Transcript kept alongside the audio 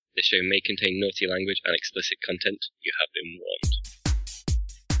This show may contain naughty language and explicit content. You have been warned.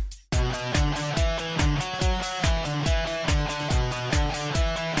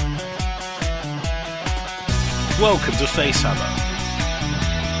 Welcome to Facehammer,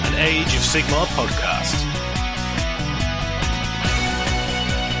 an Age of Sigmar podcast.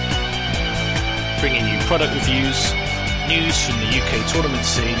 Bringing you product reviews, news from the UK tournament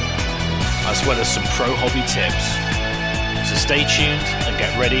scene, as well as some pro hobby tips. So stay tuned and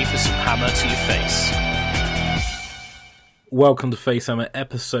get ready for some hammer to your face. Welcome to Facehammer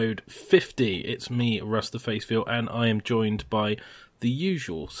episode 50. It's me, Russ the Facefield, and I am joined by the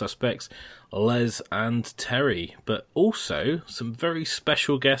usual suspects, Les and Terry, but also some very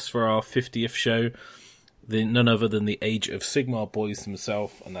special guests for our 50th show, none other than the Age of Sigmar boys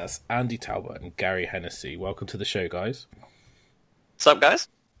themselves, and that's Andy Talbot and Gary Hennessy. Welcome to the show, guys. What's up, guys?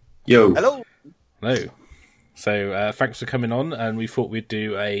 Yo. Hello. Hello. So thanks for coming on, and we thought we'd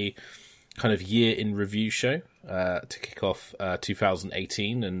do a kind of year in review show to kick off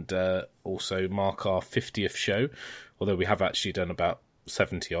 2018 and also mark our 50th show, although we have actually done about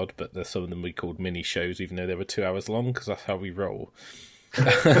 70 odd, but there's some of them we called mini shows, even though they were 2 hours long, because that's how we roll.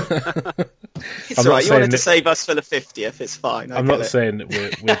 It's alright, you wanted to save us for the 50th, it's fine. I'm not saying that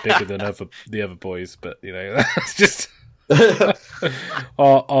we're bigger than the other boys, but you know, that's just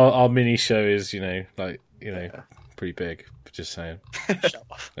our mini show is, pretty big. Just saying.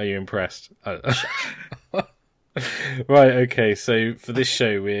 Are you impressed? Right, okay, so for this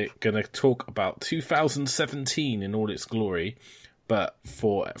show we're going to talk about 2017 in all its glory, but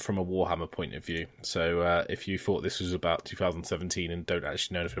from a Warhammer point of view. So if you thought this was about 2017 and don't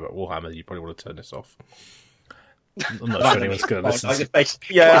actually know anything about Warhammer, you probably want to turn this off. I'm not sure anyone's going to listen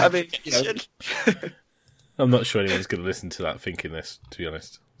I'm not sure anyone's going to listen to that thinking this, to be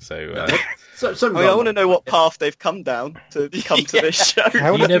honest. So, I want to know what path they've come down to come to this show.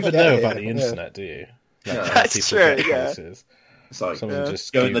 You never know about the internet, do you? That's true, yeah. It's like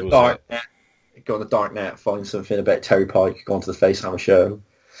just go in the dark net, go on the dark net, find something about Terry Pike, go onto the Facehammer show,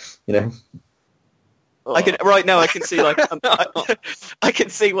 you know. I can see like I can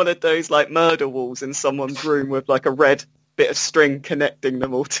see one of those like murder walls in someone's room with like a red bit of string connecting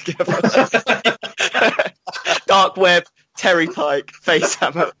them all together. Dark web, Terry Pike,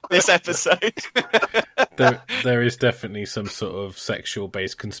 Facehammer, this episode. There is definitely some sort of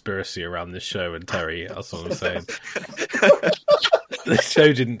sexual-based conspiracy around this show and Terry, that's what I'm saying. This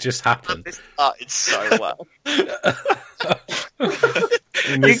show didn't just happen. It started so well. You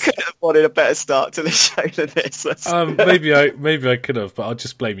could have wanted a better start to the show than this. Maybe I could have, but I'll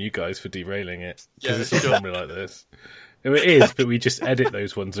just blame you guys for derailing it, because it's not normally like this. It is, but we just edit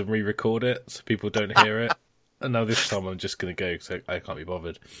those ones and re-record it so people don't hear it. And now this time I'm just going to go because I can't be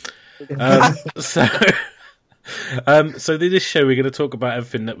bothered. So this show we're going to talk about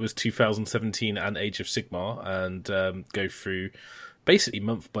everything that was 2017 and Age of Sigmar, and go through basically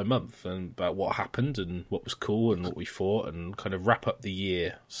month by month and about what happened and what was cool and what we thought, and kind of wrap up the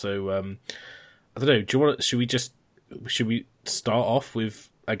year. So I don't know. Should we start off with,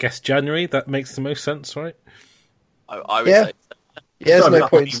 I guess, January? That makes the most sense, right? I would say. Yeah, there's no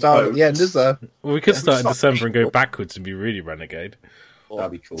point in starting at the end, is there? Well, we could start in December and go backwards and be really renegade.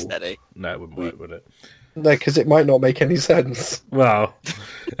 That'd be cool. Steady. No, it wouldn't work, would it? No, because it might not make any sense. Well,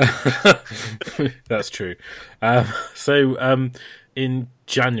 that's true. So, in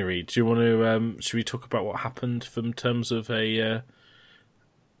January, do you want to? Should we talk about what happened from terms of a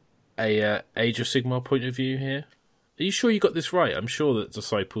Age of Sigmar point of view here? Are you sure you got this right? I'm sure that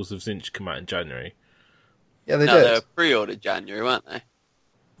Disciples of Zinch come out in January. Yeah, they did. They were pre-ordered January, weren't they?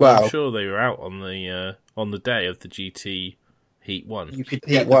 Well, I'm sure they were out on the day of the GT Heat 1. You could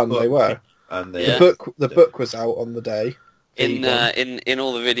Heat 1, they were. And the book was out on the day. In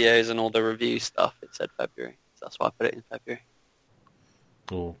all the videos and all the review stuff, it said February. So that's why I put it in February.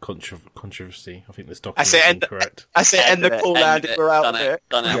 Oh, controversy. I think this document is incorrect. I say end the call now if we're out there.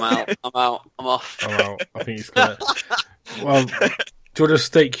 Done it. I'm out. I'm off. I'm out. I think it's correct. Well, do you want to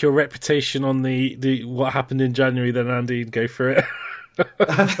stake your reputation on the what happened in January then, Andy, and go for it?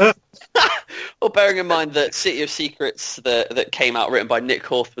 Well, bearing in mind that City of Secrets that came out written by Nick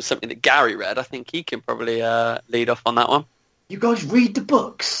Horth was something that Gary read, I think he can probably lead off on that one. You guys read the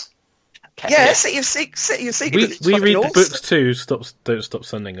books? Okay. Yeah, City of Secrets. We read the books too. Don't stop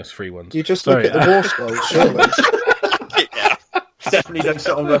sending us free ones. You just look at the War Scrolls, surely. Yeah. Definitely don't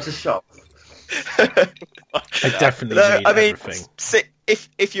sit on Russ's shop. I definitely read everything.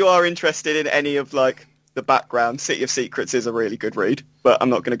 If you are interested in any of like the background, City of Secrets is a really good read, but I'm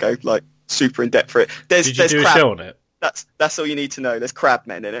not going to go like super in depth for it. Did you do a show on it? That's all you need to know. There's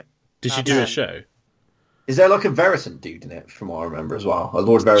crabmen in it. Did you do a show? Is there like a Verisant dude in it, from what I remember as well? A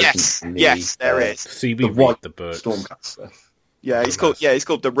Lord Verisant? Yes, there is. CB The read white the books. Stormcast stuff. Yeah, he's called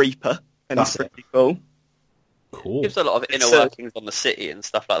the Reaper, and That's he's pretty cool. Cool. Gives a lot of inner So- workings on the city and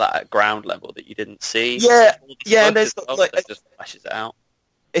stuff like that at ground level that you didn't see. Yeah, All the yeah, and book there's as well, like- so it just flashes it out.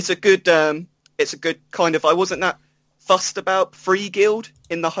 It's a good kind of. I wasn't that fussed about Free Guild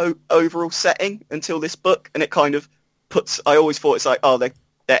in the overall setting until this book, and it kind of puts. I always thought it's like, oh, they're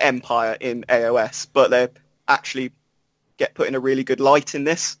Empire in AOS, but they actually get put in a really good light in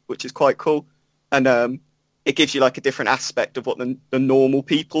this, which is quite cool, and it gives you like a different aspect of what the normal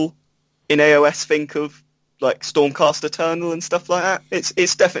people in AOS think of, like Stormcast Eternal and stuff like that.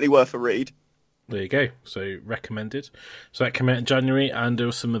 It's definitely worth a read. There you go. So recommended. So that came out in January, and there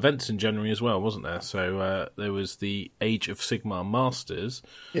were some events in January as well, wasn't there? So there was the Age of Sigmar Masters.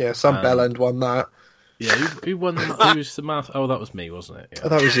 Yeah, some bellend won that. Yeah, who won? Who was the master? Oh, that was me, wasn't it? Oh,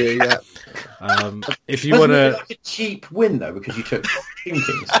 that was you, yeah. If you want Wasn't it to, like a cheap win though, because you took Tomb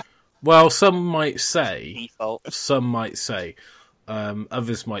Kings? well, some might say, Default. others might say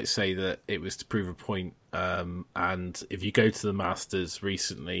that it was to prove a point. And if you go to the Masters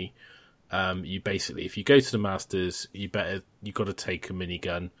recently, if you go to the Masters, you got to take a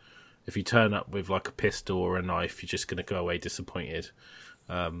minigun. If you turn up with like a pistol or a knife, you're just going to go away disappointed.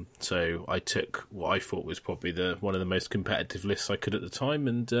 So I took what I thought was probably one of the most competitive lists I could at the time,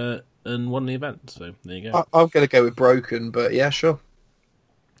 and won the event. So there you go. I'm going to go with Broken, but yeah, sure.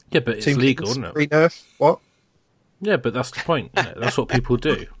 Yeah, but it's Team legal, Kings, isn't it? Re-nerf, what? Yeah, but that's the point. You know, that's what people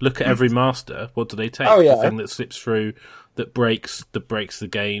do. Look at every master. What do they take? Oh, yeah. The thing that slips through, that breaks the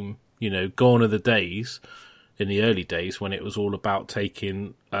game. You know, gone are the days, in the early days, when it was all about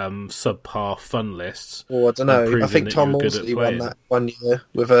taking subpar fun lists. Or I don't and know. I proving think that Tom you were good at Maudsley won playing. that one year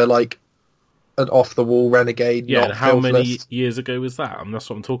with an off-the-wall renegade. Yeah, not and how filth many list. years ago was that? I mean, that's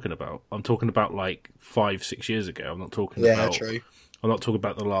what I'm talking about. I'm talking about like 5-6 years ago. I'm not talking Yeah, about. true. I'm not talking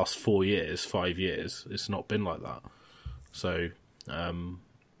about the last 4 years, 5 years. It's not been like that. So,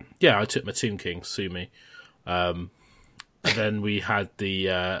 yeah, I took my Tomb King, sue me. And then we had the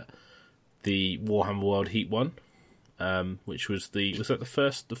Warhammer World Heat one, which was that the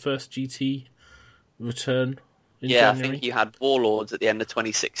first GT return in Yeah, January? I think you had Warlords at the end of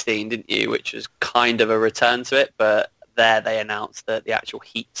 2016, didn't you? Which was kind of a return to it, but there they announced that the actual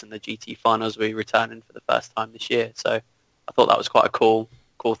heats and the GT finals were returning for the first time this year. So I thought that was quite a cool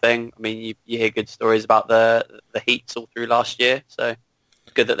thing. I mean, you hear good stories about the heats all through last year, so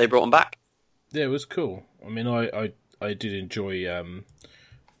it's good that they brought them back. Yeah, it was cool. I mean, I did enjoy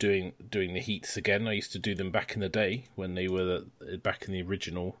doing the heats again. I used to do them back in the day when they were back in the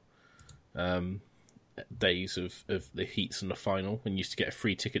original days of the heats and the final, when you used to get a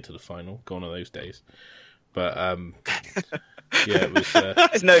free ticket to the final. Gone are those days. But yeah, it was.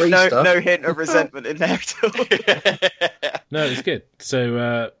 There's no hint of resentment in there at all. No, it's good.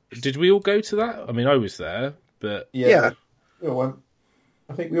 So, did we all go to that? I mean, I was there, but Yeah. We all went.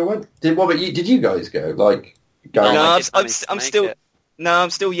 I think we all went. Did you guys go? Like, go? No, I I'm, just managed to I'm make still it. I'm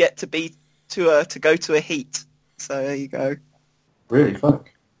still yet to go to a heat. So there you go. Really? Fuck.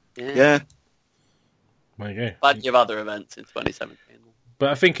 Yeah. there you go. Plenty of other events in 2017. But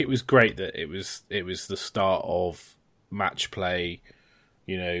I think it was great that it was the start of match play.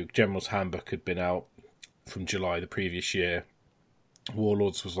 You know, General's Handbook had been out from July the previous year.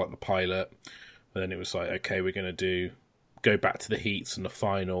 Warlords was like the pilot. And then it was like, okay, we're going to go back to the heats and the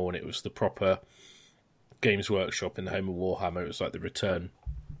final, and it was the proper Games Workshop in the home of Warhammer. It was like the return.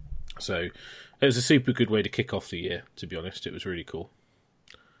 So it was a super good way to kick off the year, to be honest. It was really cool.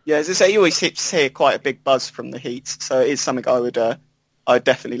 Yeah, as I say, you always hear quite a big buzz from the heats, so it is something I'd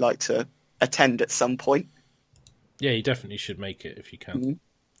definitely like to attend at some point. Yeah, you definitely should make it if you can.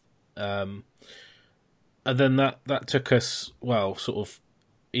 Mm-hmm. And then that took us, well, sort of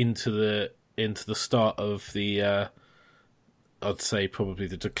into the start of the I'd say probably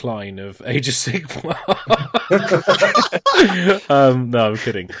the decline of Age of Sigmar. No, I'm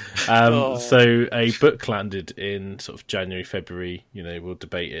kidding. So a book landed in sort of January, February. You know, we'll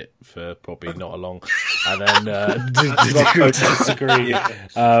debate it for probably not a long, and then disagree.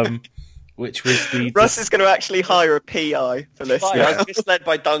 Which was the Russ is going to actually hire a PI for this. Right, I was misled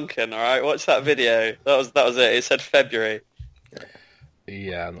by Duncan. All right, watch that video. That was it. It said February.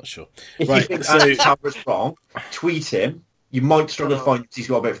 Yeah, I'm not sure. If Right, you think so Andy Talbot's wrong, tweet him. You might struggle to find he's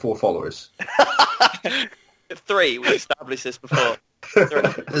got about 4 followers. 3. We established this before. 3.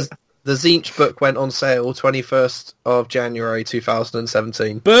 The Zinch book went on sale 21st of January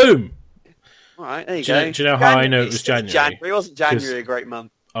 2017. boom. All right, there you Do go. you know how I know it was January? January. Wasn't January a great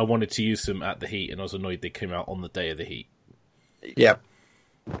month? I wanted to use them at the heat, and I was annoyed they came out on the day of the heat. Yeah.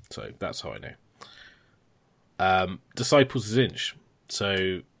 So that's how I know. Disciples of Zinch.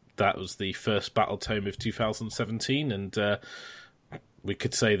 So that was the first battle tome of 2017, and we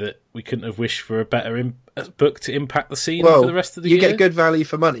could say that we couldn't have wished for a better book to impact the scene for the rest of the year. You get good value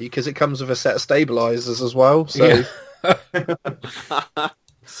for money because it comes with a set of stabilizers as well.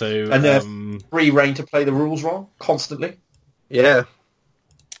 So, and free reign to play the rules wrong constantly. Yeah.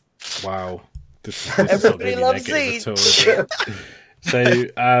 Wow. This is Everybody not loves really negative at all, is it?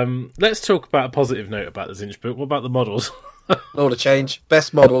 So let's talk about a positive note about the Zinch book. What about the models? Order change.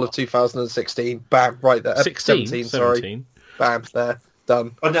 Best model of 2016. Bam, right there. 17, sorry. Bam, there.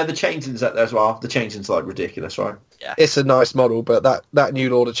 Done. Oh no, the changing's up there as well. The changing's like ridiculous, right? Yeah, It's a nice model, but that new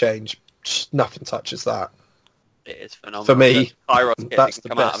Lord of Change, nothing touches that. it is phenomenal. For me, the Kairos kit that's that the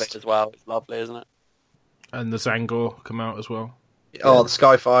can come out of best. it as well. It's lovely, isn't it? And the Zangor come out as well. Oh, the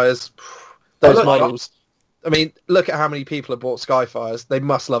Skyfires. Those look, models. I mean, look at how many people have bought Skyfires. They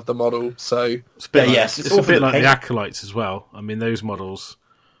must love the model, so... It's a bit like, yes, it's all a for bit the like the paint. Acolytes as well. I mean, those models...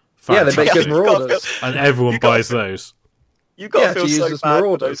 Yeah, they make fantastic. good marauders. And everyone buys those. You've got Yeah, to feel to use so as bad for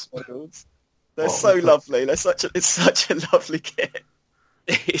marauders. those models. They're so lovely. It's such a lovely kit.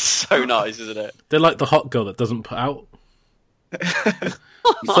 It's so nice, isn't it? They're like the hot girl that doesn't put out. It's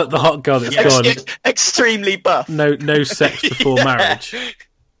like the hot girl that's gone, Extremely buff. no sex before marriage.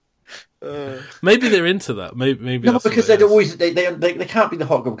 Maybe they're into that. Maybe No, that's because what it they'd is. always they can't be the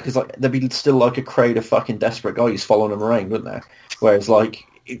hot girl because like there'd be still like a crowd of fucking desperate guys following them around, wouldn't there? Whereas like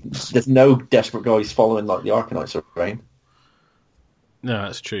there's no desperate guys following like the Arcanines around. No,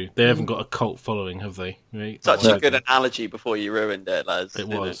 that's true. They haven't got a cult following, have they? Right? Such a good analogy before you ruined it, Les. It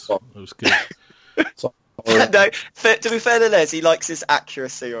didn't was. It was good. So, No, to be fair to Les, he likes his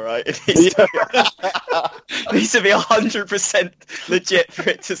accuracy, alright? It needs to be 100% legit for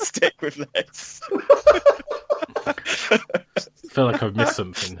it to stick with Les. I feel like I've missed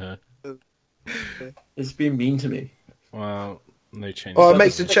something here. it's being mean to me. Well, no change. Well, it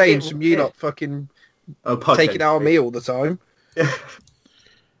makes a change from you not fucking taking out on me all the time.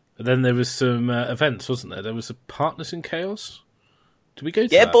 And then there was some events, wasn't there? There was a Partners in Chaos. Did we go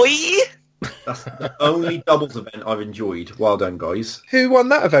to Yeah, that? boy! That's the only doubles event I've enjoyed. Well done, guys. Who won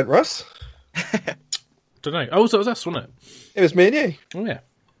that event, Russ? Don't know. Oh, it was us, wasn't it? It was me and you. Oh, yeah.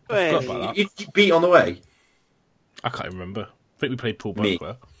 I forgot about that. You beat on the way. I can't remember. I think we played Paul Me.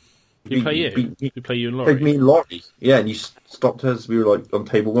 Buckler. Did we play you? beat me. We play you and Played Laurie. me and Laurie. Yeah, and you stopped us. We were like on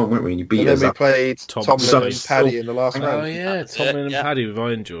table one, weren't we? And you beat And us. then we up. played Tom Tomlin Sutton. and Paddy in the last Oh, round. yeah. That's Tomlin it, and yeah. Paddy with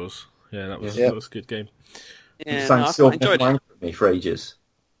Iron Jaws. Yeah, that was a good game. Yeah, Sounds no, I still enjoyed been it. for me for ages.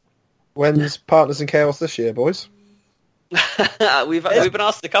 When's Partners in Chaos this year, boys? We've been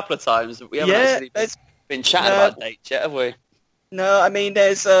asked a couple of times. But we haven't actually there's been chatting no. about dates yet, have we? no. I mean,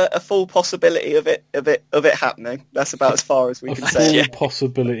 there's a full possibility of it happening. That's about as far as we A can full say.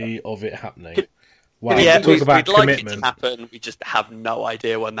 possibility of it happening. Wow. Yeah, Talk about we'd like commitment. it to happen. We just have no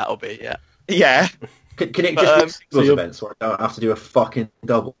idea when that'll be yet. Yeah, Can it But, just be so singles you're- events where I don't have to do a fucking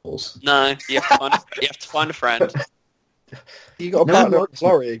doubles? No, you have to find a friend. You got a No, partner no. with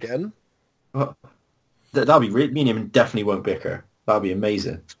Laurie again. That'd be me and him definitely won't bicker. That'd be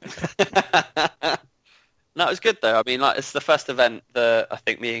amazing. No, it was good though. I mean, like it's the first event that I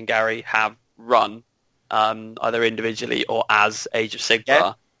think me and Gary have run, either individually or as Age of Sigmar.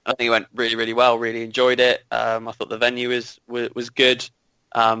 Yeah. I think it went really, really well. Really enjoyed it. I thought the venue was good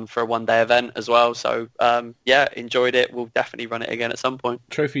for a one-day event as well. So yeah, enjoyed it. We'll definitely run it again at some point.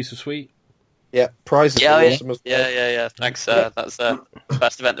 Trophies were sweet. Yeah, prizes Yeah, were yeah. awesome as well. Yeah. Thanks. That's the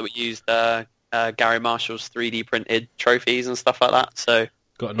first event that we used Gary Marshall's 3D printed trophies and stuff like that. So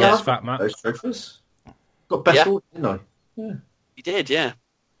Got a nice Yeah. fat map. Those trophies. Got best Yeah. order, didn't I? Yeah. we did, yeah.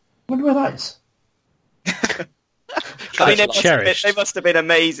 Wonder where that is. I mean, Cherished. they must have been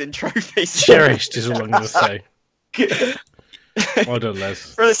amazing trophies. Cherished is all I'm going to say. Well done,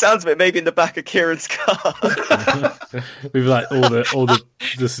 Les. For the sounds of it, maybe in the back of Kieran's car. We've like all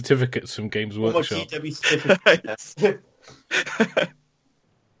the certificates from Games Oh, my Workshop. GW certificates.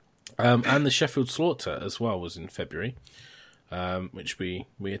 And the Sheffield Slaughter as well was in February, which we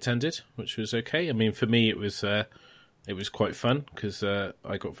attended, which was okay. I mean, for me, it was quite fun because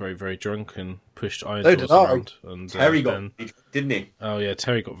I got very, very drunk and pushed Iron So Jaws did I. around. And Terry got then, didn't he? oh yeah,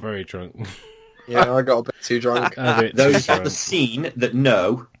 Terry got very drunk. Yeah, I got a bit too drunk. A bit too Those at drunk. the scene that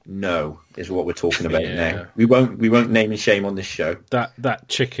know is what we're talking about Yeah. now. We won't name and shame on this show. That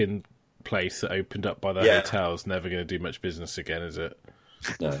chicken place that opened up by the Yeah. hotel is never going to do much business again, is it?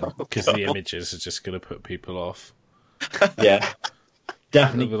 No. Because the images are just going to put people off. Yeah.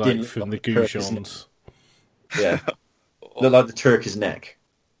 Definitely They're like didn't from the look like Turkish Goujons. neck. Yeah. Look like the Turkish neck.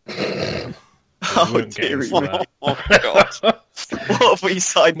 We Oh, won't get dearie into me. that. Oh, God. What have we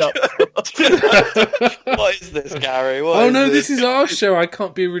signed up for? What is this, Gary? What Oh is no, this is our show. I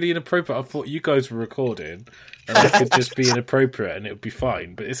can't be really inappropriate. I thought you guys were recording, and I could just be inappropriate, and it would be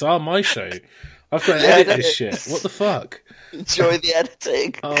fine. But it's my show. I've got to edit this shit. What the fuck? Enjoy the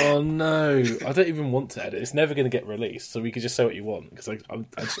editing. Oh no, I don't even want to edit. It's never going to get released, so we could just say what you want because I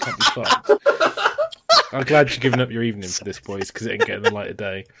just can't be fucked. I'm glad you're giving up your evening for this, boys, because it ain't getting the light of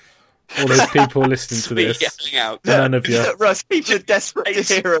day. All those people listening to this, none of you. Russ, people are desperate to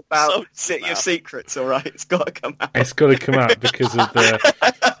hear about City of Secrets, alright? It's got to come out. It's got to come out because of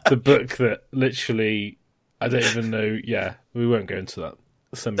the book that literally, I don't even know. Yeah, we won't go into that.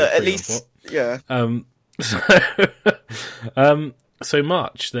 At least, yeah. So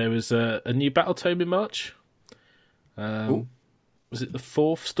March, there was a new Battle Tome in March. Was it the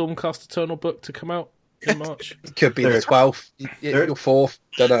 4th Stormcast Eternal book to come out in March? Could be the 12th, your 4th,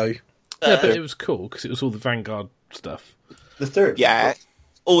 don't know. Yeah, but it was cool because it was all the Vanguard stuff. The 3rd. Yeah,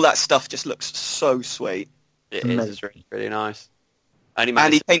 all that stuff just looks so sweet. It is really, really nice. And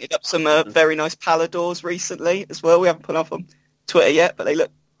he painted up some very nice Paladors recently as well. We haven't put up on Twitter yet, but they look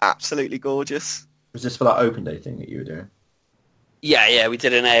absolutely gorgeous. Was this for that open day thing that you were doing? Yeah, we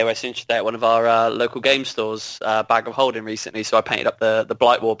did an AOS Intro Day at one of our local game stores, Bag of Holding, recently. So I painted up the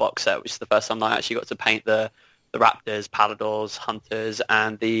Blight War box set, which is the first time I actually got to paint the Raptors, Paladors, Hunters,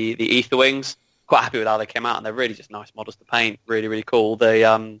 and the Aetherwings. Quite happy with how they came out, and they're really just nice models to paint. Really, really cool.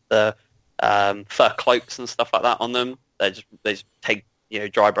 The fur cloaks and stuff like that on them. They just take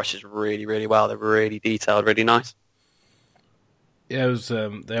dry brushes really, really well. They're really detailed, really nice. Yeah, it was.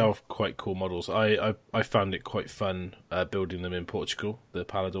 They are quite cool models. I found it quite fun building them in Portugal, the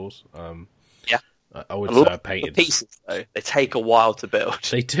Paladors. Yeah, I would say I painted the pieces though. They take a while to build.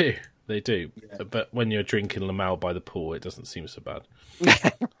 They do. Yeah. But when you're drinking Lamal by the pool, it doesn't seem so bad.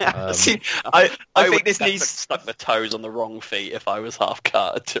 See, I think this needs needs. Stuck the toes on the wrong feet if I was half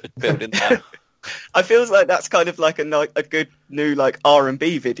cut building that. I feels like that's kind of like a good new like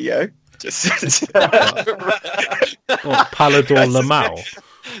R&B video. Just Palador Lamal.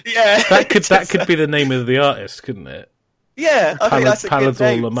 Yeah, that could be the name of the artist, couldn't it? Yeah, I think that's a good Palador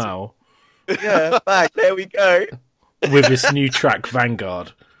name. Lamal. Yeah, bang, there we go. With this new track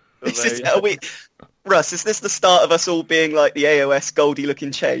Vanguard. Russ, is this the start of us all being like the AOS Goldie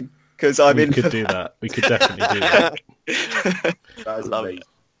looking chain? Because We could do that. We could definitely do that. That is amazing.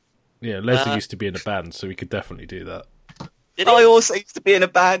 Yeah, Leslie used to be in a band, so we could definitely do that. I also used to be in a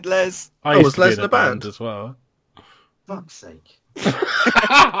band, Les. I used was to be Les in in a a band band? as well. Fuck's sake.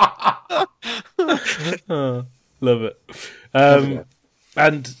 Oh, love it.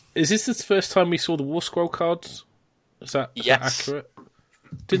 And is this the first time we saw the War Scroll cards? Is that accurate?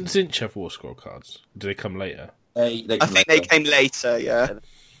 Didn't Zinch have War Scroll cards? Did they come later? I think they came later, yeah.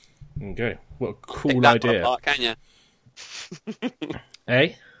 Okay, what a Pick cool that one idea. apart, can you?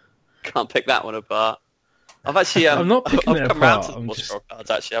 Eh? Can't pick that one apart. I've actually I'm not picking I've it come round apart, to the I'm War just- Scroll cards.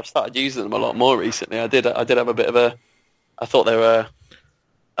 Actually, I've started using them a lot more recently. I did have a bit of a. I thought they were.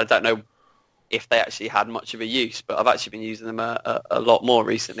 I don't know if they actually had much of a use, but I've actually been using them a lot more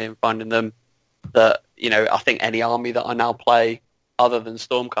recently and finding them that I think any army that I now play other than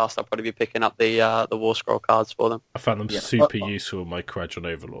Stormcast, I'll probably be picking up the War Scroll cards for them. I found them super useful in my Kharadron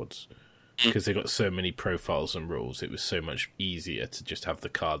Overlords because they got so many profiles and rules. It was so much easier to just have the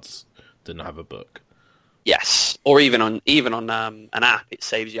cards than have a book. Yes, or even on an app, it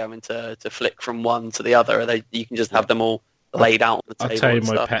saves you having to flick from one to the other. You can just have them all laid out on the table. I'll tell you and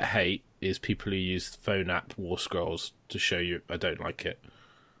my stuff. pet hate is people who use phone app War Scrolls to show you. I don't like it.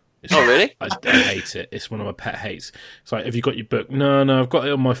 Oh, really? I hate it. It's one of my pet hates. It's like, have you got your book? No, I've got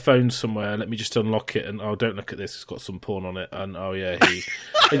it on my phone somewhere. Let me just unlock it. And don't look at this. It's got some porn on it. And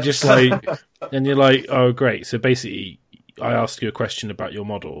and just like, and you're like, oh, great. So basically, I ask you a question about your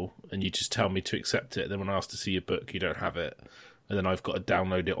model, and you just tell me to accept it. Then when I ask to see your book, you don't have it, and then I've got to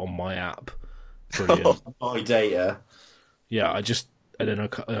download it on my app. Brilliant. My data. Yeah, I just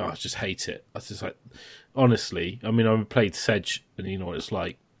hate it. I just like, honestly, I mean, I played Sedge, and you know what it's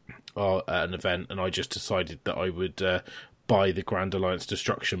like. At an event, and I just decided that I would buy the Grand Alliance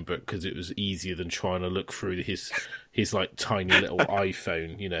Destruction book because it was easier than trying to look through his like tiny little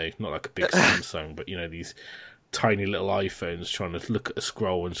iPhone, not like a big Samsung, but these tiny little iPhones trying to look at a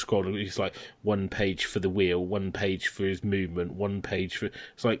scroll and scroll. It's like one page for the wheel, one page for his movement, one page for.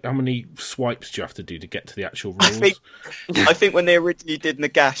 It's like, how many swipes do you have to do to get to the actual rules? I think when they originally did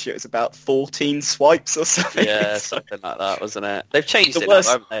Nagash, it was about 14 swipes or something. Yeah, something like that, wasn't it? They've changed The it worst-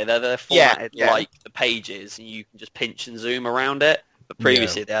 now, haven't they? They're formatted Yeah. like the pages, and you can just pinch and zoom around it. But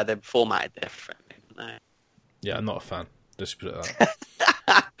previously, they had them formatted differently. Didn't Yeah, I'm not a fan. Just put it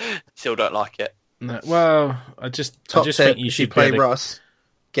that. they? Still don't like it. No, well, I just Top think tip, you if should play be able to- Russ,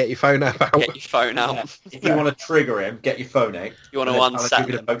 get your phone app out. Get your phone out. If you want to trigger him, get your phone out. You want and to then I'll unset give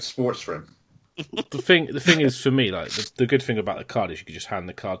you them. about sports for him. The thing is, for me, like the good thing about the card is you can just hand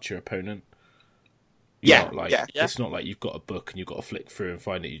the card to your opponent. You're Yeah, not like, yeah. It's not like you've got a book and you've got to flick through and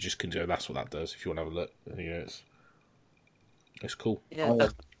find it. You just can do. That's what that does. If you want to have a look, it's cool. Yeah, Oh,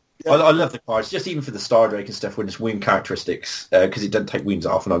 definitely. I love the cards, just even for the Stardrake and stuff when it's wound characteristics, because it doesn't take wounds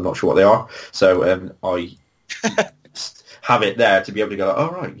off, and I'm not sure what they are. So I have it there to be able to go,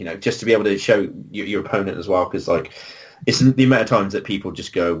 oh, right, just to be able to show your opponent as well, because like it's the amount of times that people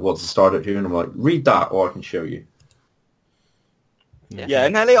just go, what's the Stardrake doing? And I'm like, read that, or I can show you. Yeah,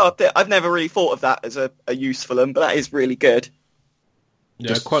 and they are. I've never really thought of that as a useful one, but that is really good.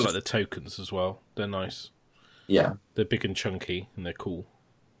 Yeah, I quite like the tokens as well. They're nice. Yeah. They're big and chunky, and they're cool.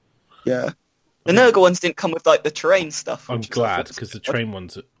 Yeah. The Nurgle ones didn't come with like the terrain stuff. I'm which I glad thought was because the good. train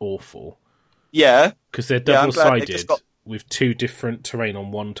ones are awful. Yeah, Because they're Yeah, I'm glad they double-sided just got- with two different terrain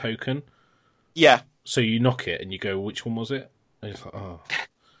on one token. yeah, So you knock it and you go, which one was it? And it's like, oh.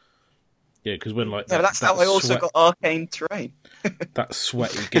 Yeah, because when like yeah. But that's how I also got arcane terrain. that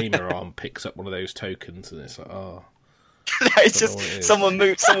sweaty gamer arm picks up one of those tokens and it's like, oh. It's Don't know what it just is.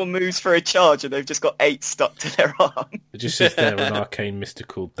 someone moves for a charge and they've just got 8 stuck to their arm. It just says there an arcane,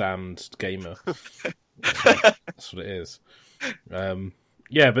 mystical, damned gamer. That's what it is.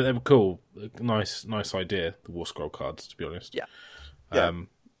 Yeah, but they were cool. Nice idea, the War Scroll cards, to be honest. Yeah. Then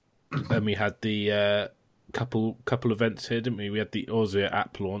we had the couple events here, didn't we? We had the Orzia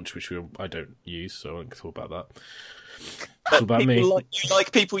app launch, which I don't use, so I won't talk about that. It's all about me. You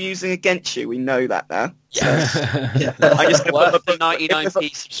like people using against you. We know that now. Yes. I just Worth the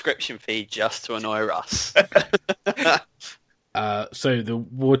 99p subscription fee just to annoy Russ. So the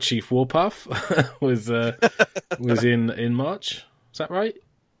War Chief Warpath was in March. Is that right?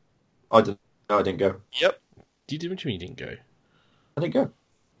 I didn't go. Yep. What do you mean you didn't go? I didn't go. What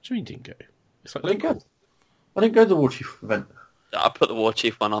do you mean you didn't go? It's like I didn't go. I didn't go to the War Chief event. I put the War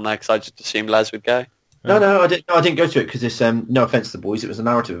Chief one on there because I just assumed Les would go. No, I didn't go to it because it's no offense to the boys, it was a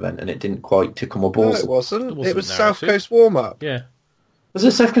narrative event and it didn't quite tickle my No, balls. it wasn't. It It, wasn't was narrative. South Coast warm-up. Yeah, Was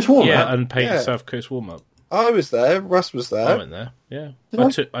it South Coast War? yeah, unpaid Yeah. South Coast warm up. I was there. Russ was I there. went there. Yeah,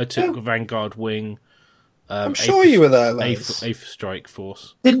 Did I took Vanguard Wing. I'm sure you were there, Les. Eighth Strike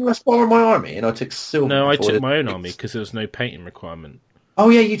Force. Didn't Russ borrow my army and I took silver? No, I before took it- my own army because there was no painting requirement. Oh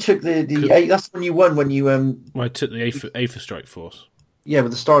yeah, you took the eight. That's when you won when you Well, I took the Eighth Strike Force. yeah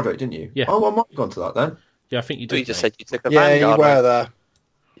with the Stardrake, didn't you? Yeah. Oh, I might have gone to that then. Yeah, I think you So did. you just mate. said you took a Yeah, Vanguard. you were one. there.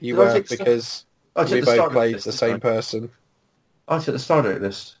 You Did I were take some- because I took we the both Stardrake played list, the didn't same I? person. I took the Stardrake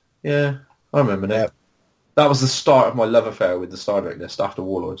list. Yeah, I remember now. Yep. That was the start of my love affair with the Stardrake list after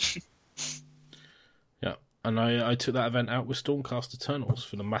Warlords. Yeah, and I took that event out with Stormcast Eternals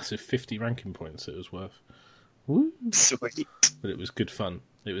for the massive 50 ranking points it was worth. Woo! Sweet. But it was good fun.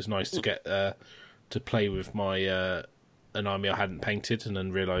 It was nice to get to play with my an army I hadn't painted, and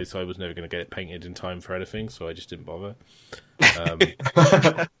then realised I was never going to get it painted in time for anything, so I just didn't bother.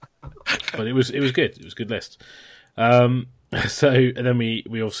 But it was good. It was a good list. So and then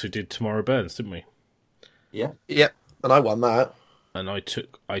we also did Tomorrow Burns, didn't we? Yeah. Yep, and I won that. And I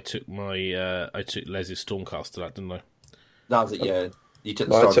took Les's Stormcast to that, didn't I? That was it. Yeah, you took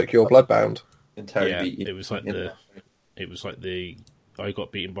the I Stardrake. took your Bloodbound. And Terry Yeah, beat you. it was like the I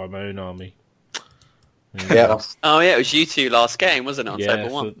got beaten by my own army. Yeah. Oh yeah, it was you two last game, wasn't it, on Yeah,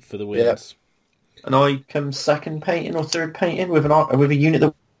 table one? for the wins. And I come second painting or third painting with with a unit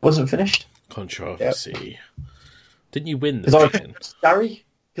that wasn't finished. Controversy. Didn't you win the Because painting? Gary,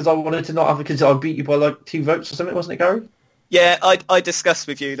 because I wanted to not have because I beat you by like 2 votes or something, wasn't it, Gary? Yeah, I discussed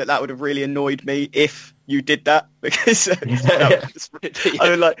with you that would have really annoyed me if you did that because I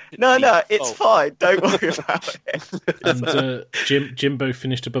was like, no, it's fine. Don't worry about it. And Jimbo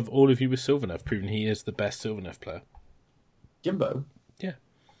finished above all of you with Sylvaneth, proving he is the best Sylvaneth player. Jimbo. Yeah.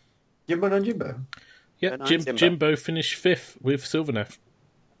 Jimbo and Jimbo. Yeah, nice, Jimbo. Jimbo Finished 5th with Sylvaneth.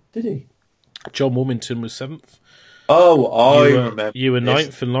 Did he? John Wilmington was 7th. Oh, I remember. You were this.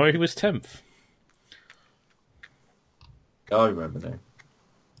 9th and Laurie was 10th. I remember now.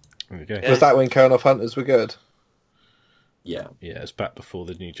 There you go. Yeah. Was that when Kernoff Hunters were good? Yeah. Yeah, it's back before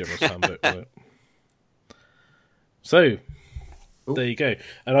the new General's Handbook. Wasn't it? So, there you go.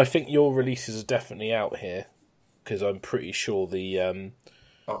 And I think your releases are definitely out here because I'm pretty sure the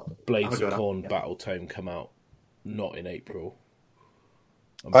Blades I'll of go Corn now. Battle Tome come out not in April.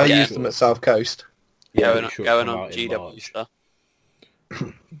 I'm I pretty used sure. them at South Coast. Yeah, going pretty sure it going come on out in GW March. stuff.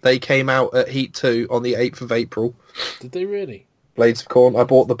 They came out at Heat 2 on the 8th of April. Did they really? Blades of Corn. I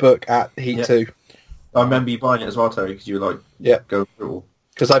bought the book at Heat Yeah. 2. I remember you buying it as well, Terry, because you were like, Yeah. go through it all.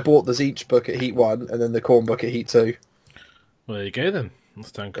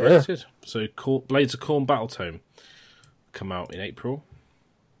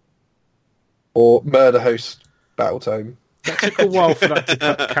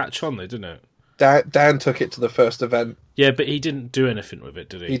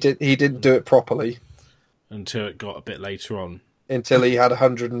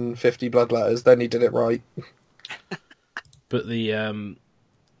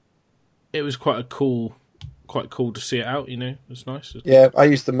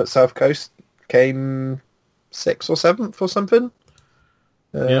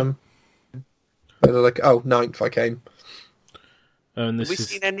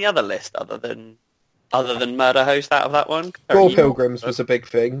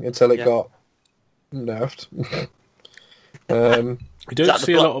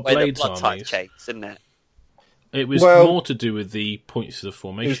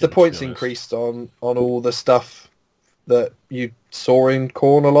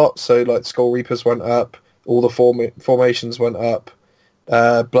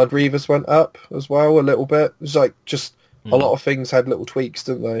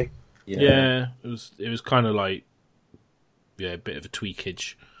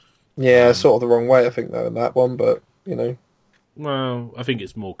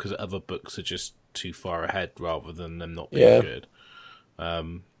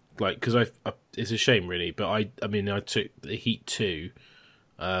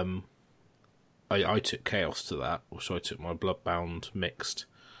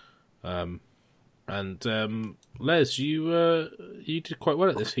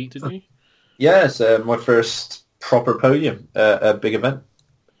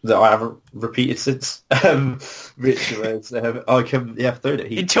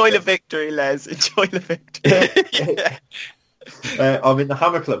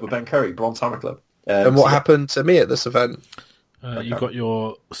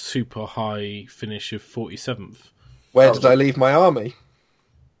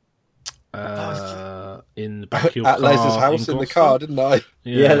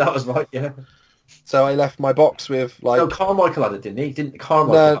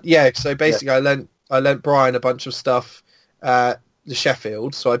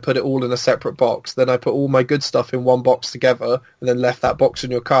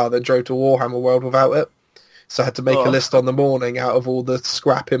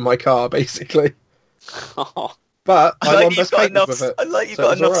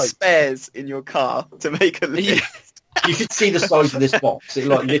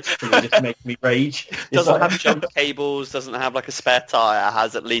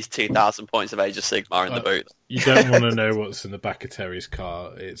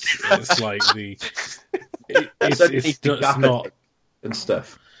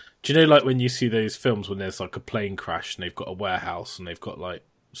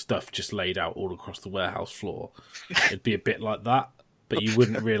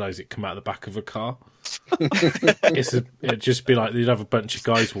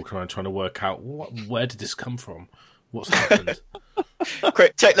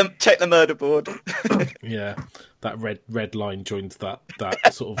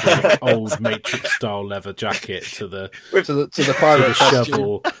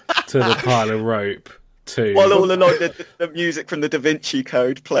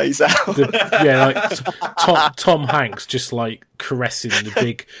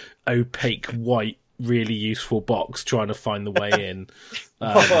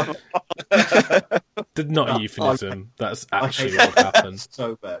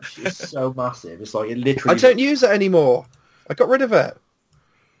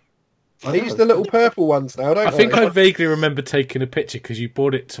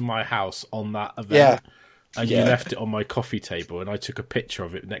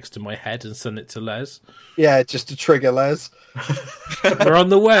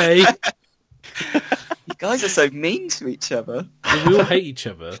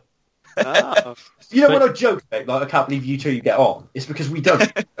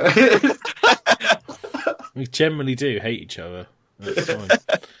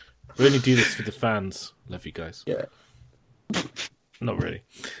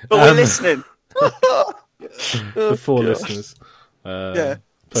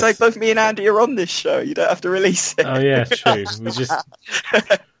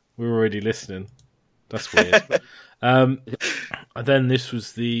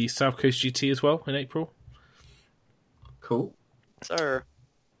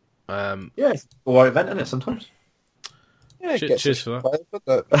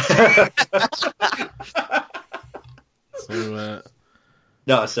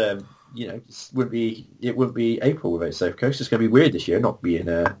 No, it's it wouldn't be April without South Coast. It's going to be weird this year, not being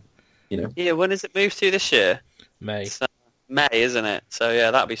Yeah, when does it move to this year? May. It's, May, isn't it? So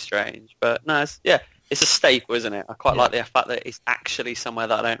yeah, that'd be strange. But no, it's a staple, isn't it? I quite like the fact that it's actually somewhere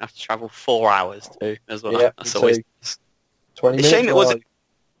that I don't have to travel 4 hours to as well. Yeah, That's always nice. 20 It's a shame minutes.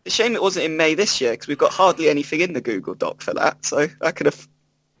 It's a shame it wasn't in May this year because we've got hardly anything in the Google Doc for that. So I could have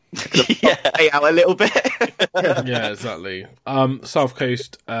Yeah. pay out a little bit. Yeah, exactly. South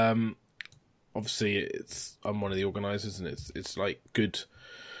Coast. Obviously, I'm one of the organisers, and it's like good.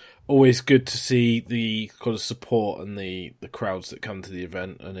 Always good to see the kind of support and the crowds that come to the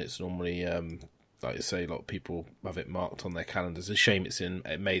event, and it's normally, like I say, a lot of people have it marked on their calendars. It's a shame it's in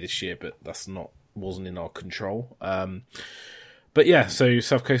May this year, but wasn't in our control. But yeah, so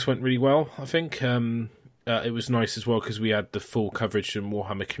South Coast went really well, I think. It was nice as well because we had the full coverage from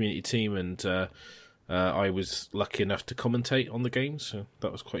Warhammer community team, and I was lucky enough to commentate on the games, so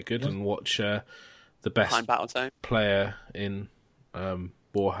that was quite good, and watch the best Behind Battlezone. player in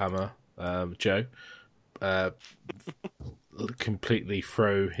Warhammer, Joe, completely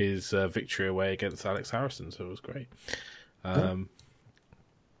throw his victory away against Alex Harrison, so it was great. And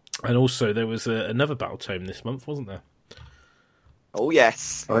also there was another Battletome this month, wasn't there? Oh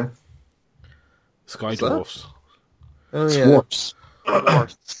yes. Sky Dwarfs. Oh yeah.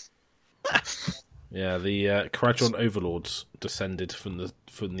 Yeah, the Kharadron Overlords descended from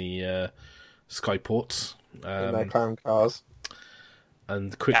the Skyports, In their clown cars.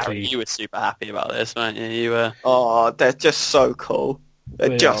 and Gary, quickly you were super happy about this, weren't you? You were. Oh, they're just so cool. They're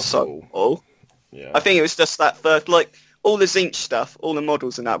They just are so cool. yeah. I think it was just that first, like, all the Zinch stuff, all the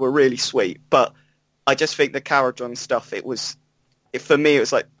models and that were really sweet, but I just think the Kharadron stuff, for me, it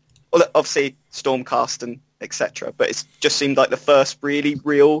was like, well, obviously Stormcast and etc., but it just seemed like the first really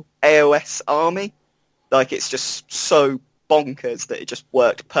real AOS army. Like, it's just so bonkers that it just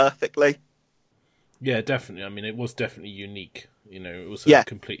worked perfectly. Yeah, definitely. I mean, it was definitely unique. It was a Yeah,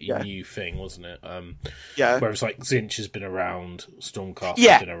 completely yeah. new thing, wasn't it? Yeah. Whereas, like, Zinch has been around, Stormcast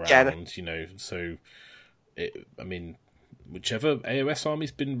Yeah, has been yeah. around, so whichever AOS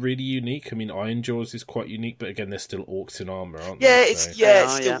army's been really unique. I mean, Iron Jaws is quite unique, but again, they're still orcs in armour, aren't Yeah, they? it's So-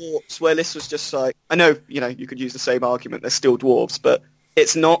 still dwarves, where this was just like, I know, you could use the same argument, they're still dwarves, but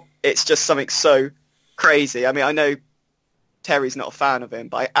it's not, it's just something so crazy. I mean, I know Terry's not a fan of him,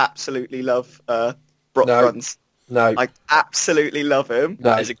 but I absolutely love Brock No. Bruns. No, I absolutely love him. no.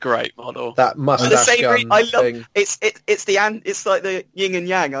 That is a great model. That For the mustache same gun reason, I love thing. it's like the yin and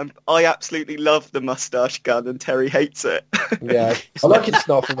yang. I absolutely love the mustache gun, and Terry hates it. Yeah, it's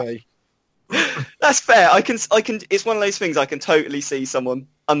not for me. That's fair. I can. It's one of those things I can totally see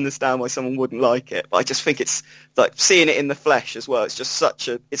understand why someone wouldn't like it. But I just think it's like seeing it in the flesh as well. It's just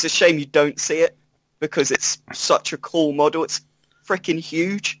it's a shame you don't see it because it's such a cool model. It's freaking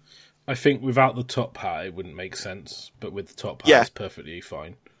huge. I think without the top hat, it wouldn't make sense, but with the top hat, Yeah. it's perfectly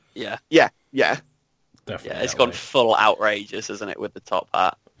fine. Yeah. Yeah. Definitely. Yeah, it's that gone way. full outrageous, isn't it, with the top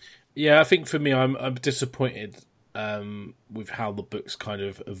hat? Yeah, I think for me, I'm disappointed with how the book's kind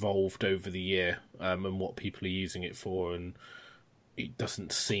of evolved over the year and what people are using it for, and it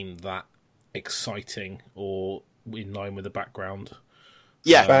doesn't seem that exciting or in line with the background.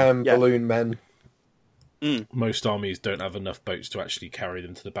 Yeah. Bam, Yeah. balloon men. Most armies don't have enough boats to actually carry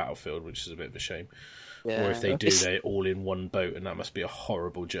them to the battlefield, which is a bit of a shame. Yeah. Or if they do, It's- they're all in one boat, and that must be a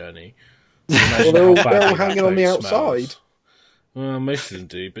horrible journey. Well, they're all hanging on the outside. Well, most of them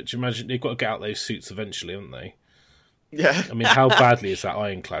do, but do you imagine they've got to get out those suits eventually, haven't they? Yeah. I mean, how badly is that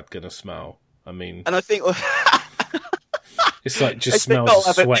ironclad going to smell? I mean, And I think it's like They've just smells got to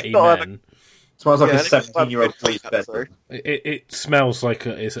of have sweaty they've got to have men. Smells like Yeah, a they've got to have 17-year-old clean police that bed. through. It smells like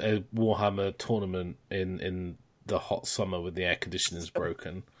it's a Warhammer tournament in the hot summer with the air conditioners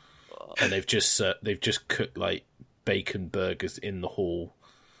broken, and they've just cooked like bacon burgers in the hall,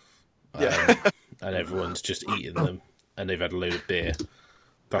 Yeah. and everyone's just eating them, and they've had a load of beer.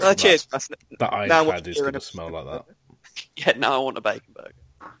 That's what cheers. Russ. that Now ironclad is we're going in to a- smell like that. Yeah, now I want a bacon burger.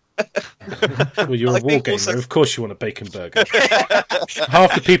 Well, you're I a think wargamer. also- Of course you want a bacon burger.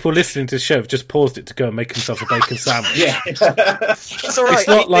 Half the people listening to the show have just paused it to go and make themselves a bacon sandwich. Yeah. It's all right. It's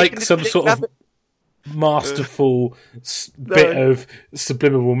not They like can- some they sort can of have it- masterful bit of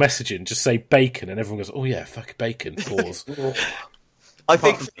subliminal messaging. Just say bacon and everyone goes, oh yeah, fuck bacon. Pause. I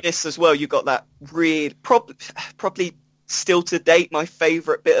think for this as well, you got that real, probably still to date, my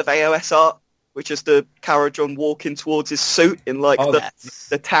favourite bit of AOS art, which is the Kharadron walking towards his suit in like Oh,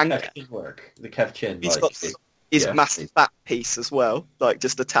 the tank. Kev Chin work. The Kev Chin. He's like, got his yeah. massive back piece as well, like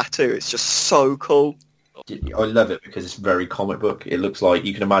just a tattoo. It's just so cool. I love it because it's very comic book. It looks like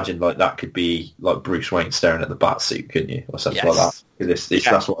you can imagine like that could be like Bruce Wayne staring at the bat suit, couldn't you, or something like that?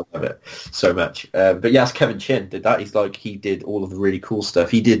 That's what I love it so much. But yes, Kevin Chin did that. He did all of the really cool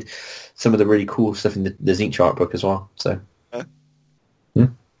stuff. He did some of the really cool stuff in the Zinc art book as well. So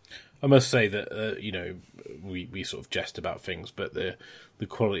I must say that we sort of jest about things, but the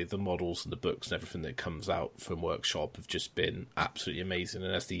quality of the models and the books and everything that comes out from Workshop have just been absolutely amazing.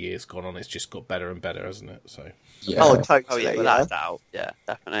 And as the years gone on, it's just got better and better, hasn't it? So Totally. Oh yeah, without a doubt. Yeah,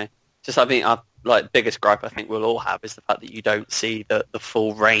 definitely. Just I think our biggest gripe I think we'll all have is the fact that you don't see the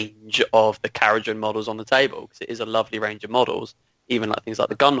full range of the Kharadron models on the table, because it is a lovely range of models. Even like things like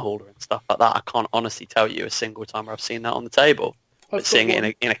the gun hauler and stuff like that, I can't honestly tell you a single time where I've seen that on the table. But seeing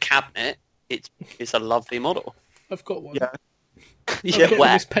it in a cabinet, it's a lovely model. I've got one. Yeah. I've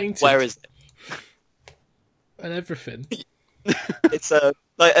got this painted. Where is it? And everything. It's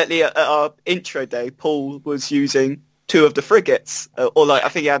like at our intro day, Paul was using 2 of the frigates, or like I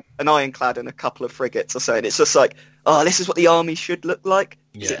think he had an ironclad and a couple of frigates or so. And it's just like, this is what the army should look like.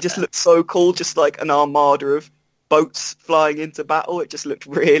 Yeah. It just looks so cool, just like an armada of boats flying into battle. It just looked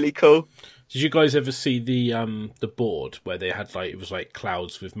really cool. Did you guys ever see the board where they had it was like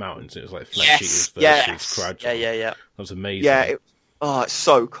clouds with mountains? It was like Flesh Eaters versus Kharadron. Yeah. That was amazing. Yeah. It's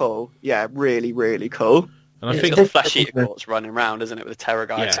so cool. Yeah, really, really cool. And I It's think got the Flesh Eater corpse running around, isn't it, with the Terror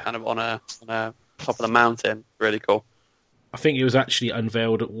guys kind of on a top of the mountain. Really cool. I think it was actually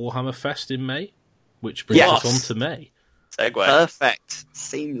unveiled at Warhammer Fest in May, which brings us on to May. Segue. Perfect.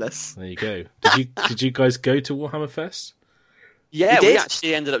 Seamless. There you go. Did you guys go to Warhammer Fest? Yeah, we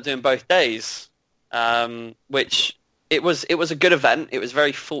actually ended up doing both days, which it was a good event. It was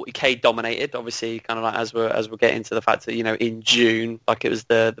very 40k dominated, obviously, kind of like as we're getting to the fact that in June, like it was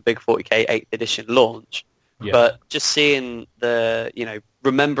the big 40k 8th edition launch. Yeah. But just seeing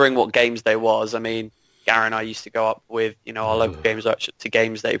remembering what Games Day was. I mean, Gary and I used to go up with our local Games Workshop to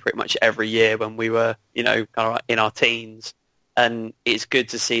Games Day pretty much every year when we were kind of like in our teens. And it's good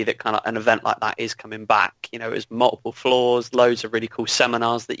to see that kind of an event like that is coming back. It was multiple floors, loads of really cool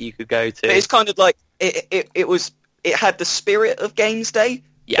seminars that you could go to. But it's kind of like it had the spirit of Games Day,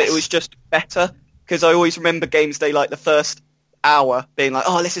 but it was just better, because I always remember Games Day like the first hour being like,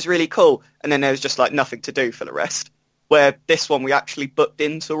 this is really cool, and then there was just like nothing to do for the rest. Where this one we actually booked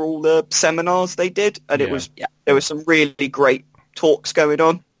into all the seminars they did, and there was some really great talks going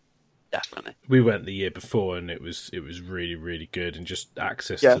on. Definitely. We went the year before, and it was really, really good, and just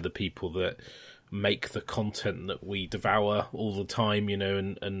access to the people that make the content that we devour all the time,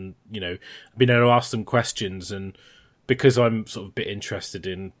 and being able to ask them questions. And because I'm sort of a bit interested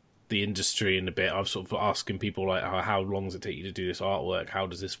in the industry and a bit, I'm sort of asking people like, how long does it take you to do this artwork? How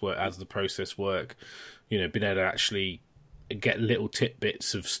does this work? How does the process work? Being able to actually get little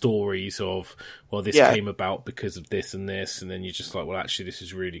tidbits of stories of, this came about because of this and this, and then you're just like, well, actually, this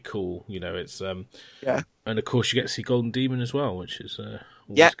is really cool. It's and of course you get to see Golden Demon as well, which is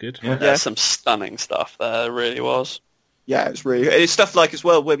always good. Yeah, there's some stunning stuff there. It really was. Yeah, it's stuff like as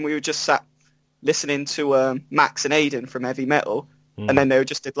well when we were just sat listening to Max and Aiden from Heavy Metal, and then they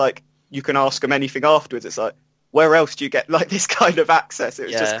just did like, you can ask them anything afterwards. It's like, where else do you get like this kind of access? It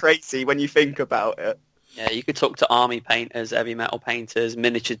was just crazy when you think about it. Yeah, you could talk to army painters, heavy metal painters,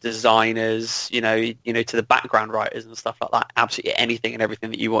 miniature designers, to the background writers and stuff like that. Absolutely anything and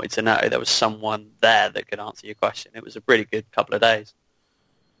everything that you wanted to know, there was someone there that could answer your question. It was a really good couple of days.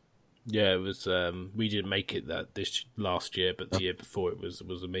 Yeah, it was. We didn't make it this last year, but the year before it was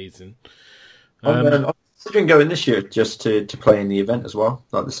amazing. I'm considering going this year just to play in the event as well,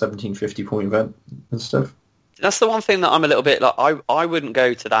 like the 1750 point event and stuff. That's the one thing that I'm a little bit like. I wouldn't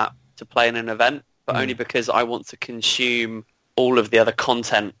go to that to play in an event, but only because I want to consume all of the other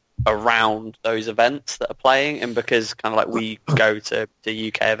content around those events that are playing, and because kind of like we go to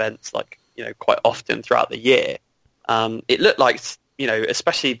UK events like quite often throughout the year. It looked like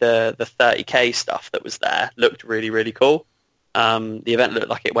especially the 30k stuff that was there looked really, really cool. The event looked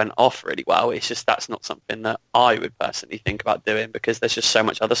like it went off really well. It's just that's not something that I would personally think about doing, because there's just so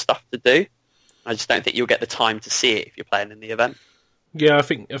much other stuff to do. I just don't think you'll get the time to see it if you're playing in the event. Yeah, I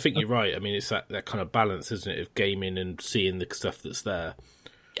think you're right. I mean, it's that kind of balance, isn't it, of gaming and seeing the stuff that's there.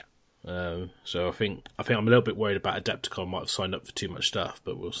 Yeah. So I think I'm a little bit worried about Adepticon. Might have signed up for too much stuff,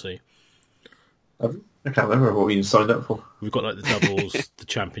 but we'll see. I can't remember what we signed up for. We've got like the doubles, the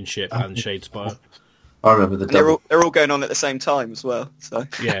championship, and Shadespire. I remember the double. They're all going on at the same time as well. So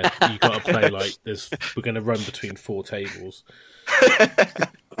yeah, you got to play like this. We're going to run between 4 tables. It's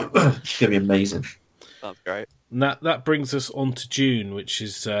going to be amazing. That's great. And that brings us on to June, which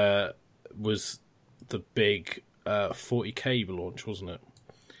is was the big 40k launch, wasn't it?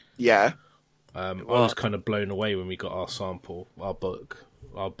 yeah, I was kind of blown away when we got our sample, our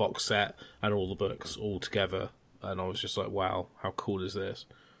box set, and all the books all together, and I was just like, "Wow, how cool is this?"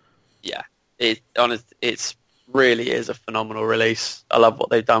 Yeah, it's really is a phenomenal release. I love what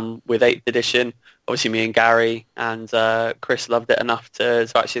they've done with 8th edition. Obviously, me and Gary and Chris loved it enough to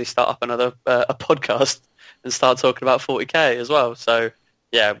actually start up another a podcast and start talking about 40k as well. So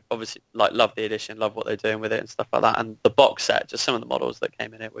yeah, obviously, love the edition, love what they're doing with it and stuff like that. And the box set, just some of the models that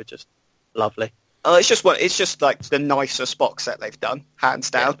came in it were just lovely. It's just like the nicest box set they've done, hands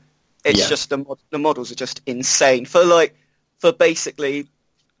down. Yeah. It's just the models are just insane for basically,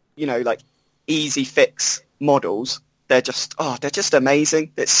 like easy fix models. They're just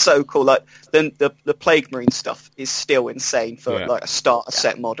amazing. It's so cool. Like the Plague Marine stuff is still insane for like a starter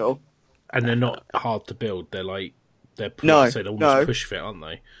set model. And they're not hard to build. They're like they're almost push fit, aren't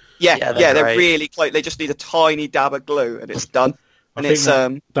they? Yeah, they're really close. They just need a tiny dab of glue and it's done. And I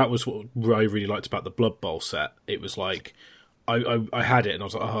think that was what I really liked about the Blood Bowl set. It was like I had it and I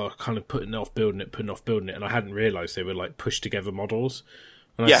was like, kind of putting off building it, and I hadn't realised they were like pushed together models.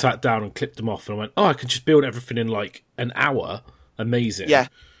 And I sat down and clipped them off and I went, I can just build everything in like an hour. Amazing. Yeah.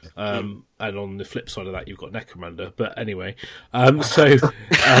 And on the flip side of that, you've got Necromunda. But anyway, with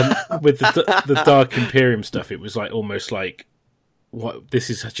the Dark Imperium stuff, it was like almost like, this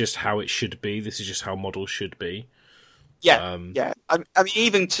is just how it should be. This is just how models should be. Yeah, I mean,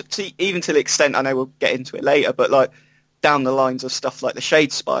 even to the extent, I know we'll get into it later, but like down the lines of stuff like the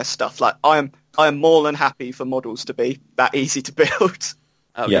Shadespire stuff, like I am more than happy for models to be that easy to build.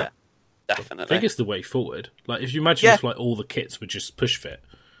 Oh yeah, definitely. I think it's the way forward. Like if you imagine if like all the kits were just push fit,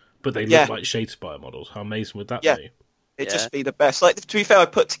 but they look like Shadespire models, how amazing would that be? It'd just be the best. Like to be fair, I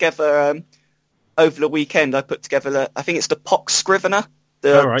put together over the weekend. I put together I think it's the Pox Scrivener,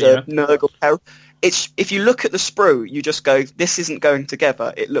 the Nurgle Peril. If you look at the sprue, you just go, this isn't going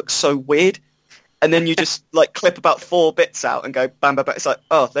together. It looks so weird. And then you just like clip about 4 bits out and go bam, bam, bam. It's like,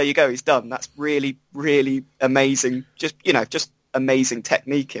 oh, there you go. He's done. That's really, really amazing. Just amazing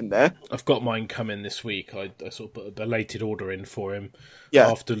technique in there. I've got mine coming this week. I sort of put a belated order in for him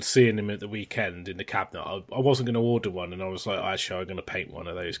after seeing him at the weekend in the cabinet. I wasn't going to order one and I was like, actually, I'm going to paint one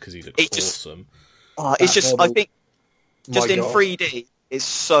of those because he looks awesome. It's just, I think, just in 3D, is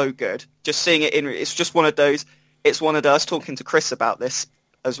so good. Just seeing it it's just one of those. It's one of those. I was talking to Chris about this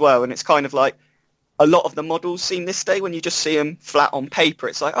as well, and it's kind of like a lot of the models seem this day when you just see them flat on paper.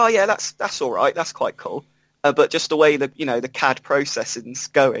 It's like, oh yeah, that's all right, that's quite cool. But just the way the CAD processing's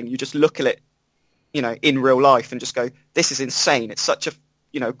going, you just look at it, in real life and just go, this is insane. It's such a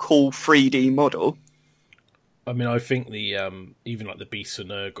cool 3D model. I mean, I think the even like the Beasts of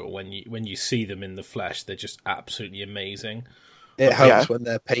Nurgle, when you see them in the flesh, they're just absolutely amazing. It helps when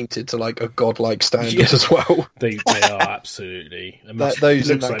they're painted to like a godlike standard as well. They are absolutely. Those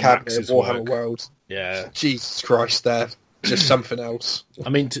in that cabinet of Warhammer World. Yeah. Jesus Christ, they're just something else. I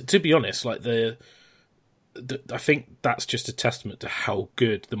mean, to be honest, like I think that's just a testament to how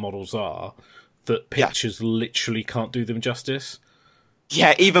good the models are. That pictures literally can't do them justice.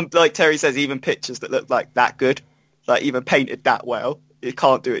 Yeah, even like Terry says, even pictures that look like that good, like even painted that well, it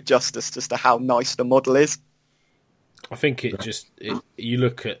can't do it justice just to how nice the model is. I think you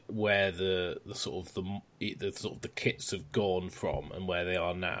look at where the kits have gone from and where they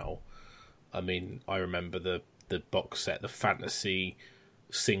are now. I mean, I remember the box set, the fantasy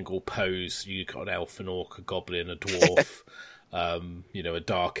single pose. You got an elf, an orc, a goblin, a dwarf, a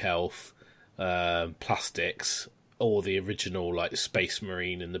dark elf, plastics, or the original like Space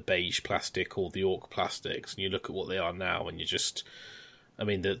Marine and the beige plastic, or the orc plastics. And you look at what they are now, and you just. I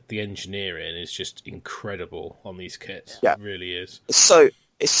mean, the engineering is just incredible on these kits. Yeah. It really is. It's so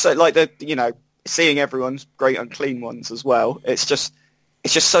like seeing everyone's great unclean ones as well. It's just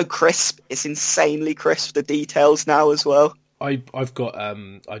so crisp. It's insanely crisp. The details now as well. I've got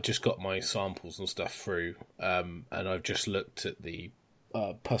I just got my samples and stuff through, and I've just looked at the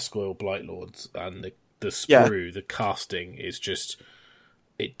Puscoil Blightlords and the sprue. The casting is just.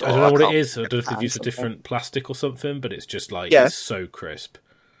 I don't know what it is. I don't know if they've used a different plastic or something, but it's just like it's so crisp.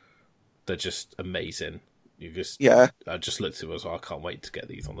 They're just amazing. I just looked at it and was like, I can't wait to get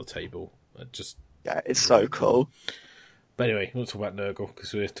these on the table. It's so cool. But anyway, we'll talk about Nurgle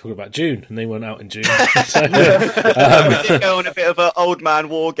because we're talking about June and they weren't out in June. We did go on a bit of an old man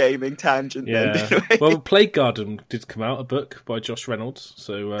wargaming tangent. Yeah. Then, well, Plague Garden did come out, a book by Josh Reynolds.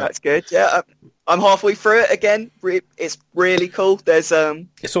 So that's good. Yeah, I'm halfway through it again. It's really cool. There's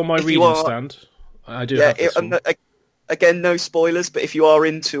it's on my reading stand. I do have this one. Again, no spoilers, but if you are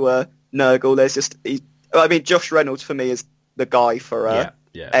into Nurgle, there's just. Josh Reynolds for me is the guy for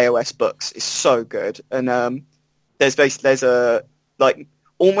AOS books. It's so good, and there's a like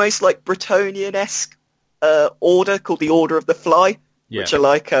almost like Bretonnian-esque order called the Order of the Fly, Yeah. which are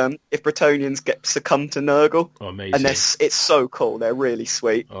like if Bretonnians get succumb to Nurgle. Oh, amazing. And it's so cool. They're really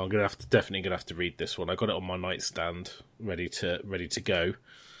sweet. Oh, I'm definitely gonna have to read this one. I got it on my nightstand, ready to go.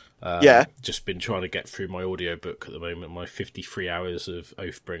 Yeah. Just been trying to get through my audiobook at the moment, my 53 hours of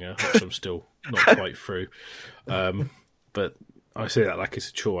Oathbringer, which I'm still not quite through. But I say that like it's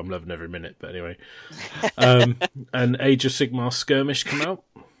a chore. I'm loving every minute. But anyway, and Age of Sigmar Skirmish come out.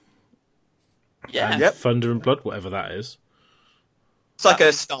 Yeah. And Yep. Thunder and Blood, whatever that is. It's like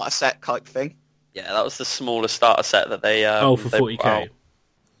a starter set type thing. Yeah, that was the smaller starter set that they... For they 40k. put out.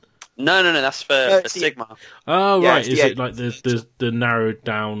 No, that's for it's the- Sigma. Oh, Yeah, right. it's Is the it like the narrowed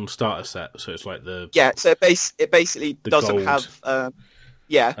down starter set? So it's like the Yeah, so it basically The doesn't gold. have...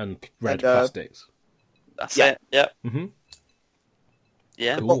 yeah. and red And, plastics. That's Yeah. it. Yep. Mm-hmm.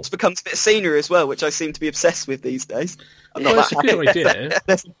 Yeah. The box becomes a bit of scenery as well, which I seem to be obsessed with these days. I'm Well, not it's a that good happy. idea.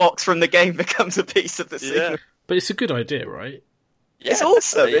 There's a box from the game becomes a piece of the scenery. Yeah. But it's a good idea, right? Yeah, It's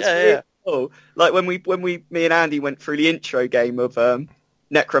awesome. It's yeah, really yeah. cool. Like when me and Andy went through the intro game of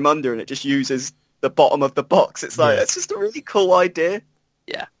Necromunda, and it just uses the bottom of the box. It's like Yeah. it's just a really cool idea.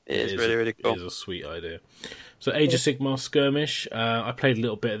 Yeah, it is really, really It cool. is a sweet idea. So Age of Sigmar Skirmish, I played a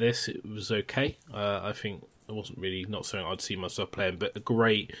little bit of this. It was okay. I think it wasn't really not something I'd see myself playing, but a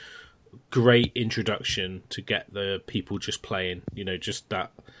great introduction to get the people just playing. You know, just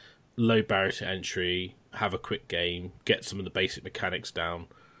that low barrier to entry, have a quick game, get some of the basic mechanics down.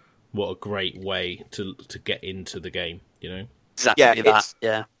 What a great way to get into the game, you know? Exactly Yeah, that. it's-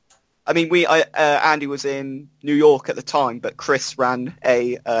 Yeah. I mean, Andy was in New York at the time, but Chris ran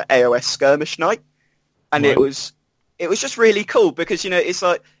a AOS skirmish night, and Right. it was just really cool because it's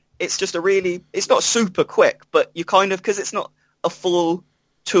like it's just it's not super quick, but you kind of because it's not a full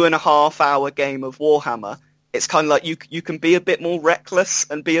 2.5 hour game of Warhammer. It's kind of like you can be a bit more reckless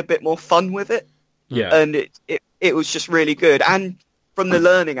and be a bit more fun with it, Yeah. and it was just really good. And from the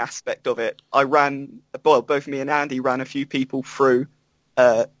learning aspect of it, both me and Andy ran a few people through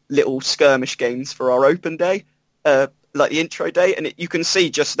little skirmish games for our open day, like the intro day, and you can see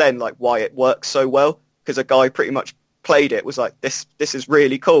just then like why it works so well because a guy pretty much played it, was like this is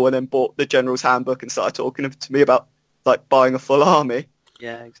really cool, and then bought the General's Handbook and started talking to me about like buying a full army.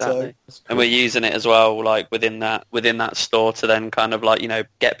 Yeah, exactly. So, And we're using it as well, like within that store, to then kind of like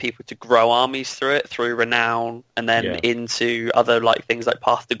get people to grow armies through Renown, and then Yeah. into other like things like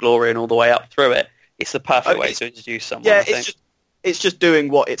Path to Glory and all the way up through it. It's the perfect way it's- to introduce someone. yeah, I think. it's just doing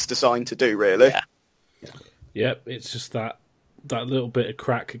what it's designed to do, really. Yeah. Yep, it's just that little bit of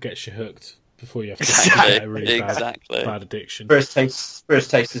crack that gets you hooked before you have to Exactly. get a really Exactly. bad addiction. First taste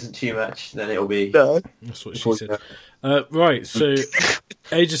isn't too much, then it'll be... No. That's what she before you said. know. Right, so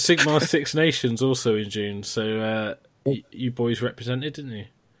Age of Sigmar Six Nations also in June. So you boys represented, didn't you?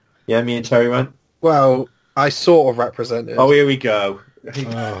 Yeah, me and Terry went. Well, I sort of represented. Oh, here we go.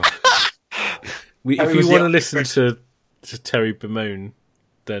 Oh. If Harry you was the want to only listen to Terry bemoan,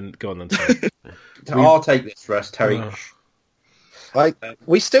 then go on then, Terry. I'll take this for us, Terry. Oh.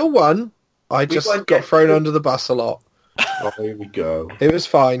 We still won. I just won, got yeah. thrown under the bus a lot. Oh, here we go. It was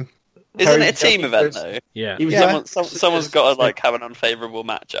fine. Isn't Terry- it a team event though? Yeah. He was Yeah. Someone's got to like have an unfavourable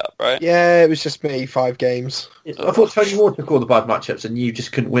matchup, right? Yeah, it was just me. 5 games. I thought Tony Ward took all the bad matchups and you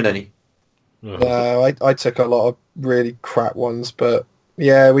just couldn't win any. Oh. No, I took a lot of really crap ones, but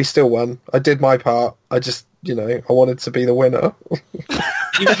yeah, we still won. I did my part. I just, I wanted to be the winner.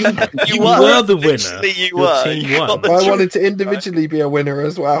 You were the winner. Literally, you Your were. team You won. got the I truth. wanted to individually be a winner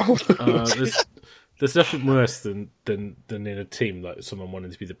as well. There's nothing worse than in a team like someone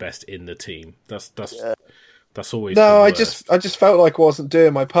wanting to be the best in the team. That's always No, the I worst. just felt like I wasn't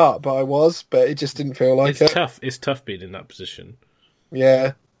doing my part, but I was. But it just didn't feel like It's it. tough. It's tough being in that position.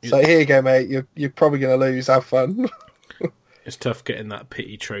 Yeah. So here you go, mate. You're probably going to lose. Have fun. It's tough getting that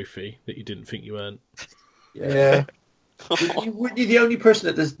pity trophy that you didn't think you earned. Yeah. Weren't you the only person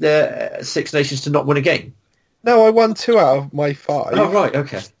at the Six Nations to not win a game? No, I won 2 out of my 5. Oh, right,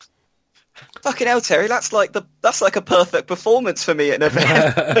 okay. Fucking hell, Terry, that's like a perfect performance for me at an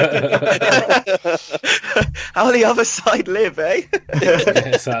event. How the other side live, eh? Yeah,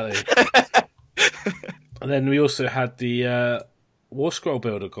 exactly. And then we also had the War Scroll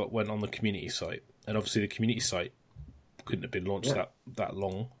Builder went on the community site, and obviously the community site couldn't have been launched that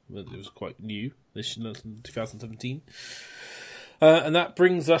long. It was quite new this 2017. And that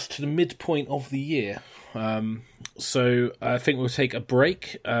brings us to the midpoint of the year. So I think we'll take a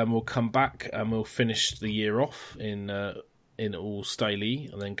break. We'll come back and we'll finish the year off in all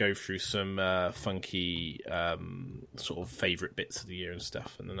styly, and then go through some funky sort of favourite bits of the year and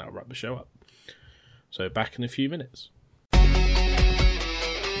stuff, and then that'll wrap the show up. So back in a few minutes.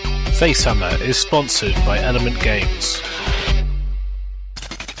 Facehammer is sponsored by Element Games.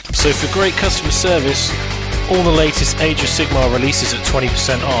 So for great customer service, all the latest Age of Sigmar releases at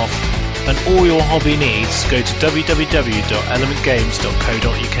 20% off, and all your hobby needs, go to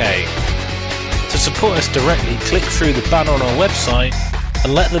www.elementgames.co.uk. To support us directly, click through the banner on our website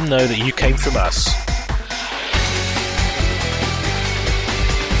and let them know that you came from us.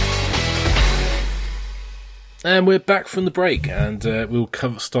 And we're back from the break, and we'll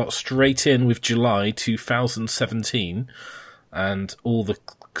start straight in with July 2017 and all the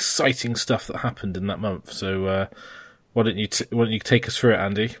exciting stuff that happened in that month. So why don't you take us through it,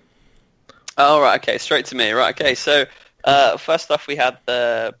 Andy? Oh, right, okay, straight to me. Right, okay, so first off we had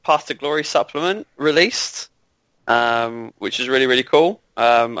the Path to Glory supplement released, which is really, really cool.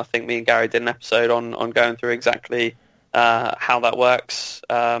 I think me and Gary did an episode on going through exactly how that works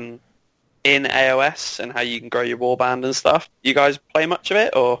in AOS and how you can grow your warband and stuff. You guys play much of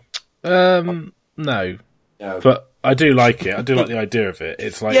it, or? No. But I do like it. I do like the idea of it.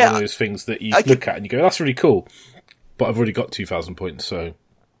 It's like one of those things that you look at and you go, that's really cool. But I've already got 2,000 points, so...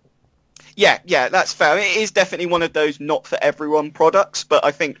 Yeah, that's fair. It is definitely one of those not for everyone products, but I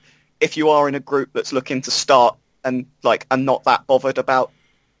think if you are in a group that's looking to start and not that bothered about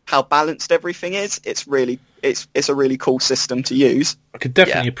how balanced everything is, it's a really cool system to use. I could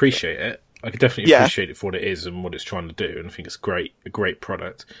definitely appreciate it. I could definitely appreciate it for what it is and what it's trying to do, and I think it's a great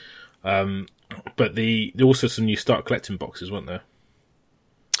product. But there also some new Start Collecting boxes, weren't there?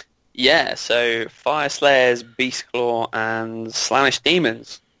 Yeah, so Fire Slayers, Beastclaw, and Slaanesh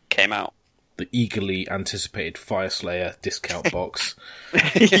Demons came out. The eagerly anticipated Fire Slayer discount box.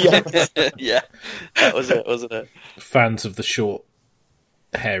 Yeah, that was it, wasn't it? Fans of the short,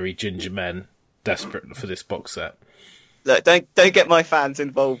 hairy ginger men desperate for this box set. Look, don't get my fans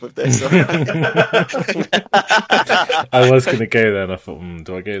involved with this. I was going to go there, and I thought,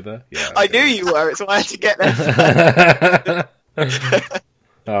 do I go there? Yeah, I knew you were. It's why I had to get there.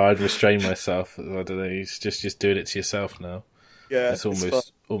 I'd restrain myself. I don't know. You're just doing it to yourself now. Yeah, it's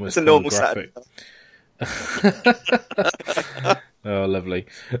almost it's a normal graphic. Oh, lovely.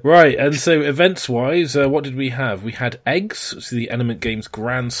 Right, and so events-wise, what did we have? We had Eggs, so the Element Games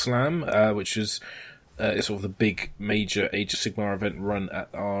Grand Slam, which is sort of the big major Age of Sigmar event run at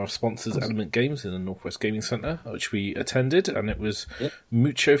our sponsors Element Games in the Northwest Gaming Centre, which we attended, and it was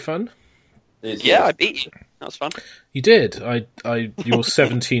mucho fun. Yeah, I beat you. That was fun. You did. Your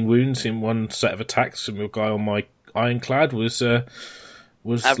 17 wounds in one set of attacks from your guy on my Ironclad was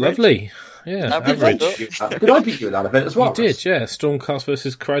lovely. Yeah, average. Did I beat you at that event as well? You did, yeah. Stormcast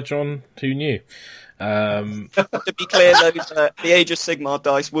versus Kradron, who knew? To be clear, though, the Age of Sigmar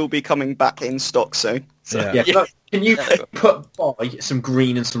dice will be coming back in stock soon. So. Yeah. Can you buy some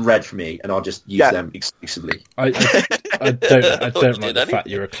green and some red for me, and I'll just use them exclusively? I don't like the fact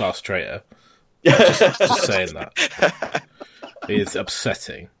you're a class traitor. Just saying that. It is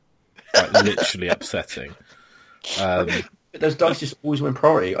upsetting. Like, literally upsetting. Those dice just always win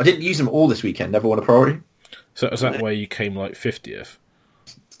priority. I didn't use them all this weekend. Never won a priority. So is that where you came like 50th?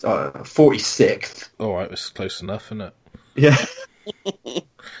 46th. All right, it's close enough, isn't it? Yeah.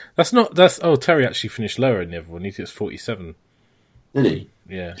 Terry actually finished lower in the other one. He was 47. Did he?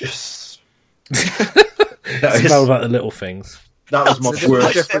 Yeah. Yes. It's all about the little things. That was my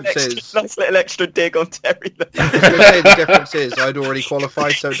worst. Nice little extra dig on Terry. The difference is I'd already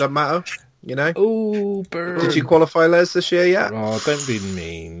qualified, so it doesn't matter. You know? Oh, burn. Did you qualify, Les, this year yet? Oh, don't be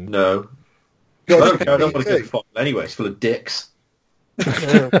mean. No. I don't want to go to final anyway. It's full of dicks.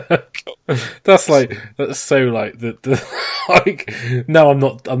 That's so like the like. No, I'm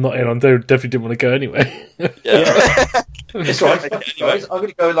not in. I definitely didn't want to go anyway. Yeah. It's right, guys. I'm going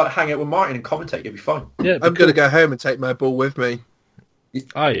to go hang out with Martin and commentate. It'll be fun. Yeah, I'm going to go home and take my ball with me.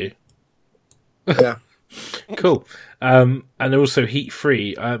 Are you? Yeah. Cool. And also Heat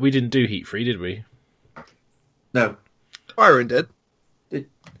 3. We didn't do Heat 3, did we? No. Byron did. Yeah,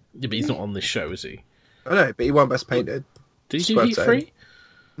 but he's not on this show, is he? I know, but he won Best Painted. Did he do Heat 3?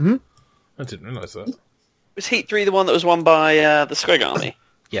 Mm-hmm. I didn't realise that. Was Heat 3 the one that was won by the Squig Army?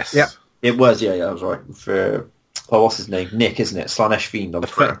 Yes. Yeah. It was, yeah, that was right. For, what's his name? Nick, isn't it? Slaanesh Fiend on the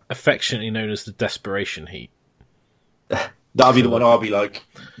front. Affectionately known as the Desperation Heat. That'll be the one I'll be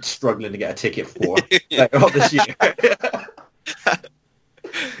struggling to get a ticket for later on this year.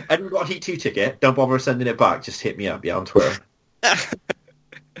 Anyone got a Heat 2 ticket? Don't bother sending it back. Just hit me up, on Twitter.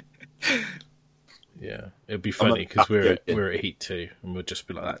 Yeah, it'd be funny because we're at Heat 2 and we'll just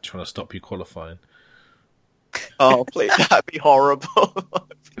be like that trying to stop you qualifying. Oh, please, that'd be horrible.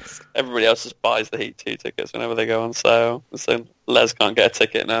 Everybody else just buys the Heat 2 tickets whenever they go on sale, so Les can't get a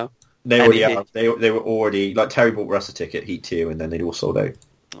ticket now. They already have. They were already Terry bought us a ticket, Heat 2, and then they'd all sold out.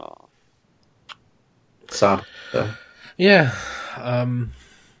 Oh. Sad. Yeah.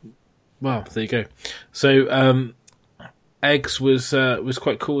 Well, there you go. So, Eggs was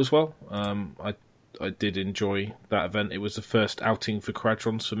quite cool as well. I did enjoy that event. It was the first outing for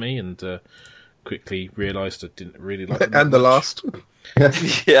Quadrons for me, and quickly realised I didn't really like them. And the last.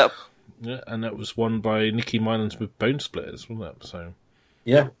 Yep. Yeah, and that was won by Nicky Mylands with Bone Splitters, wasn't it? So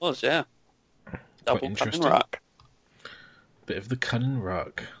Yeah. It was, yeah. Double cunning interesting. rock. bit of the cunning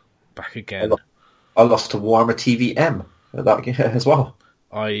rock back again. I lost to Warhammer TVM at that as well.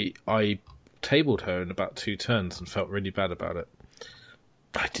 I tabled her in about 2 turns and felt really bad about it.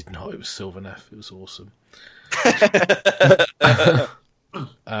 I did not. It was Sylvaneth. It was awesome.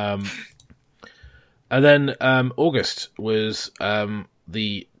 And then August was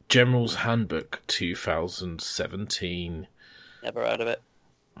the General's Handbook 2017. Never heard of it.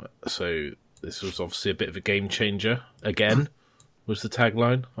 So this was obviously a bit of a game changer. Again, was the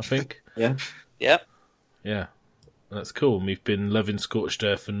tagline, I think. Yeah. Yep. Yeah. That's cool. And we've been loving Scorched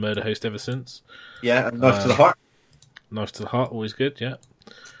Earth and Murder Host ever since. Yeah, and Knife to the Heart. Knife to the Heart, always good, yeah.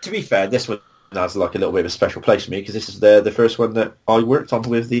 To be fair, this one has like a little bit of a special place for me because this is the first one that I worked on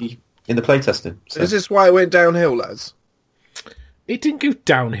with in the playtesting. So. Is this why it went downhill, lads? It didn't go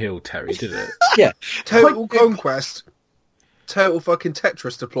downhill, Terry, did it? Yeah. Total Conquest. Total fucking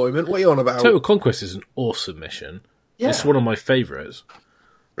Tetris deployment. What are you on about? Total Conquest is an awesome mission. Yeah. It's one of my favourites.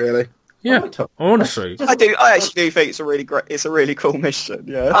 Really? Yeah, like Total- honestly. I actually do think it's a really great. It's a really cool mission.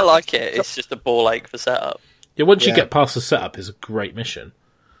 Yeah. I like it. It's just a ball ache for setup. Yeah, once you Yeah. get past the setup, it's a great mission.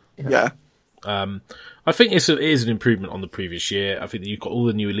 Yeah. I think it is an improvement on the previous year. I think that you've got all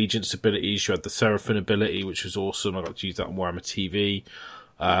the new Allegiance abilities. You had the Seraphim ability, which was awesome. I got to use that on Warhammer TV.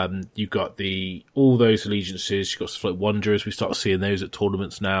 You've got all those allegiances. You've got stuff like Wanderers. We start seeing those at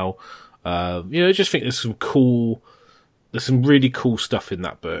tournaments now. I just think there's some really cool stuff in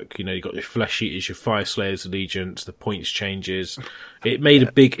that book. You know, you've got your Flesh Eaters, your Fire Slayers allegiance, the points changes. It made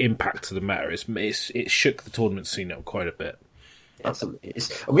a big impact to the meta. It shook the tournament scene up quite a bit. Absolutely.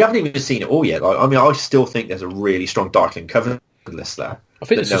 We haven't even seen it all yet. I still think there's a really strong Darkling Covenant list there. I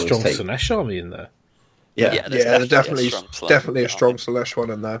think that there's a no one's strong taken. Slanesh army in there. Yeah. There's definitely strong a strong Celeste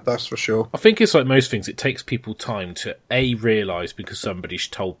one in there, that's for sure. I think it's like most things, it takes people time to A, realise because somebody's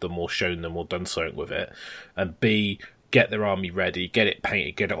told them or shown them or done something with it, and B, get their army ready, get it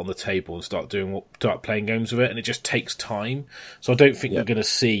painted, get it on the table and start playing games with it, and it just takes time. So I don't think we're going to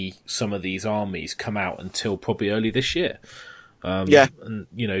see some of these armies come out until probably early this year. And,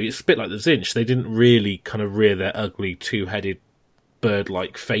 it's a bit like the Zinch. They didn't really kind of rear their ugly 2-headed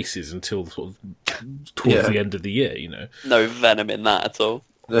bird-like faces until sort of towards the end of the year, No venom in that at all.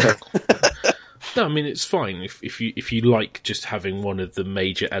 No, I mean, it's fine if you like just having one of the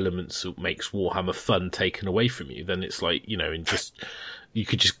major elements that makes Warhammer fun taken away from you, then it's like, and just you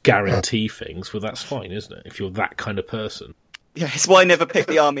could just guarantee things. Well, that's fine, isn't it? If you're that kind of person. Yeah, it's why I never pick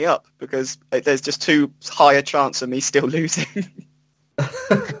the army up, because there's just too high a chance of me still losing.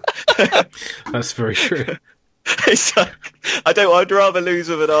 That's very true. It's like, I'd rather lose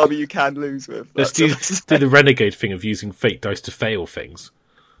with an army you can lose with. Let's do the renegade thing of using fate dice to fail things.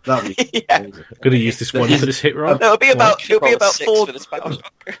 That'd be Yeah. amazing. Going to use this one for this hit roll? No, it'll be about Six four. for the Spanish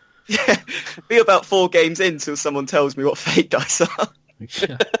Shocker. Yeah, be about 4 games in till someone tells me what fate dice are.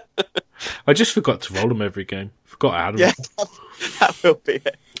 Yeah. I just forgot to roll them every game. Forgot I had them. Yeah, that will be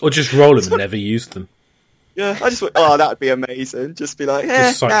it. Or just roll them and never use them. Yeah, I just that'd be amazing. Just be like,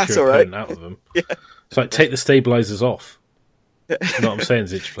 Just psych that's your all right. opponent out of them. Yeah. It's like, take the stabilizers off. You know what I'm saying,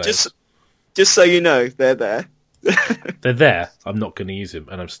 Zinch players? Just so you know, they're there. They're there. I'm not going to use them,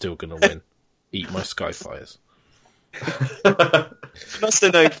 and I'm still going to win. Eat my Skyfires. You must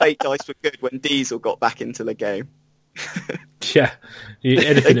have known fate dice were good when Diesel got back into the game. Yeah.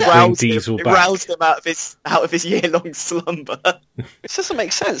 Anything that brings Diesel it back. roused him out of his year-long slumber. This doesn't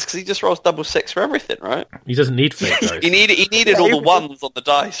make sense because he just rolls double 6 for everything, right? He doesn't need fate dice. He needed all the ones on the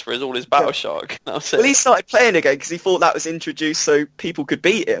dice for all his battle shock. That was it. Well, he started playing again because he thought that was introduced so people could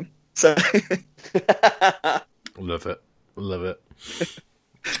beat him. So Love it. Love it.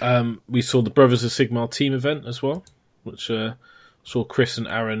 We saw the Brothers of Sigmar team event as well, which saw Chris and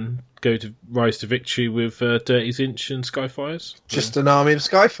Aaron go to rise to victory with Dirty Zinch and Skyfires. Just an army of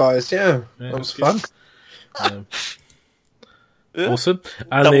Skyfires, yeah. Yeah, That was good. fun. Yeah. Awesome.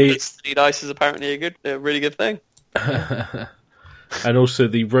 And Double the 3 dice is apparently a really good thing. and also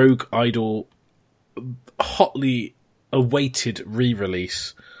the Rogue Idol hotly awaited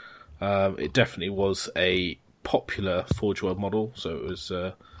re-release. It definitely was a popular Forge World model, so it was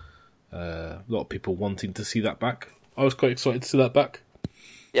a lot of people wanting to see that back. I was quite excited to see that back.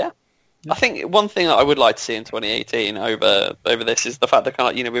 Yeah. I think one thing that I would like to see in 2018 over this is the fact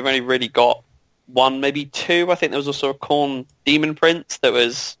that we've only really got one, maybe two. I think there was also a Khorne Demon Prince that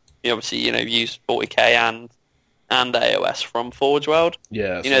was obviously used 40k and AOS from Forge World.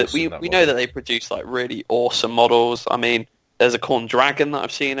 Yeah, we know that they produce like really awesome models. I mean, there's a Khorne Dragon that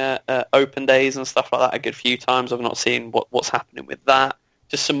I've seen at open days and stuff like that a good few times. I've not seen what's happening with that.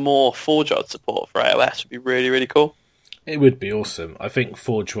 Just some more Forge World support for AOS would be really, really cool. It would be awesome. I think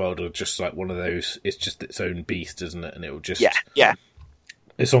Forge World are just like one of those. It's just its own beast, isn't it? And it will just Yeah.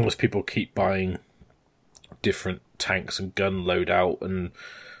 As long as people keep buying different tanks and gun loadout and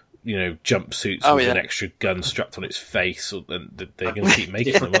jumpsuits with an extra gun strapped on its face, then they're going to keep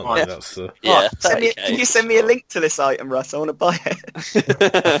making them, aren't they? That's Can you send me a link to this item, Russ? I want to buy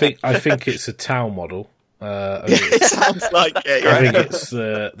it. I think it's a Tau model. It sounds like it. I think it's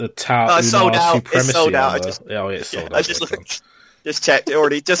the Tau sold out. Supremacy. It's sold out. It's sold out. I just checked it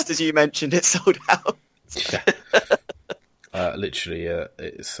already. Just as you mentioned, it's sold out. Literally,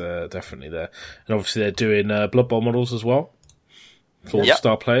 it's definitely there. And obviously they're doing Blood Bowl models as well for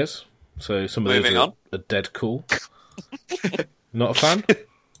star players. So some of those are dead cool. Not a fan?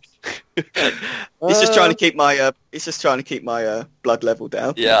 He's just trying to keep my blood level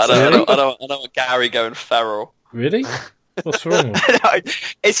down. Yeah, I don't want Gary going feral. Really? What's wrong?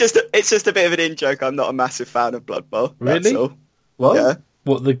 It's just a bit of an in joke. I'm not a massive fan of Blood Bowl. Really? That's all. What? Yeah.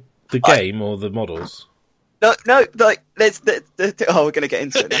 What, the game or the models? No, like there's we're gonna get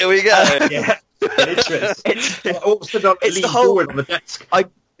into it now. Here we go. Yeah. It's the whole on the desk.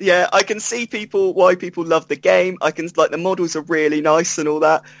 I can see why people love the game. I can the models are really nice and all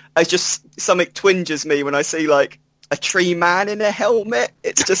that. It's just something twinges me when I see like a tree man in a helmet.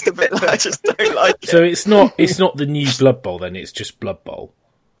 It's just a bit. I just don't like it. So it's not the new Blood Bowl then. It's just Blood Bowl.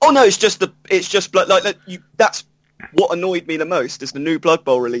 Oh no, it's just blood. That's what annoyed me the most is the new Blood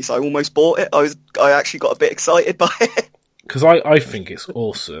Bowl release. I almost bought it. I actually got a bit excited by it because I think it's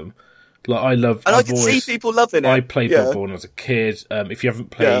awesome. Like I can see people loving it. I played Blood Bowl when I was a kid. If you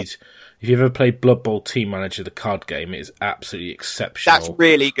ever played Blood Bowl Team Manager, the card game, it is absolutely exceptional. That's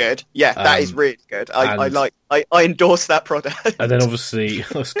really good. Yeah, that is really good. I endorse that product. And then obviously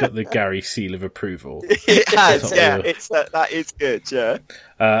it's got the Gary seal of approval. It has, yeah. That is good, yeah.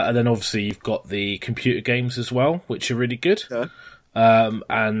 And then obviously you've got the computer games as well, which are really good. Yeah.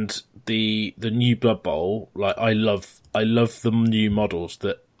 And the new Blood Bowl, like I love the new models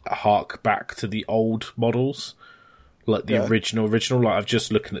that hark back to the old models, like the original. Like I've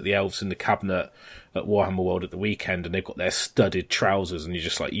just looking at the elves in the cabinet at Warhammer World at the weekend, and they've got their studded trousers, and you're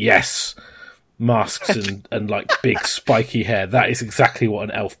just like, yes, masks and like big spiky hair. That is exactly what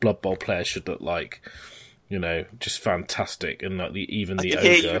an elf Blood Bowl player should look like. Just fantastic, and like even the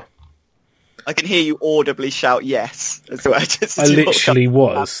ogre. I can hear you audibly shout yes as well. I literally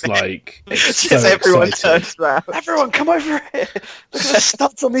was like, so everyone excited. turns around. Everyone, come over here! Look at the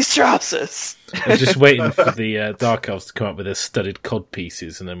studs on these trousers. I'm just waiting for the Dark Elves to come up with their studded cod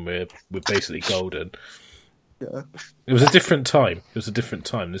pieces, and then we're basically golden. Yeah. It was a different time. This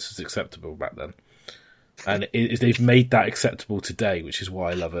was acceptable back then, and they've made that acceptable today, which is why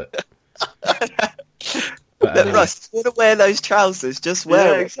I love it. But anyway. Russ, you want to wear those trousers? Just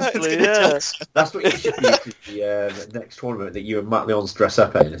wear them. Exactly. Yeah. That's what you should do for the next tournament that you and Matt Leons dress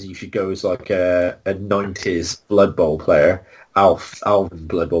up as. You should go as like a 90s Blood Bowl player, Alvin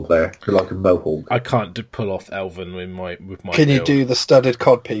Blood Bowl player, like a mohawk. I can't pull off Elven with my. Can you build. do the studded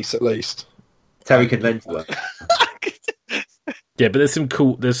cod piece at least? Terry can lend you one. Yeah, but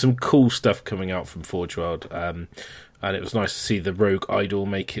there's some cool stuff coming out from Forge World, and it was nice to see the Rogue Idol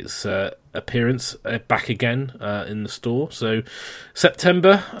make its appearance back again in the store. So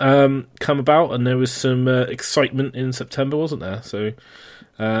September come about, and there was some excitement in September, wasn't there? So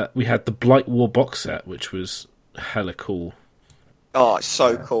we had the Blight War box set, which was hella cool. Oh, it's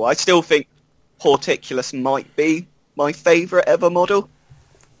so cool. I still think Horticulus might be my favourite ever model.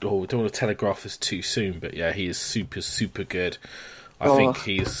 Oh, we don't want to telegraph this too soon, but yeah, he is super, super good. I think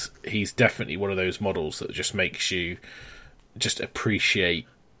he's definitely one of those models that just makes you just appreciate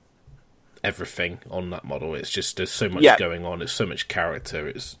everything on that model. It's just there's so much going on. There's so much character.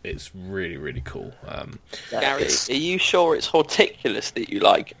 It's really, really cool. Gary, are you sure it's Horticulus that you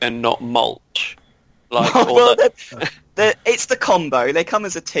like and not Mulch? It's the combo. They come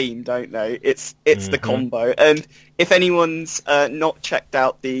as a team, don't they? It's the combo. And if anyone's not checked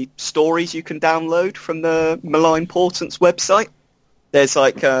out the stories you can download from the Malign Portents website, there's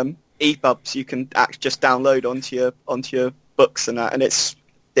like EPUBs you can just download onto your books and that. And it's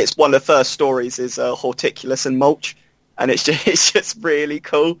one of the first stories is Horticulus and Mulch, and it's just really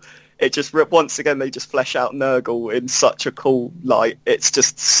cool. It just once again they just flesh out Nurgle in such a cool light. It's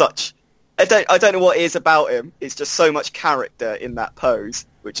just such. I don't know what it is about him. It's just so much character in that pose,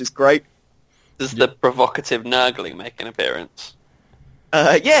 which is great. Does the provocative Nurgling make an appearance?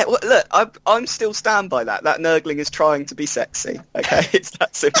 Yeah, well, look, I'm still stand by that. That Nurgling is trying to be sexy. Okay, it's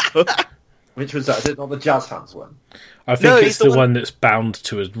that simple. Which was that? Is it not the Jazz Hands one? I think No, it's he's the the one that's bound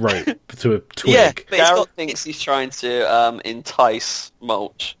to a rope, to a twig. Yeah, but it's Gareth got, thinks he's trying to entice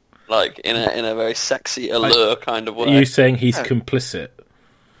Mulch, like in a very sexy allure kind of way. Are you saying he's complicit?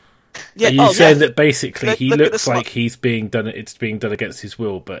 yeah, Are you saying yeah. that basically he Look at the looks smile. like he's being done? It's being done against his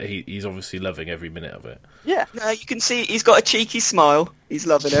will, but he's obviously loving every minute of it. Yeah. No, you can see he's got a cheeky smile. He's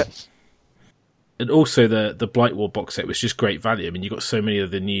loving it. And also the Blightwall box set was just great value. I mean, you got so many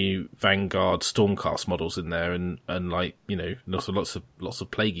of the new Vanguard Stormcast models in there, and like lots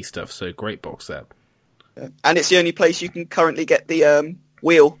of plaguey stuff. So great box set. And it's the only place you can currently get the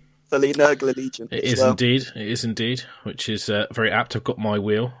wheel for the Nurgle Legion. It as is well. indeed. It is indeed, which is very apt. I've got my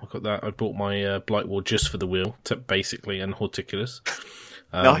wheel. I've got that. I bought my Blightwall just for the wheel, basically, and Horticulus.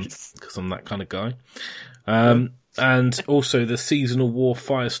 Nice. Because I'm that kind of guy. And also the Seasonal War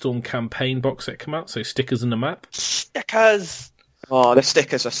Firestorm campaign box set come out, so stickers and a map. Stickers. Oh, the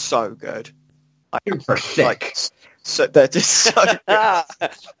stickers are so good. For sick. Like, so they're just so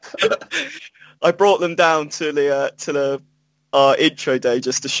good. I brought them down to the intro day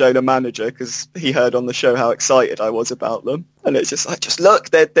just to show the manager because he heard on the show how excited I was about them, and it's just like, just look,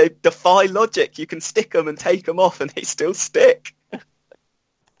 they defy logic. You can stick them and take them off, and they still stick.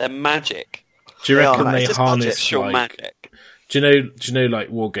 They're magic. Do you They are, reckon mate. they It's just harness Actual like? magic. Do you know like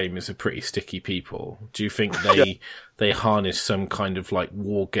wargamers are pretty sticky people? Do you think they harness some kind of like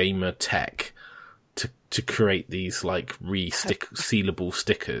wargamer tech to create these like sealable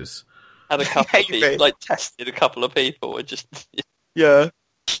stickers? Had a couple of Maybe. people, like tested a couple of people and just Yeah.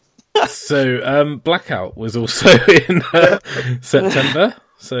 So Blackout was also in September.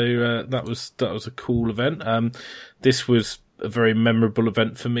 So that was a cool event. This was a very memorable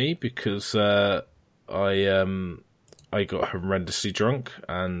event for me because I got horrendously drunk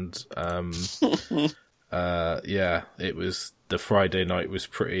and it was the Friday night was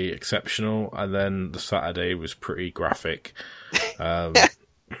pretty exceptional and then the Saturday was pretty graphic.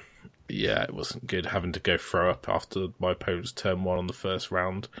 Yeah, it wasn't good having to go throw up after my opponent's turn 1 on the first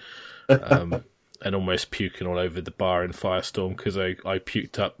round. And almost puking all over the bar in Firestorm because I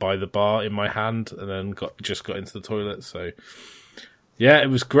puked up by the bar in my hand and then got into the toilet. So yeah,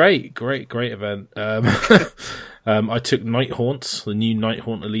 it was great event. I took Night Haunts, the new Night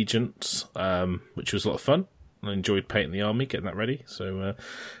Haunt Allegiance, which was a lot of fun. I enjoyed painting the army, getting that ready. So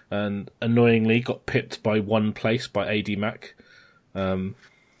and annoyingly got pipped by one place by AD Mac,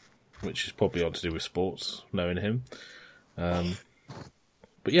 which is probably on to do with sports, knowing him.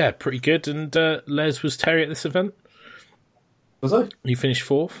 But yeah, pretty good. And Les was Terry at this event. Was I? You finished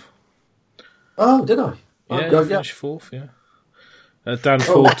 4th. Oh, did I? Yeah, you finished 4th. Yeah. Dan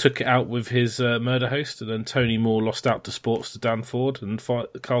Ford took it out with his murder host, and then Tony Moore lost out to sports to Dan Ford, and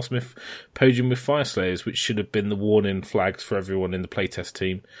Carl Smith podium with Fireslayers, which should have been the warning flags for everyone in the playtest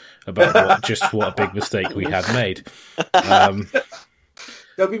team about what a big mistake we had made.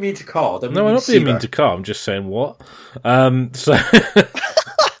 Don't be mean to Carl. No, I'm not being mean to Carl. I'm just saying what. So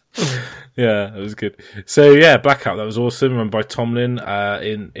yeah, it was good. So yeah, Blackout, that was awesome. Run by Tomlin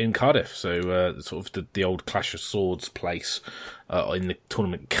in Cardiff. So sort of the old Clash of Swords place in the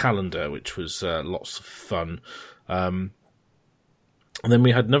tournament calendar, which was lots of fun. And then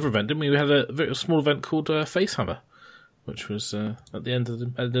we had another event, didn't we? We had a very small event called Facehammer, which was at the end of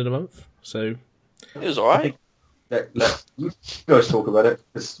the month. So it was all right. Let you guys talk about it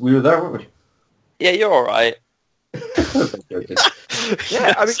because we were there, weren't we? Yeah, you're all right.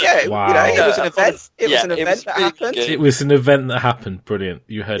 Yeah, I mean, yeah, Wow. it was an event. It was an it event was that really happened. good. it was an event that happened. Brilliant.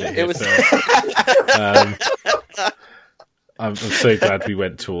 You heard it here first. I'm so glad we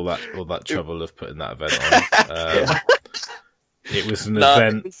went to all that trouble of putting that event on. It was an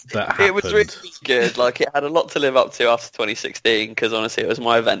event that happened. It was really good. Like, it had a lot to live up to after 2016, because honestly, it was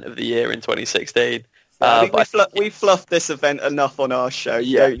my event of the year in 2016. I think we fluffed this event enough on our show.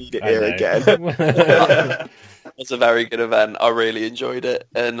 You don't need it here again. It was a very good event. I really enjoyed it,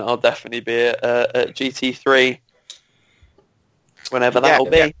 and I'll definitely be at GT3 whenever that will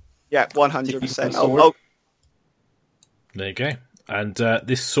be. Yeah, 100%. There you go. And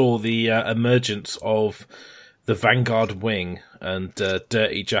this saw the emergence of the Vanguard Wing and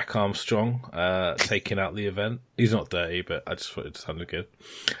Dirty Jack Armstrong taking out the event. He's not dirty, but I just thought it sounded good.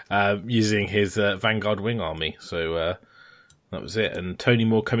 Using his Vanguard Wing army. So that was it. And Tony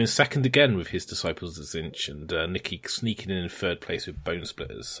Moore coming second again with his Disciples of Zinch, and Nicky sneaking in third place with Bone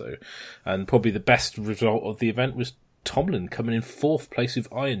Splitters. So, and probably the best result of the event was Tomlin coming in fourth place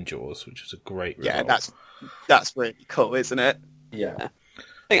with Iron Jaws, which was a great result. Yeah, that's really cool, isn't it? Yeah.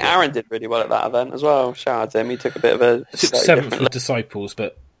 think Aaron did really well at that event as well. Shout out to him. He took a bit of a Took slightly 7th different with Disciples,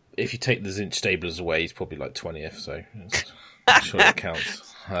 but if you take the Zinch Stablers away, he's probably like 20th, so I'm sure it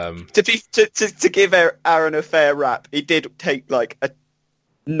counts. To give Aaron a fair rap, he did take like a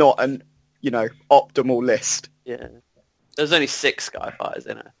not an optimal list. Yeah. There's only 6 Skyfighters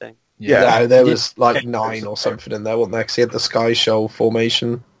in it, I think. Yeah. No, there was like 9 or something in there, wasn't there? 'Cause he had the Sky Shoal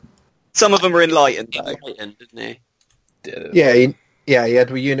formation. Some of them are enlightened though. Enlightened, didn't he? Yeah, he had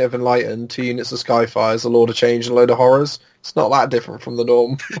a unit of Enlightened, 2 units of Skyfires, a Lord of Change, and a load of Horrors. It's not that different from the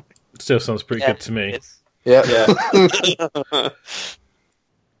norm. Still sounds pretty good to me. Yeah.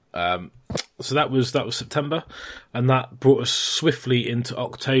 So that was September, and that brought us swiftly into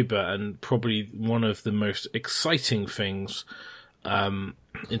October, and probably one of the most exciting things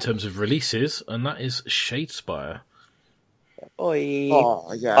in terms of releases, and that is Shadespire. Oi.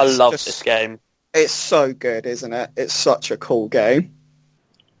 Oh yeah, I love this game. It's so good, isn't it? It's such a cool game.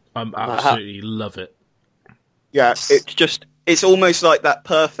 I absolutely love it. Yeah, it's almost like that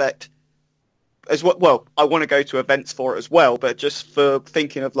perfect. Well, I want to go to events for it as well, but just for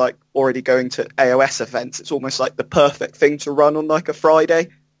thinking of like already going to AOS events, it's almost like the perfect thing to run on like a Friday.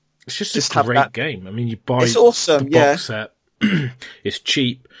 It's just a great game. I mean, you buy it's awesome, the box set. It's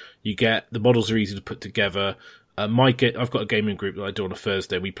cheap. You get the models are easy to put together. I've got a gaming group that I do on a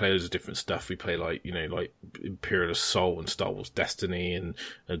Thursday. We play loads of different stuff. We play like Imperial Assault and Star Wars Destiny and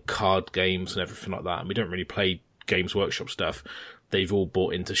card games and everything like that. And we don't really play Games Workshop stuff. They've all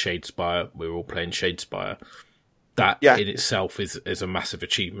bought into Shadespire. We're all playing Shadespire. That in itself is a massive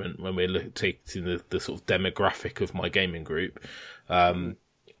achievement when we're taking the sort of demographic of my gaming group. And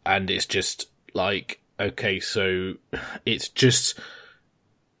it's just like, okay, so it's just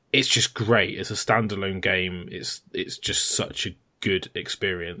great. It's a standalone game. It's just such a good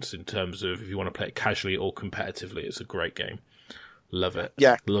experience in terms of if you want to play it casually or competitively. It's a great game. Love it.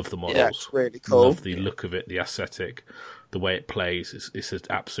 Yeah. Love the models. Yeah, it's really cool. Love the look of it, the aesthetic, the way it plays. It's an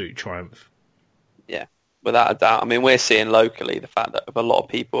absolute triumph. Yeah, without a doubt. I mean, we're seeing locally the fact that a lot of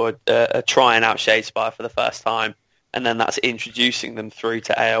people are trying out Shadespire for the first time, and then that's introducing them through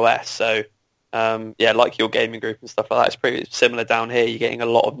to AOS. So, like your gaming group and stuff like that, it's pretty similar down here. You're getting a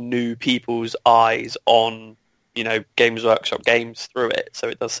lot of new people's eyes on, Games Workshop games through it. So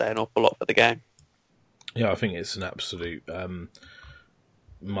it does say an awful lot for the game. Yeah, I think it's an absolute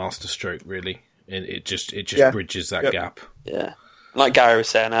masterstroke, really. It just bridges that gap. Yeah. Like Gary was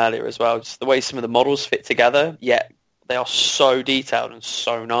saying earlier as well, just the way some of the models fit together, yet they are so detailed and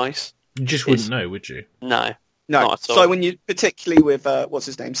so nice. You just wouldn't know, would you? No. No. Not at all. So when you, particularly with, what's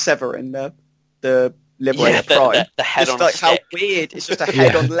his name, Severin, the Liberator Prime, the head just on like a how stick. weird, it's just a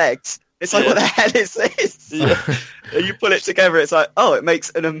head on legs. It's like, what the hell is this? And you pull it together, it's like, oh, it makes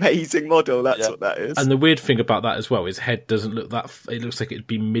an amazing model. That's what that is. And the weird thing about that as well, his head doesn't look it looks like it'd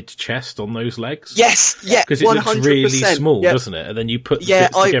be mid-chest on those legs. Yes, yeah, because it 100%. looks really small, doesn't it? And then you put the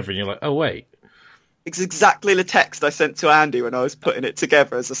bits together and you're like, oh, wait. It's exactly the text I sent to Andy when I was putting it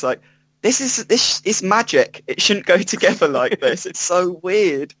together. It's just like, this is magic. It shouldn't go together like this. It's so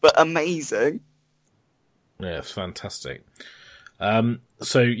weird, but amazing. Yeah, it's fantastic.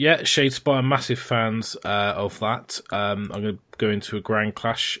 Shadespire, massive fans of that. I'm going to go into a Grand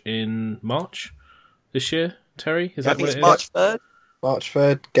Clash in March this year. Terry, is that what it is? March 3rd. March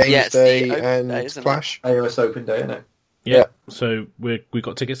 3rd, Games Day and Clash. AOS Open Day, isn't it? Yeah. So we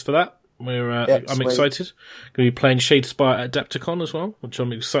got tickets for that. I'm excited. Going to be playing Shadespire at Adepticon as well, which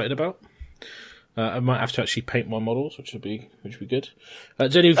I'm excited about. I might have to actually paint my models, which would be good.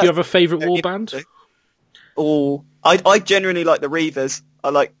 Do any of you have a favourite warband? Oh, I genuinely like the Reavers. I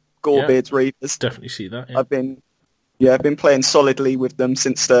like Gorebeard's Reavers. Definitely see that. Yeah. I've been playing solidly with them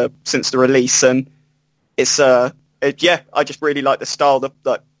since the release, and it's I just really like the style.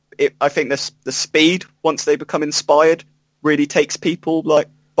 I think the speed once they become inspired really takes people like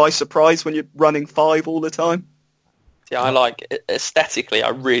by surprise when you're running 5 all the time. Yeah, I like aesthetically. I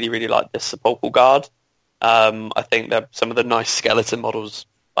really, really like this Sepulchral Guard. I think they're some of the nice skeleton models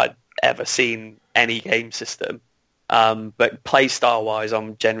I've ever seen any game system. But play style wise,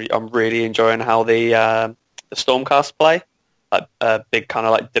 I'm really enjoying how the Stormcast play. Like a big kind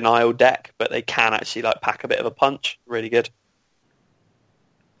of like denial deck, but they can actually like pack a bit of a punch. Really good.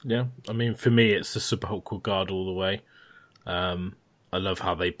 Yeah, I mean for me, it's the Sepulchral Guard all the way. I love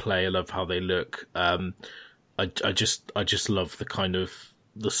how they play. I love how they look. I just love the kind of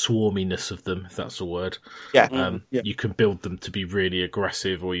the swarminess of them, if that's a word. Yeah. You can build them to be really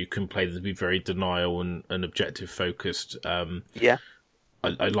aggressive, or you can play them to be very denial and objective focused. I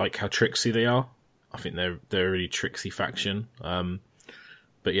like how tricksy they are. I think they're a really tricksy faction.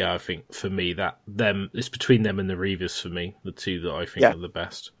 But yeah, I think for me it's between them and the Reavers for me, the two that I think are the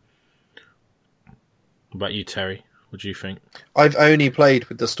best. What about you, Terry? What do you think? I've only played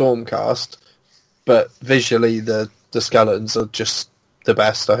with the Stormcast, but visually the skeletons are just the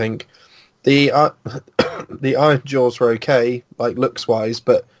best, I think. The Iron Jaws were okay, like looks wise,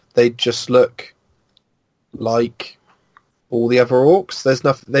 but they just look like all the other orcs. There's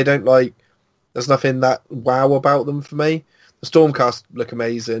nothing that wow about them for me. The Stormcast look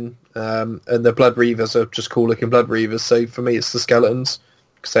amazing, and the Blood Reavers are just cool looking Blood Reavers. So for me, it's the skeletons,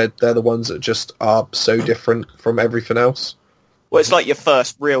 because they're the ones that just are so different from everything else. Well, it's like your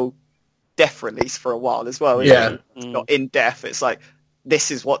first real Death release for a while as well. Yeah. It's not in Death. It's like,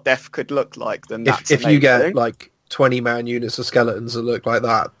 this is what Death could look like. Then that's if you get like 20-man units of skeletons that look like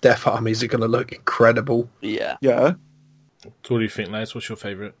that, Death armies are going to look incredible. Yeah. Yeah. So what do you think, Les? What's your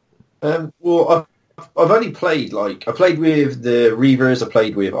favourite? Well, I've only played, I played with the Reavers, I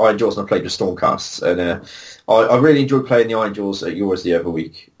played with Iron Jaws, and I played with Stormcasts, and I really enjoyed playing the Iron Jaws at yours the other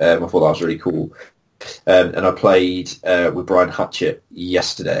week. I thought that was really cool. And I played with Brian Hatchett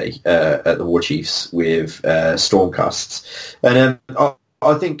yesterday at the War Chiefs with Stormcasts. And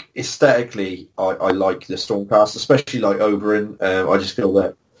I think aesthetically I like the Stormcast, especially like Oberyn. I just feel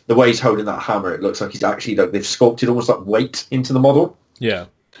that the way he's holding that hammer, it looks like he's actually, they've sculpted almost like weight into the model. Yeah.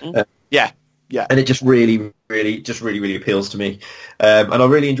 Yeah. And it just really appeals to me. And I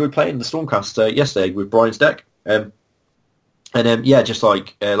really enjoyed playing the Stormcast yesterday with Brian's deck. Just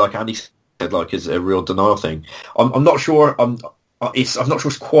like Andy said, it's a real denial thing. I'm not sure. I'm not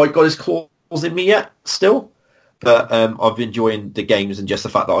sure it's quite got his claws in me yet. Still, but I've been enjoying the games and just the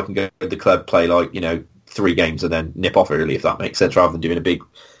fact that I can go to the club, play 3 games and then nip off early, if that makes sense, rather than doing a big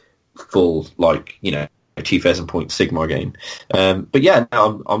full Chief Pheasant Point Sigmar game. But yeah,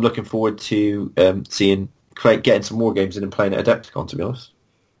 now I'm looking forward to getting some more games in and playing at Adepticon, to be honest.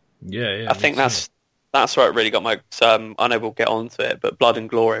 Yeah. I think that's where it really got my. So I know we'll get onto it, but Blood and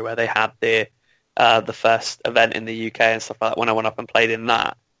Glory, where they had the first event in the UK and stuff like that. When I went up and played in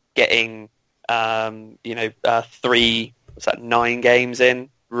that, getting 9 games in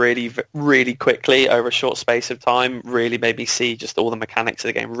really, really quickly over a short space of time really made me see just all the mechanics of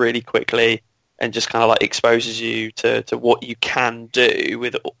the game really quickly, and just kind of exposes you to what you can do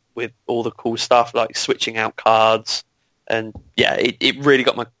with all the cool stuff, like switching out cards. And yeah, it really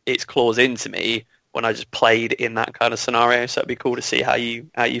got its claws into me when I just played in that kind of scenario. So it'd be cool to see how you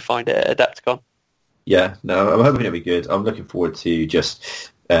find it at Adepticon. Yeah, no, I'm hoping it'll be good. I'm looking forward to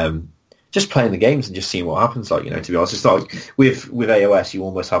just playing the games and just seeing what happens. To be honest, it's like with AOS, you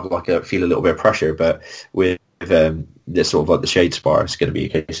almost have feel a little bit of pressure, but with this sort of the Shadespire, it's going to be a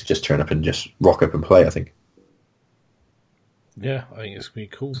case of just turn up and just rock up and play, I think. Yeah, I think it's going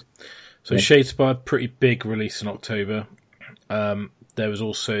to be cool. So Shadespire, pretty big release in October. There was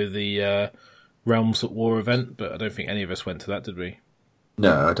also the Realms at War event, but I don't think any of us went to that, did we?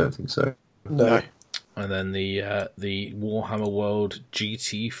 No, I don't think so. No. And then the Warhammer World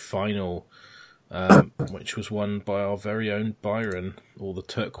GT final, which was won by our very own Byron, or the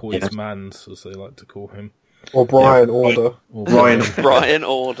Turquoise Mans, as they like to call him. Or Brian Order. Or Brian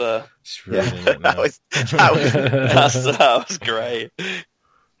Order. That was great.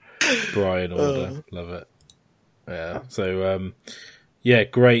 Brian Order, love it. Yeah. So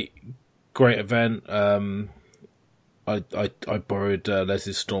great event. I borrowed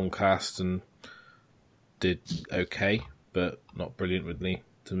Les's Stormcast and did okay, but not brilliant with me,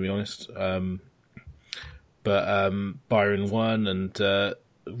 to be honest. But Byron won, and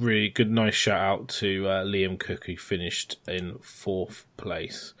really good, nice shout out to Liam Cook, who finished in 4th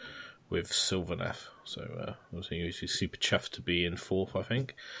place with Sylvaneth. So I was super chuffed to be in 4th, I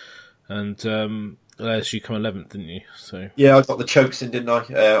think. And Les, you come 11th, didn't you? So yeah, I got the chokes in, didn't I?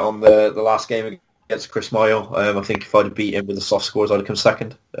 On the last game against Chris Mile. I think if I'd have beat him with the soft scores, I'd have come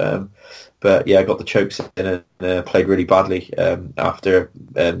 2nd. But yeah, I got the chokes in and played really badly after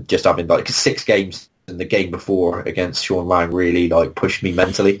just having 6 games. And the game before against Sean Lang really pushed me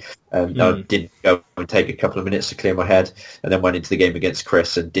mentally. I didn't go and take a couple of minutes to clear my head, and then went into the game against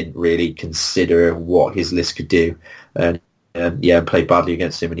Chris and didn't really consider what his list could do. And played badly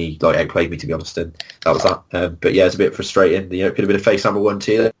against him, and he outplayed me, to be honest. And that was that. But yeah, it's a bit frustrating. It could have been a face number 1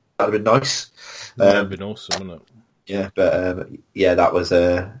 too. That'd have been nice. That would have been awesome, wouldn't it? Yeah, but that was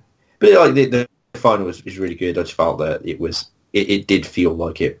but the final was really good. I just felt that it did feel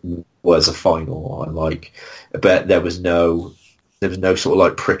like it was a final, and but there was no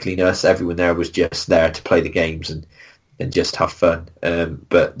sort of prickliness. Everyone there was just there to play the games and just have fun.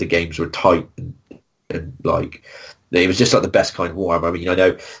 But the games were tight and It was just like the best kind of Warhammer. I mean, I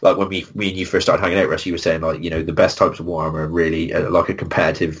know, like when me and you first started hanging out, Russ, you were saying like, the best types of Warhammer are really like a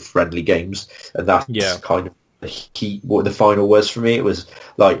competitive, friendly games, and that's kind of what the final was for me. It was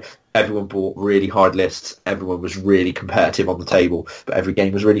like everyone bought really hard lists, everyone was really competitive on the table, but every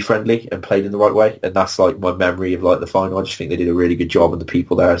game was really friendly and played in the right way, and that's like my memory of like the final. I just think they did a really good job, and the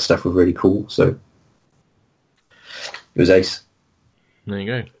people there and stuff were really cool. So it was ace. There you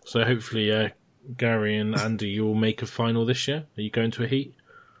go. So hopefully, Gary and Andy, you'll make a final this year. Are you going to a heat?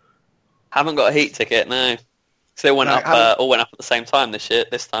 Haven't got a heat ticket, no. So they went all went up at the same time this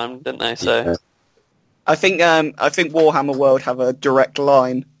time, didn't they? So Yeah. I think Warhammer World have a direct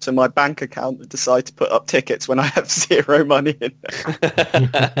line to my bank account that decide to put up tickets when I have zero money in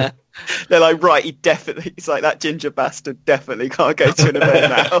there. They're like, right, he's like, that ginger bastard definitely can't go to an event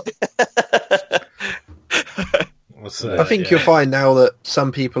now. I think you'll find now that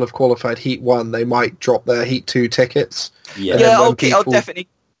some people have qualified Heat 1, they might drop their Heat 2 tickets. Yeah. And then when I'll people definitely.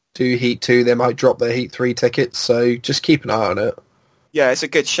 do Heat 2, they might drop their Heat 3 tickets, so just keep an eye on it. Yeah, it's a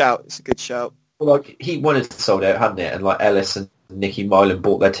good shout. Well, like Heat 1 had sold out, hadn't it? And like Ellis and Nicky Mylan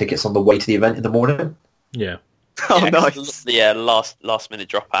bought their tickets on the way to the event in the morning. Yeah. Oh, yeah, nice. Yeah, last minute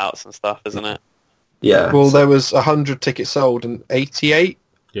dropouts and stuff, isn't it? Yeah. Well, there was 100 tickets sold and 88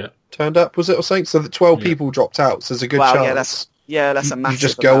 turned up, was it, or something? So that 12 people dropped out, so there's a good Wow, chance. That's a massive. You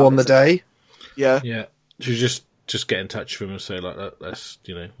just go on the amount, isn't it? day. Yeah. Yeah. So just get in touch with them and say, like, let's,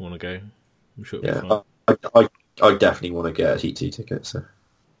 want to go. I'm sure it'll be fine. I definitely want to get a Heat 2 ticket. So.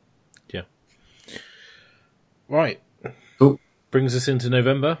 Yeah. Right. Cool. Brings us into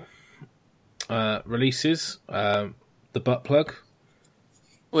November. Releases. The butt plug.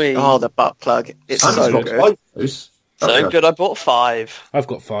 Oh, the butt plug. It's Andy's so got good. 5 of those. So good, I bought 5. I've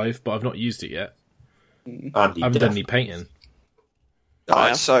got 5, but I've not used it yet. Andy, I haven't done any painting.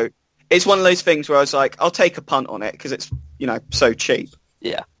 So it's one of those things where I was like, I'll take a punt on it because it's, so cheap.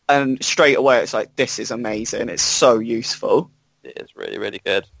 Yeah, And straight away it's like, this is amazing. It's so useful. it is really, really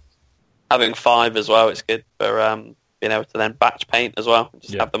good. Having 5 as well, it's good for being able to then batch paint as well.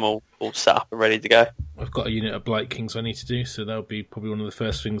 Just have them all set up and ready to go. I've got a unit of Blight Kings I need to do, so that'll be probably one of the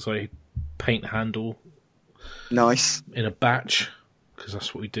first things I paint handle Nice. in a batch, because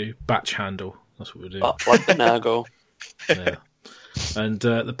that's what we do. Batch handle. That's what we do. But like the Nurgle. Yeah. And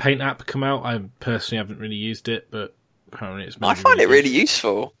the paint app come out. I personally haven't really used it, but apparently it's. I find it really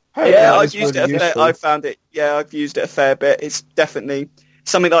useful. Yeah, I've used it a fair. I found it. Yeah, I've used it a fair bit. It's definitely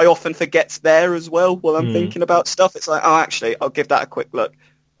something that I often forget's there as well while I'm thinking about stuff. It's like, oh, actually, I'll give that a quick look,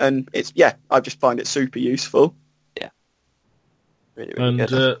 and I just find it super useful. Yeah, really, really And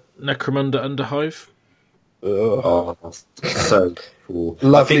good. Necromunda Underhive. Oh, so cool.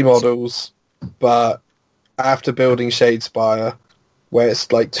 Lovely models, but after building Shadespire, where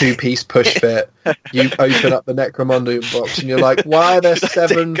it's like 2-piece push fit, you open up the Necromunda box and you're like, why are there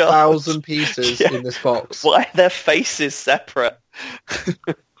 7,000 pieces in this box? Why are their faces separate?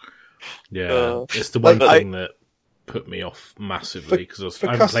 Yeah, it's the one thing that put me off massively because For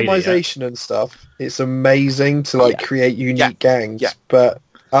I haven't played it yet. customization and stuff, it's amazing to create unique gangs, but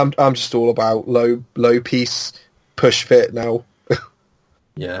I'm just all about low piece push fit now.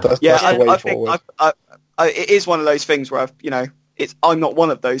 That's the way I forward. think it is one of those things where I'm not one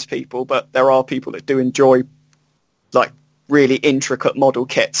of those people, but there are people that do enjoy like really intricate model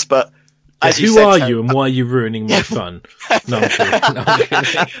kits. But as who said, are Terry, you and why are you ruining my fun? No, I'm kidding. No, I'm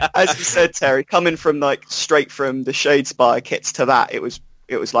kidding. as you said, Terry, coming from straight from the Shadespire kits to that, it was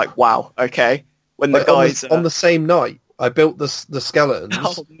like, wow, okay. When the Like, guys on the same night, I built the skeletons,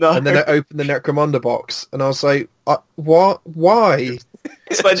 Oh, no. and then I opened the Necromunda box, and I was like, "What? Why?"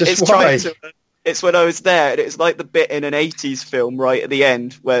 It's when I was there, and it's like the bit in an 80s film right at the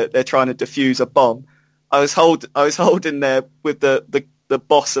end where they're trying to defuse a bomb. I was holding there with the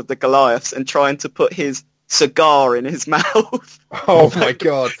boss of the Goliaths and trying to put his cigar in his mouth. Oh my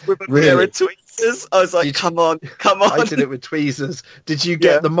god! With a Really? pair of tweezers. I was like, come on. I did it with tweezers. Did you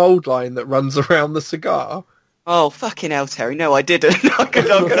get the mold line that runs around the cigar? Oh, fucking hell, Terry. No, I didn't. I'm going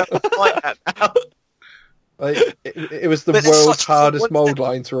to have to fight that now. It was the But it's world's such- hardest mold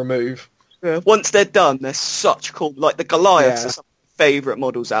line to remove. Yeah. Once they're done, they're such cool. Like the Goliaths are some of my favourite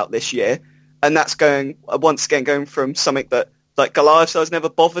models out this year, and that's going from something that like Goliaths I was never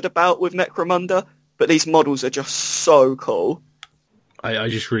bothered about with Necromunda, but these models are just so cool. I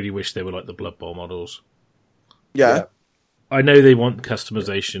just really wish they were like the Blood Bowl models. Yeah. I know they want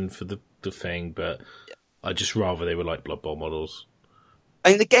customization for the thing, but I just rather they were like Blood Bowl models. I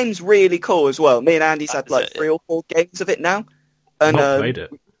mean, the game's really cool as well. Me and Andy's had like 3 or 4 games of it now, and Not played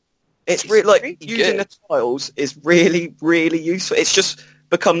it. it's really like really using good. the tiles is really, really useful. It's just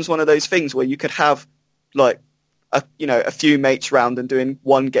becomes one of those things where you could have like a few mates round and doing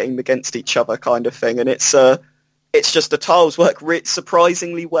one game against each other kind of thing. And it's just the tiles work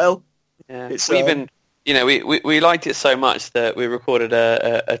surprisingly well. Yeah. It's, we even, we liked it so much that we recorded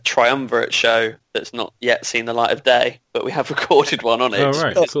a triumvirate show that's not yet seen the light of day, but we have recorded one on it. Oh,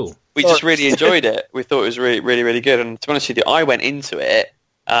 right, cool. We just really enjoyed it. We thought it was really, really, really good. And to be honest with you, I went into it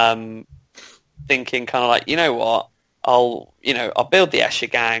thinking kind of like, you know what, I'll build the Escher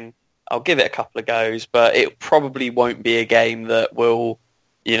gang, I'll give it a couple of goes, but it probably won't be a game that will,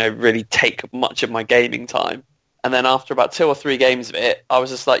 really take much of my gaming time. And then after about 2 or 3 games of it, I was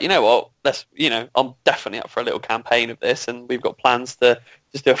just like, you know what, I'm definitely up for a little campaign of this, and we've got plans to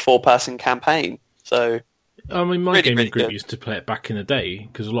just do a 4-person campaign. So, I mean, my really, gaming really group good. used to play it back in the day,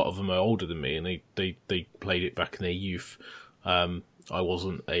 because a lot of them are older than me, and they played it back in their youth. I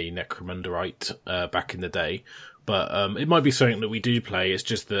wasn't a Necromundurite back in the day, but it might be something that we do play. It's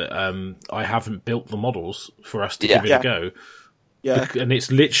just that I haven't built the models for us to give it a go. Yeah. And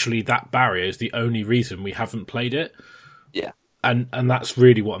it's literally that barrier is the only reason we haven't played it. Yeah. And that's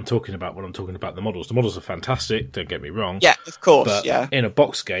really what I'm talking about when I'm talking about the models. The models are fantastic, don't get me wrong. Yeah, of course, But yeah. in a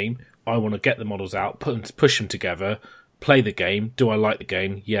box game, I want to get the models out, push them together, play the game. Do I like the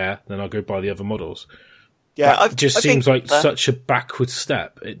game? Yeah. Then I'll go buy the other models. Yeah, It just seems like such a backward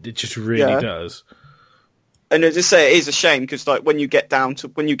step. It just really does. And I just say it is a shame because like when you get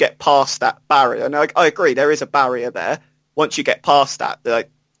past that barrier, and I agree there is a barrier there. Once you get past that,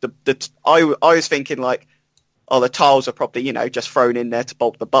 I was thinking like, the tiles are probably just thrown in there to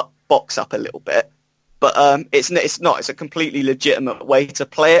bulk the box up a little bit, but it's not. It's a completely legitimate way to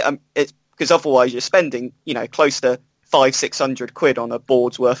play it. It's because otherwise you're spending close to 500-600 quid on a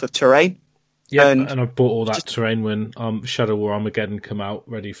board's worth of terrain. Yeah, and I bought all that terrain when Shadow War Armageddon come out,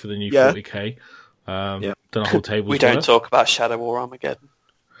 ready for the new 40k. Done a whole table. We don't talk about Shadow War Armageddon.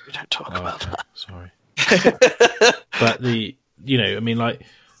 We don't talk about that. Sorry. But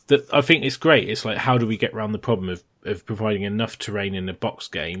I think it's great. It's like, how do we get around the problem of providing enough terrain in a box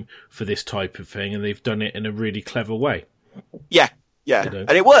game for this type of thing? And they've done it in a really clever way. Yeah.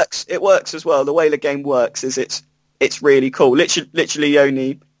 And it works. It works as well. The way the game works is it's really cool. Literally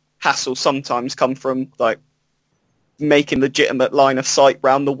only hassle sometimes come from like making legitimate line of sight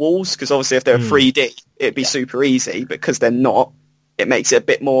round the walls, because obviously if they're 3D it'd be super easy, but because they're not, it makes it a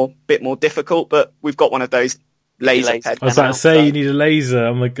bit more difficult. But we've got one of those laser heads. I was about to say you need a laser.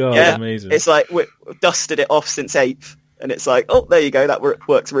 Oh my god, amazing. It's like we've dusted it off since 8th, and it's like, oh, there you go, that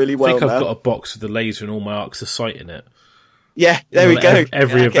works really well. I think I've now. got a box with the laser and all my arcs of sight in it. Yeah, there we go.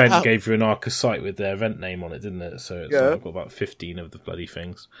 Every event gave you an arc of sight with their event name on it, didn't it? So I've got about 15 of the bloody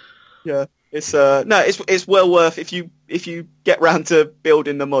things. Yeah, it's it's well worth if you get round to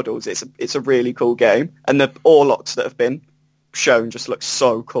building the models. It's a really cool game, and the Orlocks that have been shown just look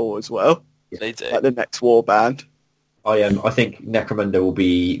so cool as well. They do. Like the next warband. I think Necromunda will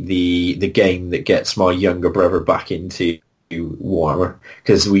be the game that gets my younger brother back into Warhammer,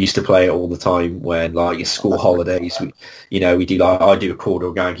 because we used to play it all the time when like school holidays. We do like, I do a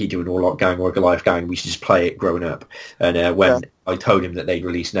Cordor gang, he do an Orlok gang or a Goliath gang. We used to just play it growing up. And when I told him that they'd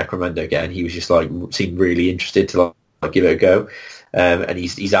released Necromunda again, he was just like seemed really interested to like give it a go. And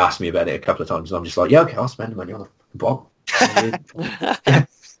he's asked me about it a couple of times, and I'm just like, yeah, okay, I'll spend the money on the box.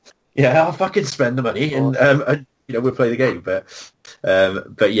 Yeah, I'll fucking spend the money, and we'll play the game.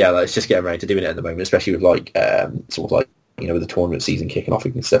 But yeah, let's just get around to doing it at the moment, especially with like sort of like with the tournament season kicking off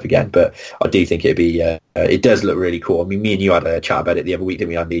and stuff again. But I do think it'd be it does look really cool. I mean, me and you had a chat about it the other week, didn't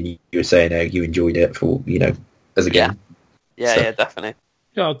we, Andy? And you were saying you enjoyed it for as a game. Yeah, definitely.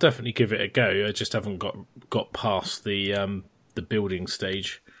 Yeah, I'll definitely give it a go. I just haven't got past the building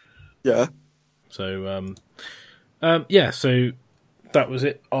stage. Yeah. So so that was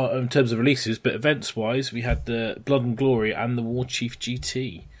it in terms of releases. But events wise, we had the Blood and Glory and the War Chief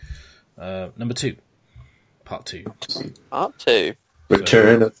GT number 2, part 2. Part 2.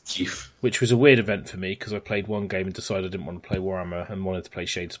 Return of Chief, which was a weird event for me because I played one game and decided I didn't want to play Warhammer and wanted to play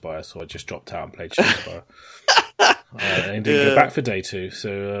Shadespire, so I just dropped out and played Shadespire. And didn't go back for day 2,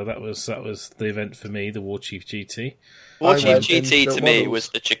 so that was the event for me, the War Chief GT. War Chief GT to me was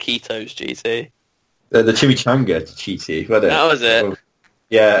the Chiquitos GT. The Chimichanga GT, wasn't it? That was it. Well,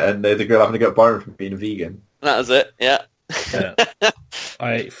 yeah, and the girl having to get Byron from being a vegan. That was it. Yeah.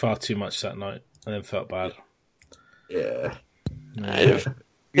 I ate far too much that night and then felt bad. Yeah.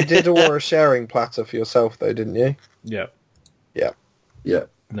 You did order a sharing platter for yourself, though, didn't you? Yeah.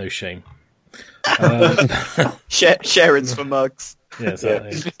 No shame. Sharon's for mugs. Yeah,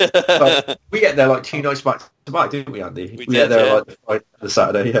 exactly. We get there like 2 nights back to back, didn't we, Andy? We get did, there like the Friday, the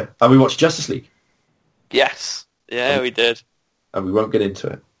Saturday, yeah. And we watched Justice League. Yes. Yeah, we did. And we won't get into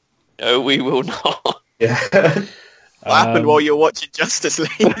it. No, we will not. Yeah. What happened while you were watching Justice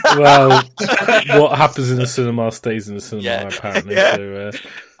League? Well, what happens in the cinema stays in the cinema, Yeah. apparently. Yeah. So,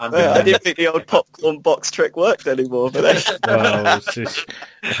 I didn't think the old popcorn box trick worked anymore, but then... well, it's just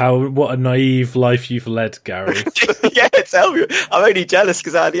what a naive life you've led, Gary. Yeah, tell me. I'm only jealous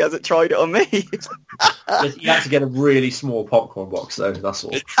because Andy hasn't tried it on me. You have to get a really small popcorn box, though. That's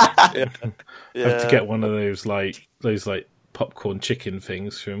all. I have to get one of those popcorn chicken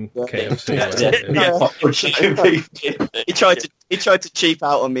things from KFC. Yeah. Popcorn chicken beef. He tried to cheap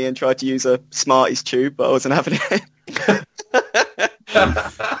out on me and tried to use a Smarties tube, but I wasn't having it.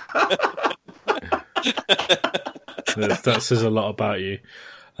 That says a lot about you.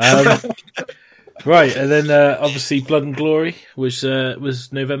 Right, and then obviously Blood and Glory was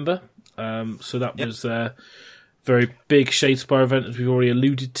November. So that was a very big Shadespire event, as we've already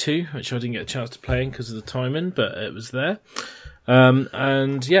alluded to, which I didn't get a chance to play in because of the timing, but it was there.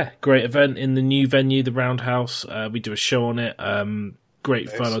 And yeah, great event in the new venue, the Roundhouse. We do a show on it. Great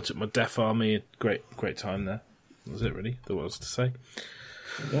fun. I took my Death Army. Great time there. That was it, really. There was to say.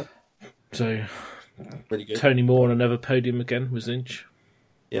 Yep. So, Really good. Tony Moore on another podium again was Inch.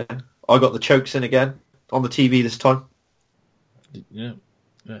 Yeah. I got the chokes in again on the TV this time. Yeah.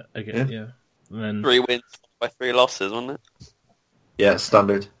 Again, yeah. And then 3 wins by 3 losses, wasn't it? Yeah,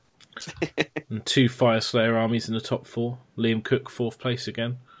 standard. and 2 Fire Slayer armies in the top 4. Liam Cook 4th place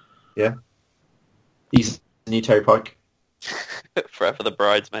again. Yeah. He's the new Terry Pike. Forever the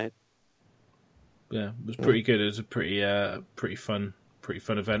bridesmaid. Yeah, it was pretty good. It was a pretty fun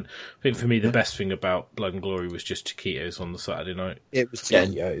event. I think for me the best thing about Blood and Glory was just Chiquitos on the Saturday night. It was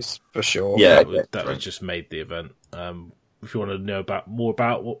Chiquitos, for sure. Yeah, that was just made the event. If you want to know more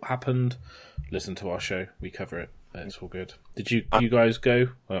about what happened, listen to our show. We cover it. It's all good. Did you guys go?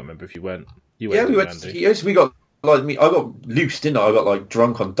 I don't remember if you went. You went. Yeah, we went. Yes, we got I got loose, didn't I? I got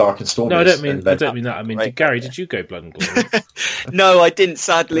drunk on Dark and Stormy. No, I don't mean that. I mean, Right. Gary, did you go Blood and Glory? No, I didn't.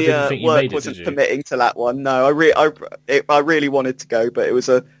 Sadly, I didn't think you work made it, wasn't did you? permitting to that one. No, I really wanted to go, but it was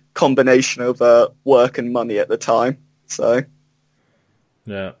a combination of work and money at the time. So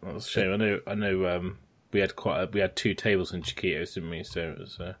Yeah, that was a shame. I know. We had 2 tables in Chiquitos, didn't we? So it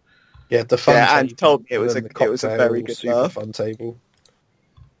was. Yeah, the fun. Yeah, table, and told me it was and a the very good super laugh. fun table.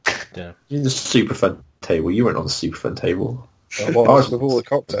 Yeah. the super fun table. You went on the super fun table. That was with all the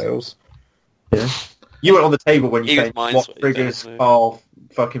cocktails. Yeah. You went on the table when you He was came. mine, What so he triggers don't know. Carl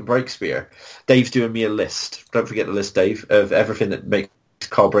fucking Breakspear? Dave's doing me a list. Don't forget the list, Dave, of everything that makes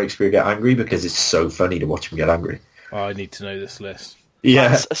Carl Breakspear get angry because it's so funny to watch him get angry. Oh, I need to know this list.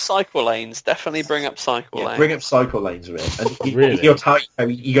 Yeah. Cycle lanes. Definitely bring up cycle lanes. Bring up cycle lanes with it. And Really? he'll tell you,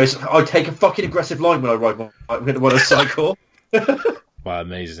 he goes, I take a fucking aggressive line when I ride when I cycle. Wow,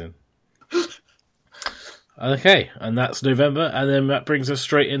 amazing. Okay, and that's November, and then that brings us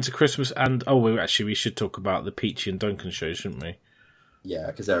straight into Christmas. And we should talk about the Peachy and Duncan show, shouldn't we? Yeah,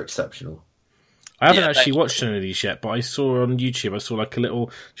 because they're exceptional. I haven't Yeah, actually watched any of these yet, but I saw on YouTube. I saw like a little.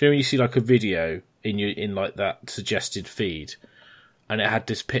 Do you know when you see like a video in like that suggested feed, and it had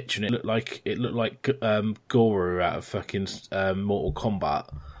this picture, and it looked like Goro out of fucking Mortal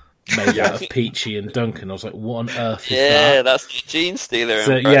Kombat, made out of Peachy and Duncan. I was like, what on earth is that? Yeah, that's the Gene Stealer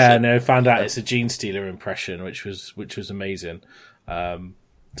So, impression. yeah, no, found out it's a Gene Stealer impression, which was amazing. So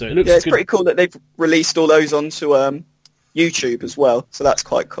it looks Yeah, it's good. pretty cool that they've released all those onto YouTube as well. So that's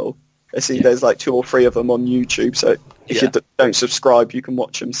quite cool. I see there's like 2 or 3 of them on YouTube. So if you don't subscribe, you can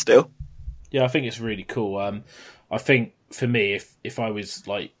watch them still. Yeah, I think it's really cool. I think for me, if I was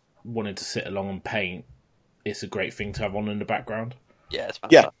like wanting to sit along and paint, it's a great thing to have on in the background. Yeah, it's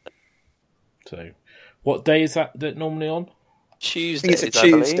Yeah. fantastic. So, what day is that normally on? I Tuesday. think it's a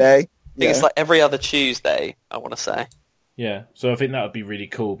Tuesday. I think it's like every other Tuesday, I want to say. Yeah, so I think that would be really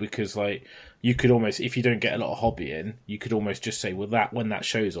cool because like you could almost, if you don't get a lot of hobby in, you could almost just say, well, that when that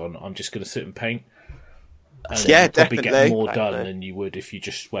show's on, I'm just going to sit and paint. And then Yeah, you'll probably definitely. get more done Exactly. than you would if you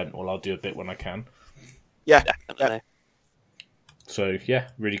just went, well, I'll do a bit when I can. Yeah. Definitely. So yeah,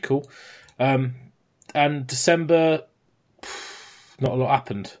 really cool. And December, not a lot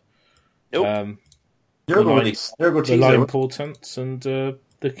happened. Nope. Nurgle line- release. Nurgle The line teaser. portents and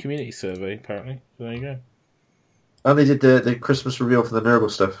the community survey apparently. So there you go. And they did the Christmas reveal for the Nurgle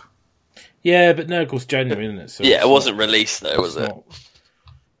stuff. Yeah, but Nurgle's January, isn't it? So Yeah, it's it wasn't released though, not- was it's it? not-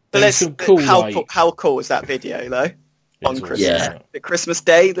 But There's some cool how cool is that video though? It's On awesome. Christmas. Yeah. The Christmas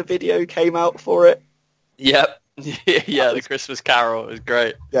Day, the video came out for it. Yep. Yeah, the Christmas Carol was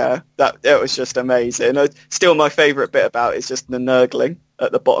great. Yeah, it was just amazing. Still, my favourite bit about it is just the nurgling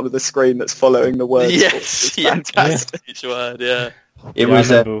at the bottom of the screen that's following the words. Yes, It's yeah. fantastic. Each word, yeah. It Yeah,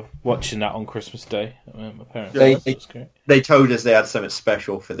 was. I remember watching that on Christmas Day. Apparently, They- that was great. They told us they had something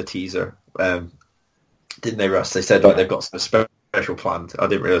special for the teaser. Didn't they, Russ? They said like they've got some special planned. I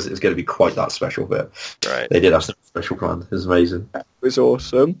didn't realise it was going to be quite that special, but Right. they did have some special planned. It was amazing. It was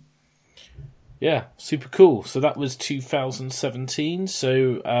awesome. Yeah, super cool. So that was 2017.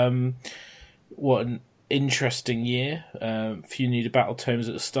 So what an interesting year. Few new battle tomes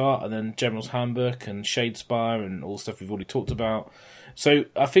at the start, and then General's Handbook and Shadespire and all the stuff we've already talked about. So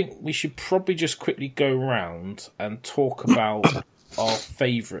I think we should probably just quickly go around and talk about our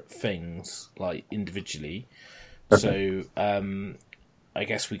favourite things, like individually. So I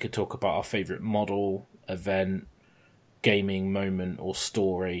guess we could talk about our favourite model, event, gaming moment or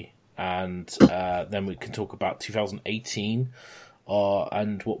story, and then we can talk about 2018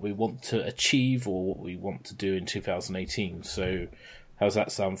 and what we want to achieve or what we want to do in 2018. So how's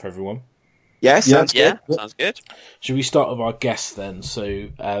that sound for everyone? Yeah, sounds Yeah, good. sounds good. Should we start with our guests then? So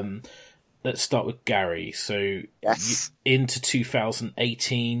let's start with Gary. So Yes. into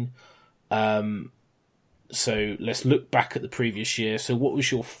 2018. So let's look back at the previous year. So what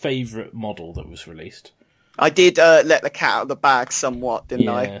was your favourite model that was released? I did let the cat out of the bag somewhat, didn't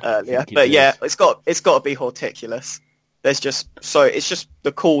I, Yeah, earlier? I think you But did. yeah, it's got to be Horticulus. It's just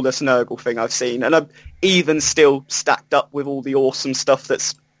the coolest Nurgle thing I've seen, and I'm even still stacked up with all the awesome stuff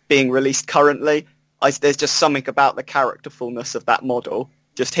that's being released currently. There's just something about the characterfulness of that model.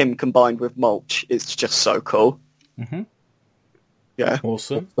 Just him combined with Mulch is just so cool. Mm-hmm. Yeah.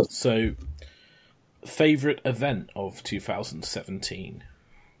 Awesome. So, favourite event of 2017?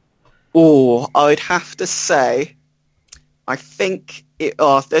 Oh, I'd have to say, I think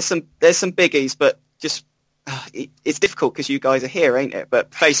there's some biggies, but just it's difficult because you guys are here, ain't it?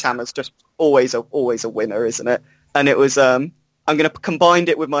 But Facehammer's just always a winner, isn't it? And it was I'm going to combine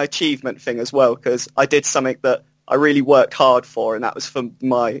it with my achievement thing as well, because I did something that I really worked hard for, and that was for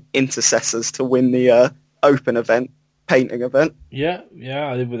my intercessors to win the open event, painting event. Yeah,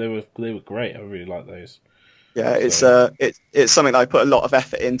 they were great. I really like those. Yeah, it's something that I put a lot of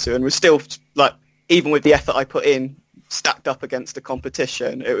effort into, and was still like, even with the effort I put in, stacked up against the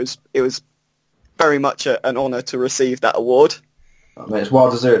competition, it was very much an honour to receive that award. I mean, it's well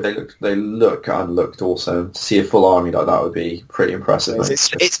deserved. They look awesome. To see a full army like that would be pretty impressive. mate.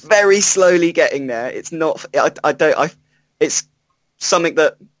 It's very slowly getting there. It's not. It's something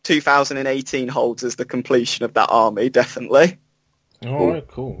that 2018 holds as the completion of that army, definitely. All right,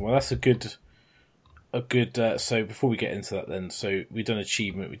 cool. Well, that's a good. So before we get into that, then, so we've done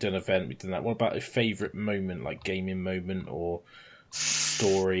achievement, we've done event, we've done that. What about a favourite moment, like gaming moment or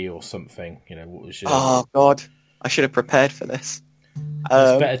story or something? You know, what was your? Oh God, I should have prepared for this.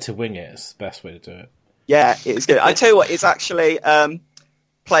 It's better to wing it. It's the best way to do it. Yeah, it's good. I tell you what, it's actually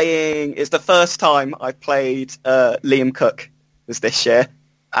playing. It's the first time I played Liam Cook was this year,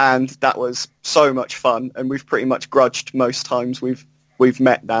 and that was so much fun. And we've pretty much grudged most times we've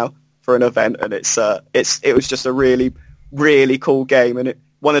met now for an event, and it was just a really, really cool game, and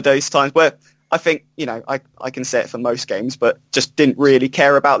one of those times where I think, you know, I can say it for most games, but just didn't really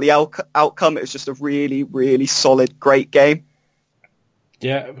care about the outcome. It was just a really, really solid, great game.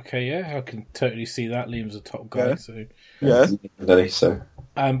 Yeah. Okay. Yeah, I can totally see that. Liam's a top guy. Yeah. So, Yeah. So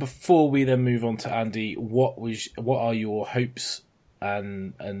before we then move on to Andy, what are your hopes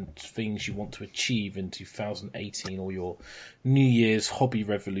and things you want to achieve in 2018, or your New Year's hobby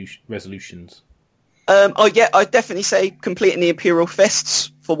resolutions? I'd definitely say completing the Imperial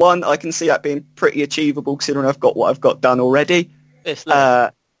Fists for one. I can see that being pretty achievable considering I've got what I've got done already. Fist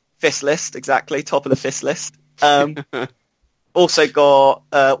list. Fist list, exactly, top of the fist list. Also got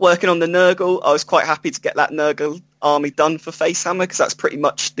working on the Nurgle. I was quite happy to get that Nurgle army done for Facehammer, because that's pretty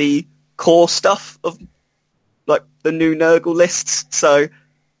much the core stuff of like the new Nurgle lists. So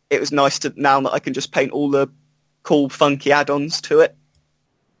it was nice to now that I can just paint all the cool, funky add-ons to it.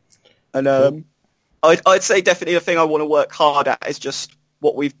 And I'd say definitely the thing I want to work hard at is just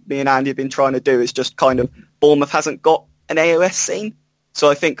what me and Andy have been trying to do is just kind of, Bournemouth hasn't got an AOS scene,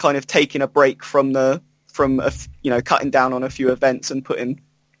 so I think kind of taking a break from cutting down on a few events and putting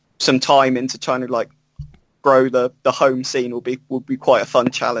some time into trying to like grow the home scene will be quite a fun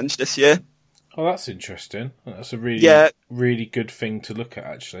challenge this year. Oh, that's interesting. That's a really good thing to look at,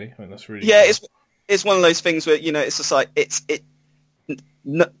 actually. I mean, that's really cool. It's one of those things where, you know, it's just like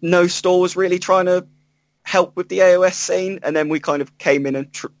no store was really trying to help with the AOS scene, and then we kind of came in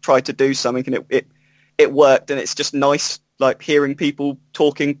and tried to do something, and it worked, and it's just nice like hearing people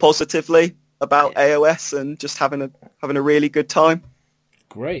talking positively about AOS and just having a really good time.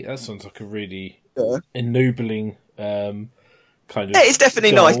 Great. That sounds like a really ennobling kind of. Yeah, it's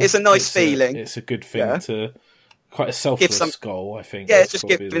definitely goal. nice. It's a nice feeling. It's a good thing to quite a selfless goal, I think. Yeah, That's just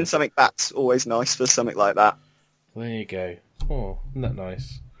probably giving something back's always nice for something like that. There you go. Oh, isn't that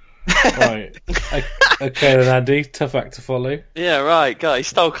nice? Right. Okay then, Andy. Tough act to follow. Yeah, right. God, he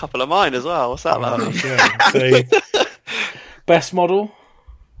stole a couple of mine as well. What's that about? Okay. So, best model?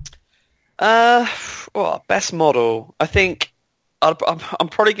 Best model. I think I'm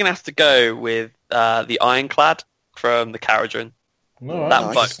probably going to have to go with the Ironclad from the Caradron. All right.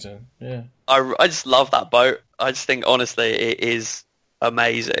 That boat. Interesting. Yeah. I just love that boat. I just think, honestly, it is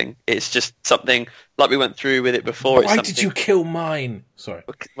amazing. It's just something, like we went through with it before. Why did you kill mine? Sorry.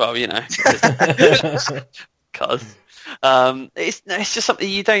 Well, you know. Because it's just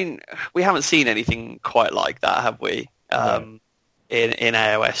something we haven't seen anything quite like that, have we? In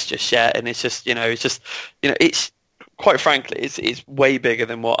AOS just yet, and it's quite frankly, it's way bigger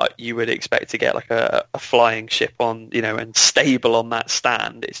than what you would expect to get, like a flying ship on, and stable on that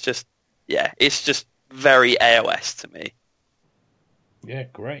stand. It's just very AOS to me. Yeah,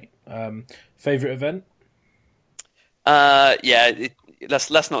 great. Favorite event?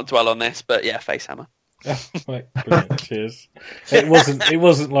 Let's not dwell on this, but yeah, Facehammer. Right, brilliant. Cheers. It wasn't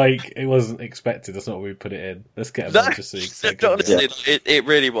expected. That's not what we put it in. Let's get them on just so you can say honestly, it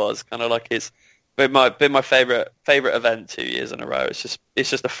really was kind of like it's been my favorite event 2 years in a row. It's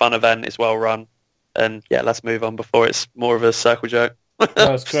just a fun event. It's well run, and yeah, let's move on before it's more of a circle joke.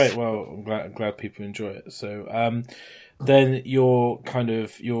 That's great. Well, I'm glad people enjoy it. So, then your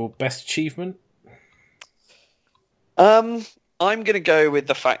best achievement? I'm going to go with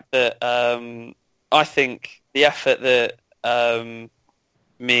the fact that I think the effort that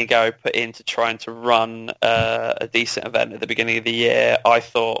me and Gary put into trying to run a decent event at the beginning of the year, I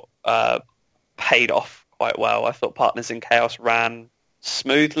thought paid off quite well. I thought Partners in Chaos ran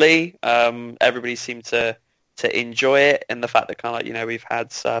smoothly. Everybody seemed to enjoy it, and the fact that we've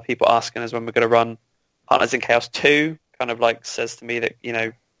had people asking us when we're going to run Partners in Chaos 2 kind of like says to me that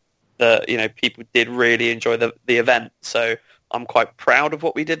people did really enjoy the event. So I'm quite proud of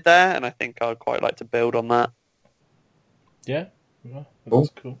what we did there, and I think I'd quite like to build on that. Yeah,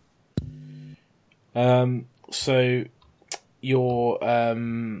 that's cool. So your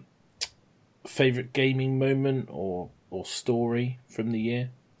favourite gaming moment or story from the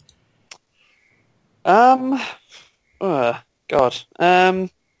year?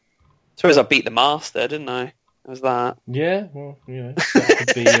 Suppose I beat the Master, didn't I? Was that? Yeah, well,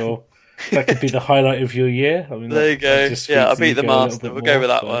 that could be the highlight of your year. I mean, there you go. Yeah, I beat the Master. We'll go with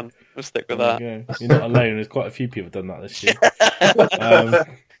that one. We'll stick with that. You're not alone. There's quite a few people done that this year.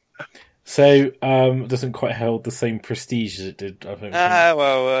 Doesn't quite hold the same prestige as it did, I think.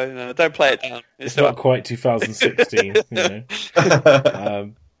 No, don't play it down. It's not quite 2016,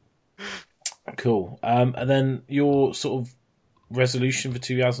 Cool. And then your sort of resolution for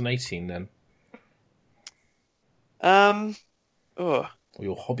 2018 then? Or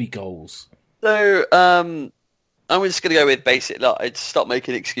your hobby goals? So, I'm just going to go with basic. I'd stop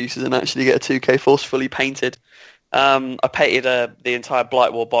making excuses and actually get a 2K Force fully painted. I painted the entire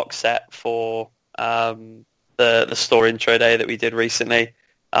Blight War box set for the store intro day that we did recently,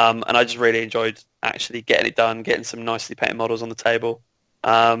 and I just really enjoyed actually getting it done, getting some nicely painted models on the table,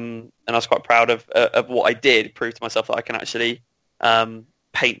 and I was quite proud of what I did. Prove to myself that I can actually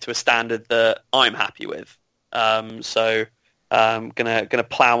paint to a standard that I'm happy with. So gonna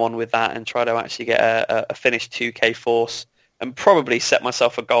plow on with that and try to actually get a finished 2K Force, and probably set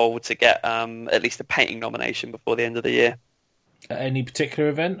myself a goal to get at least a painting nomination before the end of the year. At any particular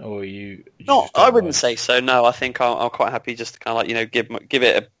event, or you no, I wouldn't say so. No, I think I'm quite happy just to kind of like give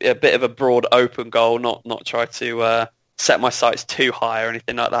it a bit of a broad open goal, not try to set my sights too high or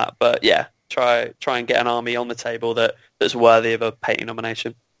anything like that. But yeah, try and get an army on the table that's worthy of a painting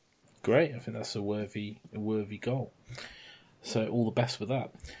nomination. Great, I think that's a worthy goal. So all the best with that.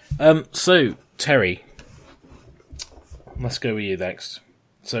 So Terry, let's go with you next.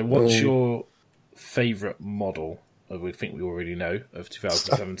 So what's your favourite model? We think we already know of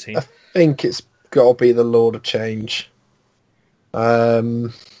 2017. I think it's got to be the Lord of Change.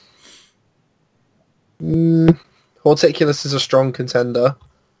 Horticulus is a strong contender.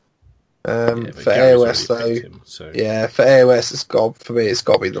 For AOS though, yeah, for AOS it's got to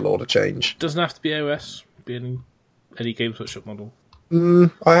be the Lord of Change. Doesn't have to be AOS. Be any Games Workshop model.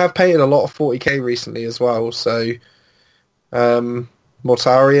 I have painted a lot of 40k recently as well. So,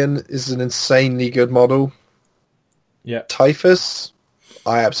 Mortarion is an insanely good model. Yeah, Typhus,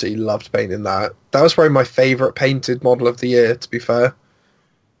 I absolutely loved painting that. That was probably my favourite painted model of the year, to be fair.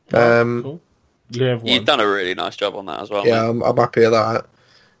 Cool. You've done a really nice job on that as well. Yeah, I'm happy with that.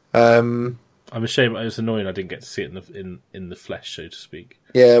 I'm ashamed. It was annoying I didn't get to see it in the flesh, so to speak.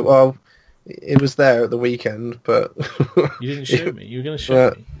 Yeah, well, it was there at the weekend, but you didn't show me. You were going to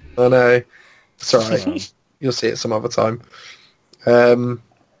show me. I know. It's all right. You'll see it some other time.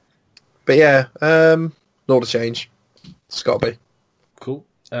 But yeah, Lord of Change. It's got to be. Cool.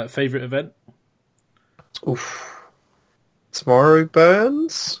 Favourite event? Oof. Tomorrow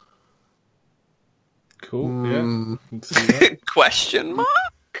Burns? Cool, yeah. Can see that. Question mark?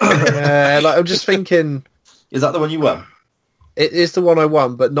 I'm just thinking... Is that the one you won? It is the one I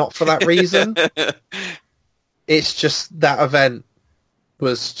won, but not for that reason. It's just that event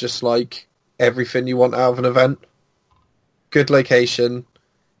was just like everything you want out of an event. Good location,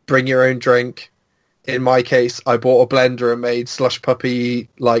 bring your own drink. In my case, I bought a blender and made slush puppy,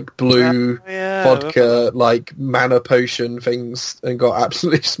 like blue vodka, like mana potion things, and got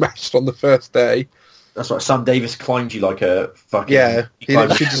absolutely smashed on the first day. That's right. Sam Davis climbed you like a fucking... Yeah, he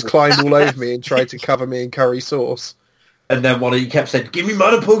just climbed all over me and tried to cover me in curry sauce. And then one of you kept saying, "Give me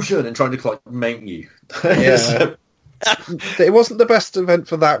mana potion," and trying to like mount you. Yeah. So- It wasn't the best event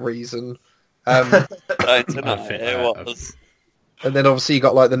for that reason. I I don't know. think It that- was. And then obviously you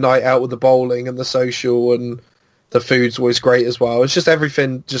got like the night out with the bowling and the social, and the food's always great as well. It's just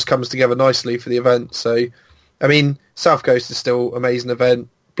everything just comes together nicely for the event. So, I mean, South Coast is still an amazing event.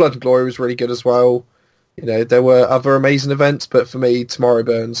 Blood and Glory was really good as well. You know, there were other amazing events, but for me, Tomorrow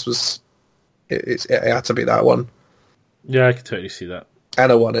Burns was it had to be that one. Yeah, I can totally see that.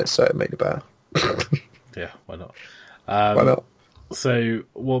 And I won it, so it made it better. Yeah, why not? Why not? So,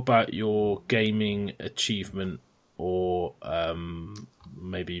 what about your gaming achievement, or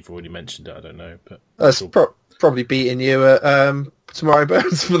maybe you've already mentioned it? I don't know, but That's probably beating you at Tomorrow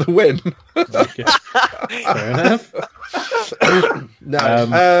Burns for the win. okay. Fair enough.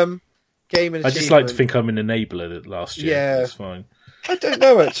 No, gaming. I just like to think I'm an enabler that last year. Yeah. That's fine. I don't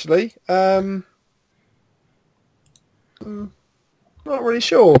know actually. Not really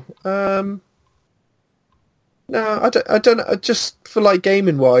sure. No, I don't. Just for like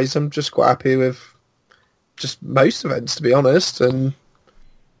gaming wise, I'm just quite happy with just most events, to be honest.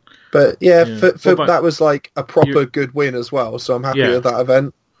 But yeah, Yeah. for What about- that was like a proper good win as well. So I'm happy Yeah. with that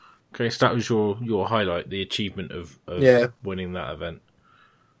event. Okay, so that was your highlight, the achievement of Yeah. winning that event.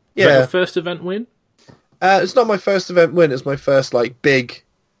 Was that Yeah, your first event win? it's not my first event win. It's my first like big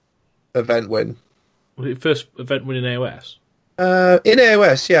event win. Was it your first event win in AOS? In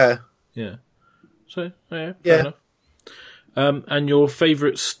AOS, yeah. Yeah. So, yeah, fair Yeah. enough. And your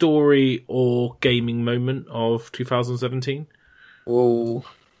favourite story or gaming moment of 2017? Oh,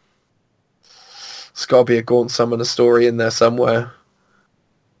 it's got to be a Gaunt Summoner story in there somewhere.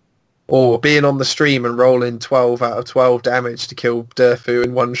 Or being on the stream and rolling 12 out of 12 damage to kill Durfu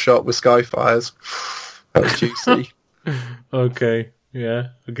in one shot with Skyfires. That was juicy. Okay, yeah.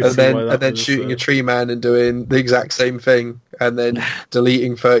 I can and see why then, that and then was, shooting a tree man and doing the exact same thing, and then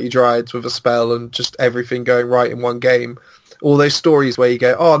deleting 30 Dryads with a spell, and just everything going right in one game. All those stories where you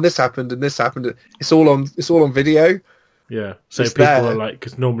go, oh, and this happened and this happened. It's all on video. Yeah, so It's people there. are like,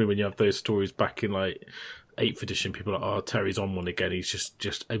 because normally when you have those stories back in like 8th edition, people are like, oh, Terry's on one again. He's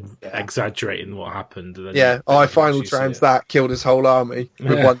just exaggerating what happened. And then Yeah, you I actually final see trans it. that, killed his whole army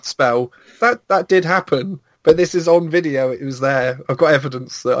with Yeah. one spell. That did happen, but this is on video. It was there. I've got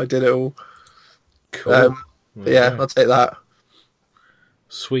evidence that I did it all. Cool. But yeah, Okay. I'll take that.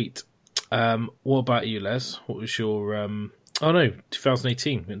 Sweet. What about you, Les? What was your... Oh, no,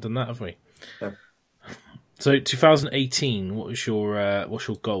 2018. We haven't done that, have we? Yeah. So, 2018, what's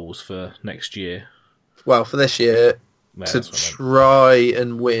your goals for next year? Well, for this year, No, to that's what I meant. try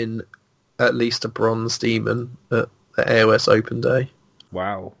and win at least a bronze demon at the AOS Open Day.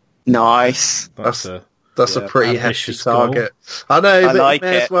 Wow. Nice. That's That's a Yeah, pretty hefty ambitious goal. target. I know, but like it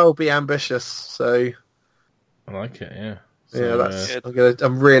may it. as well be ambitious. So I like it, yeah. yeah, So, that's.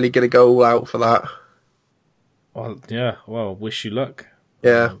 I'm really gonna go all out for that. well, wish you luck.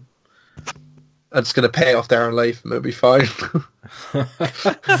 Yeah, I'm just gonna pay off Darren Latham. It'll be fine.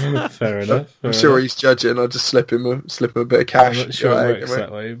 Fair enough. I'm sure he's judging. I'll just slip him a bit of I'm cash. not sure Go, it works "Hey,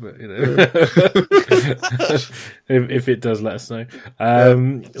 that way, but you know, if it does, let us know.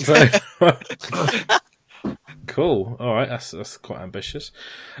 So, cool. All right, that's quite ambitious.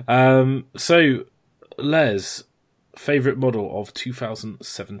 So, Les, favorite model of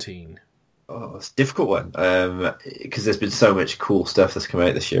 2017. Oh, it's a difficult one because there's been so much cool stuff that's come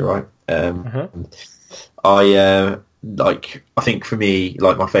out this year, right? I think for me,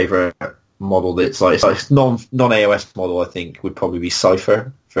 like my favourite model that's like it's non AOS model, I think would probably be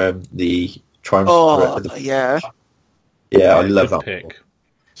Cypher from the Triumph. Oh, yeah. Yeah, I love Good that pick.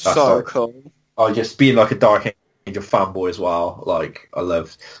 model. So like- cool. I just being like a Dark Angel fanboy as well. Like I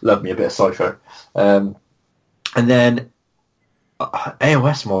love me a bit of Cypher, and then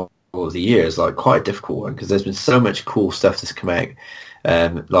AOS model of the year is like quite a difficult one because there's been so much cool stuff that's come out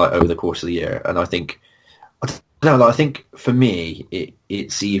like over the course of the year, and I think know. Like, I think for me,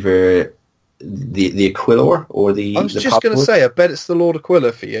 it's either the Aquilor or the. I was the just going to Palador. say, I bet it's the Lord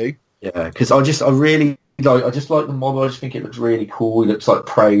Aquila for you. Yeah, because I really like. I just like the model. I just think it looks really cool. He looks like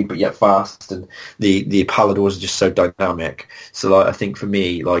proud but yet fast, and the Paladors are just so dynamic. So like, I think for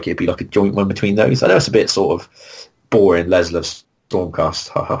me, like it'd be like a joint one between those. I know it's a bit sort of boring, Lesliev Stormcast,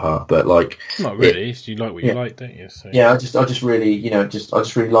 ha ha ha. But like, Not really. You like what you Yeah. like, don't you? So. yeah, I just really, I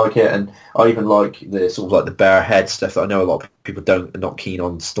just really like it, and I even like the sort of like the bare head stuff that I know a lot of people are not keen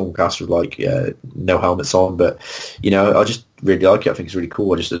on Stormcast with like no helmets on, but I just really like it. I think it's really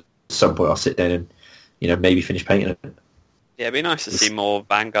cool. I just at some point I'll sit down and maybe finish painting it. Yeah, it'd be nice to see more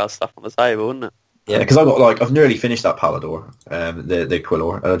Vanguard stuff on the table, wouldn't it? Yeah, because I've nearly finished that Palador, the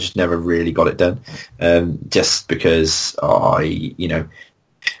Aquilor, and I just never really got it done, just because I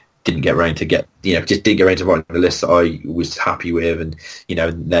didn't get around to just didn't get around to writing the list that I was happy with, and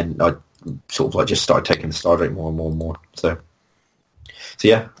then I sort of like just started taking the Star Drake more and more and more. So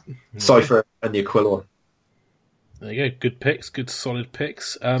yeah, Cypher and the Aquilor. There you go. Good picks. Good solid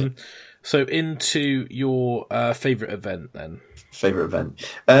picks. So into your favourite event then. Favourite event.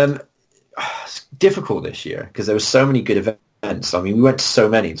 It's difficult this year because there were so many good events. I mean, we went to so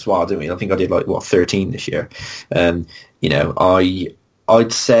many as well, didn't we? I think I did 13 this year. I'd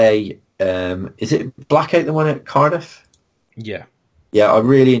say, is it Blackout the one at Cardiff? Yeah. Yeah, I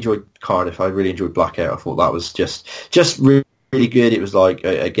really enjoyed Cardiff. I really enjoyed Blackout. I thought that was just really, really good. It was like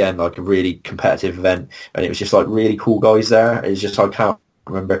again like a really competitive event, and it was just like really cool guys there. It's just I can't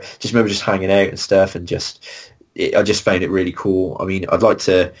remember just hanging out and stuff, and I just found it really cool. I mean, I'd like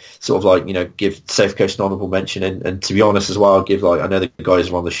to sort of give Safe Coast an honourable mention, and to be honest as well, give I know the guys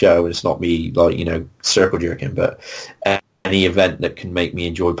are on the show, and it's not me circle jerking, but any event that can make me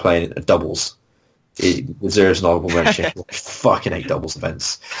enjoy playing at doubles, it deserves an honourable mention. I fucking hate doubles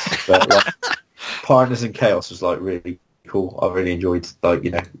events, but Partners and Chaos was really cool. I really enjoyed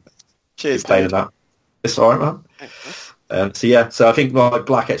Cheers, playing dude. that. It's alright, man. So I think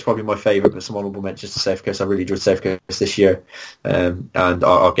Blackout's probably my favourite, but some honourable mentions to Safe Coast. I really enjoyed Safe Coast this year, and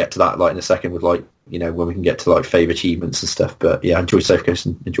I'll get to that in a second with when we can get to favourite achievements and stuff. But yeah, I enjoyed Safe Coast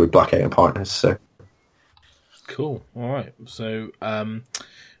and enjoyed Blackout and Partners. So Cool. All right. So,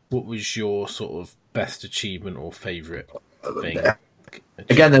 what was your sort of best achievement or favourite thing?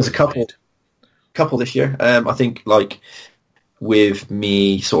 Again, there's a couple this year. I think with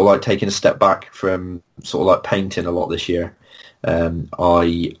me sort of taking a step back from sort of painting a lot this year,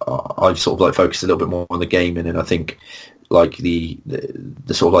 I've sort of focused a little bit more on the gaming, and I think the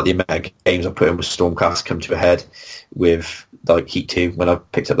sort of the amount of games I put in with Stormcast come to a head with Heat 2 when I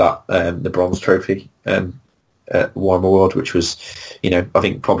picked up that the bronze trophy at Warhammer World, which was I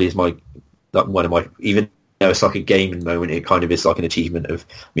think probably is one of my, even though it's a gaming moment, it kind of is an achievement of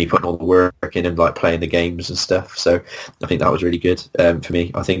me putting all the work in and playing the games and stuff. So I think that was really good for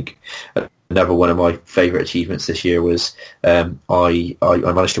me. I think another one of my favourite achievements this year was I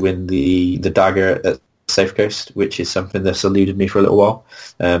managed to win the dagger at Safe Coast, which is something that's eluded me for a little while,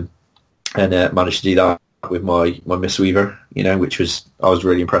 and managed to do that with my Mistweaver, which I was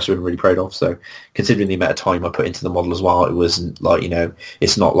really impressed with and really proud of. So considering the amount of time I put into the model as well, it wasn't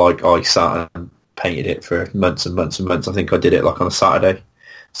it's not like I sat and painted it for months and months and months. I think I did it on a Saturday,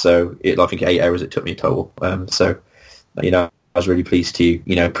 so I think 8 hours it took me total. So I was really pleased to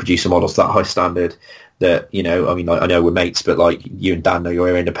produce a model to that high standard. That I mean, I know we're mates, but you and Dan know your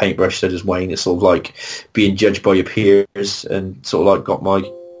way around the paintbrush. So does Wayne. It's sort of being judged by your peers, and sort of got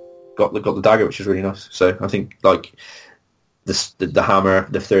the dagger, which was really nice. So I think the hammer,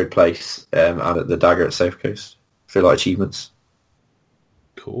 the third place, and the dagger at Safe Coast feel like achievements.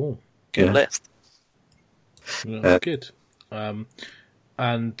 Cool. Good list. Yeah, good. And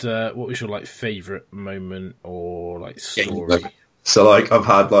what was your favourite moment or story? So I've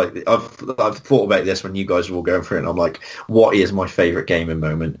had I've thought about this when you guys were all going through it, and I'm like, what is my favourite gaming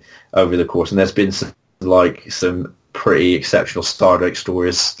moment over the course? And there's been some pretty exceptional Star Drake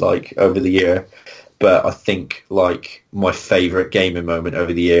stories over the year, but I think my favourite gaming moment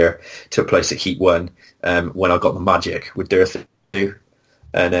over the year took place at Heat 1 when I got the magic with Dirthu,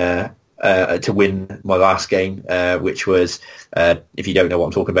 and to win my last game, which was if you don't know what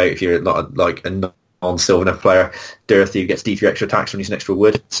I'm talking about, if you're not a non-silver enough player, Dirthu gets D3 extra attacks when he's next to a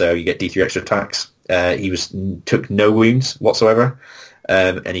wood, so you get D3 extra attacks. He took no wounds whatsoever,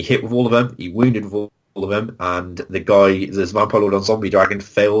 and he hit with all of them. He wounded with all of them, and the Vampire Lord on Zombie Dragon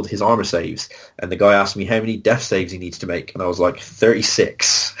failed his armor saves, and the guy asked me how many death saves he needs to make, and I was like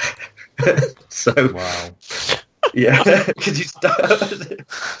 36. So wow. Yeah,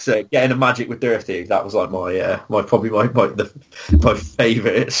 so getting a magic with Dirthu, that was my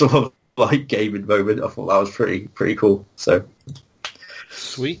favourite sort of like gaming moment. I thought that was pretty cool. So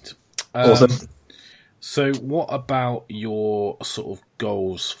Sweet. awesome. So, what about your sort of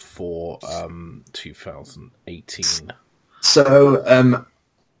goals for 2018? So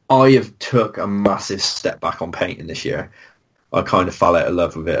I have took a massive step back on painting this year. I kind of fell out of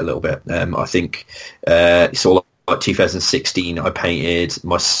love with it a little bit. I think it's all like 2016. I painted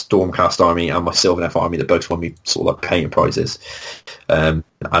my Stormcast army and my Sylvaneth army that both won me sort of like painting prizes, and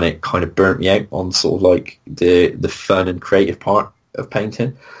it kind of burnt me out on sort of like the fun and creative part of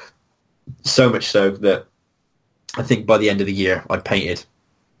painting. So much so that I think by the end of the year I painted,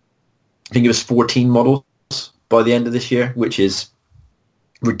 I think it was 14 models by the end of this year, which is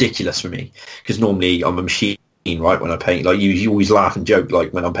ridiculous for me because normally I'm a machine, right? When I paint, like you always laugh and joke,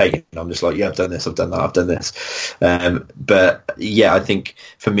 like when I'm painting, I'm just like, yeah, I've done this, I've done that, I've done this. But yeah, I think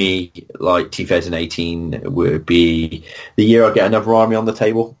for me, like 2018 would be the year I get another army on the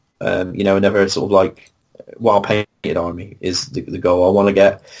table. Another sort of like well painted army is the goal. I want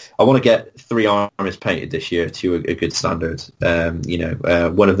to get 3 armies painted this year to a good standard.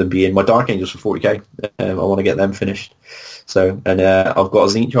 One of them being my Dark Angels for 40k. I want to get them finished. So, and I've got a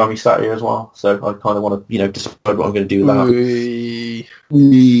Tzeentch army sat here as well. So I kind of want to, decide what I'm going to do with that.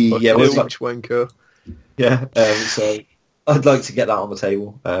 Yeah, well, Tzeentch wanker. Yeah. So I'd like to get that on the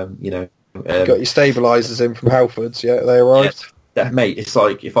table. Got your stabilisers in from Halfords, yeah? They arrived? Yeah, mate, it's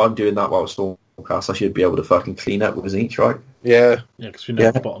like if I'm doing that while Stormcast, I should be able to fucking clean up with Tzeentch, right? Yeah. Yeah, because we know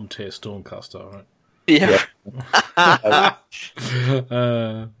the bottom tier Stormcaster, right? Yeah.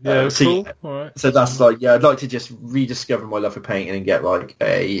 Cool. All right. So that's like, I'd like to just rediscover my love for painting and get like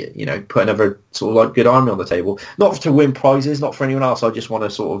put another sort of like good army on the table. Not to win prizes, not for anyone else. I just want to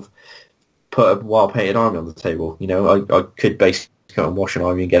sort of put a well-painted army on the table. I could basically go and wash an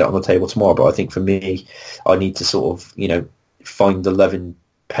army and get it on the table tomorrow, but I think for me, I need to sort of, find the love in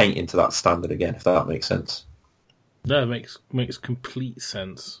painting to that standard again, if that makes sense. No, it makes complete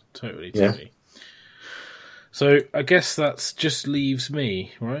sense. Totally to me. So I guess that just leaves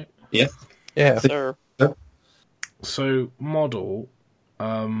me, right? Yeah. Yeah. Sir. So model,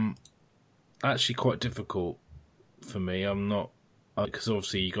 actually quite difficult for me. I'm not, because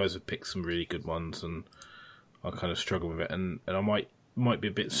obviously you guys have picked some really good ones, and I kind of struggle with it, and I might be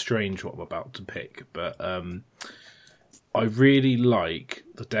a bit strange what I'm about to pick, but I really like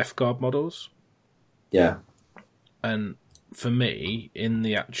the Death Guard models. Yeah. And for me, in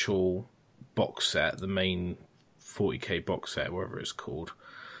the actual box set, the main 40k box set, whatever it's called,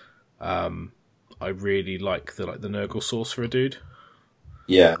 I really like the Nurgle Sorcerer dude.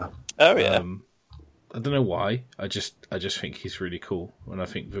 Yeah. Oh yeah. I don't know why. I just think he's really cool, and I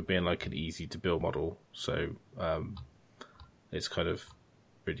think for being like an easy to build model, so it's kind of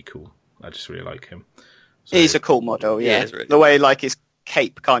really cool. I just really like him. So, He's a cool model, yeah. Really the way like his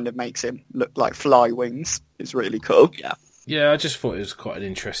cape kind of makes him look like fly wings is really cool. Yeah, I just thought it was quite an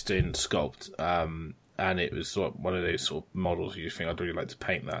interesting sculpt, and it was sort of one of those sort of models you think I'd really like to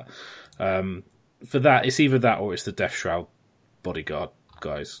paint that. For that, it's either that or it's the Death Shroud bodyguard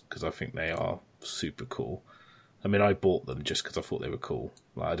guys, because I think they are super cool. I mean, I bought them just because I thought they were cool.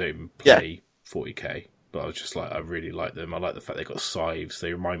 Like, I don't even play 40k, but I was just like, I really like them. I like the fact they got scythes.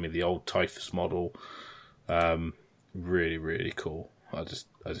 They remind me of the old Typhus model. Really, really cool. I just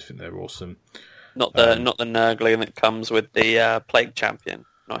think they're awesome. Not the Nurgling that comes with the Plague Champion.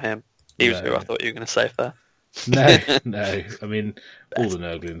 Not him. He was who I thought you were going to say there. No. I mean, all the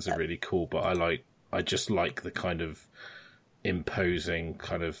Nurglings are really cool, but I just like the kind of imposing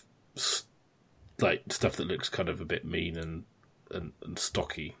kind of like stuff that looks kind of a bit mean and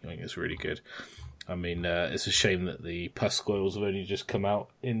stocky. I think it's really good. I mean, it's a shame that the Puscoils have only just come out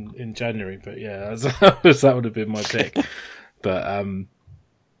in January, but yeah, that would have been my pick. But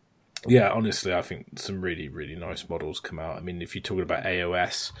yeah, honestly, I think some really, really nice models come out. I mean, if you're talking about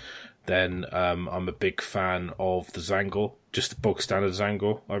AOS, then I'm a big fan of the Zangor, just the bog standard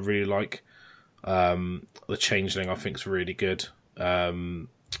Zangor. I really like the Changeling. I think is really good. I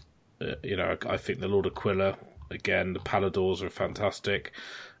think the Lord Aquila again. The Paladors are fantastic.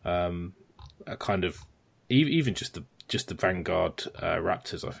 A kind of even just the Vanguard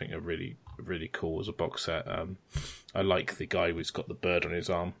Raptors, I think are really, really cool as a box set. I like the guy who's got the bird on his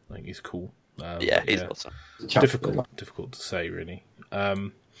arm. I think he's cool. He's awesome. Difficult to say, really.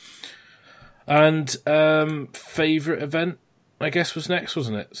 And favourite event, I guess, was next,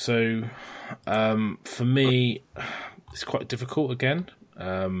 wasn't it? So for me, it's quite difficult again.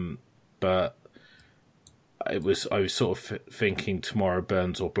 But I was sort of thinking Tomorrow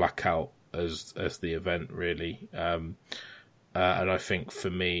Burns or Blackout as the event, really. And I think for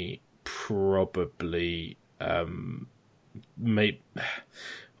me, probably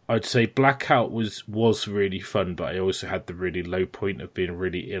I I'd say Blackout was really fun, but I also had the really low point of being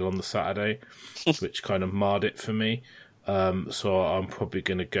really ill on the Saturday, which kind of marred it for me. So I'm probably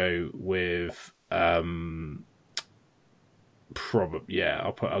going to go with I'll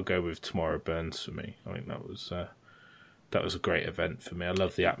go with Tomorrow Burns for me. I think that was a great event for me. I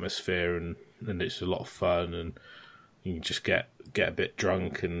love the atmosphere and it's a lot of fun, and you can just get a bit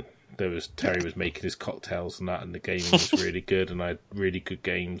drunk, and Terry was making his cocktails and that, and the gaming was really good, and I had really good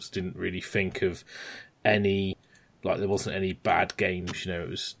games. Didn't really think of any, like, there wasn't any bad games, you know. It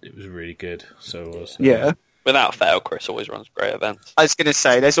was really good. So it was, Yeah. Without fail, Chris always runs great events. I was going to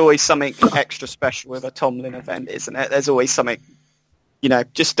say, there's always something extra special with a Tomlin event, isn't it? There's always something, you know,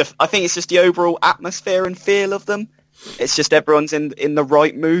 I think it's just the overall atmosphere and feel of them. It's just everyone's in the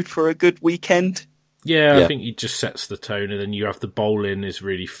right mood for a good weekend. Yeah, I think he just sets the tone, and then you have the bowling is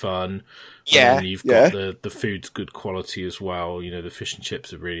really fun. Yeah, and you've got the food's good quality as well. You know, the fish and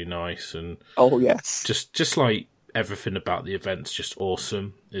chips are really nice, and oh yes, just like everything about the event's just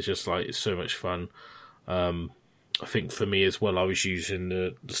awesome. It's just like it's so much fun. I think for me as well, I was using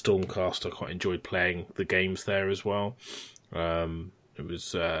the Stormcast. I quite enjoyed playing the games there as well. It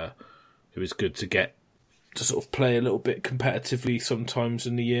was good to get to sort of play a little bit competitively sometimes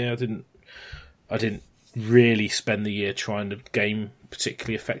in the year. I didn't really spend the year trying to game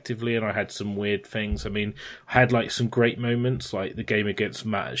particularly effectively, and I had some weird things. I mean, I had like some great moments, like the game against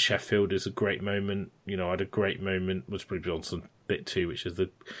Matt at Sheffield is a great moment. You know, I had a great moment, was probably on some bit too, which is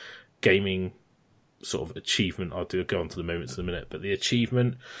the gaming sort of achievement. I'll go on to the moments in a minute, but the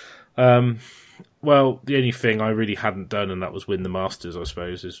achievement, well, the only thing I really hadn't done, and that was win the Masters, I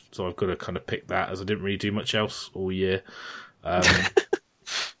suppose, so I've got to kind of pick that, as I didn't really do much else all year.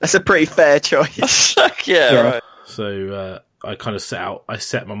 That's a pretty fair choice. Yeah, right. So I kind of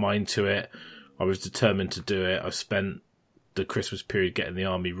set my mind to it. I was determined to do it. I spent the Christmas period getting the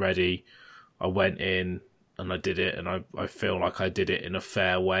army ready. I went in and I did it, and I feel like I did it in a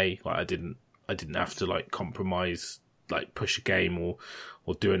fair way. Like I didn't have to like compromise, like push a game or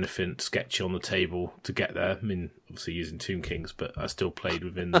do anything sketchy on the table to get there. I mean, obviously using Tomb Kings, but I still played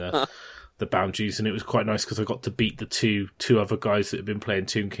within the boundaries, and it was quite nice because I got to beat the two other guys that had been playing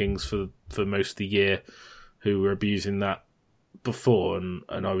Tomb Kings for most of the year, who were abusing that before, and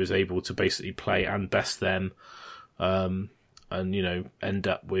I was able to basically play and best them, and you know, end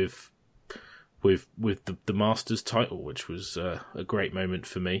up with the Masters title, which was a great moment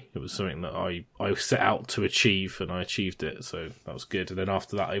for me. It was something that I set out to achieve, and I achieved it, so that was good. And then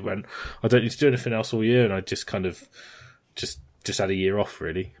after that I don't need to do anything else all year, and I just kind of just had a year off,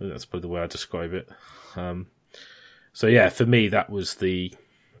 really. That's probably the way I describe it. So yeah, for me that was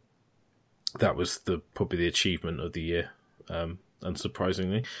probably the achievement of the year,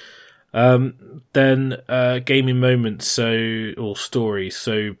 unsurprisingly. Then gaming moments, or stories.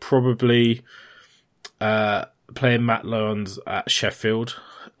 So probably playing Matt Lowndes at Sheffield,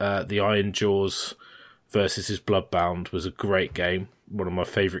 the Iron Jaws versus his Bloodbound was a great game. One of my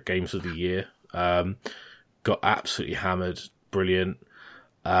favourite games of the year. Got absolutely hammered. Brilliant.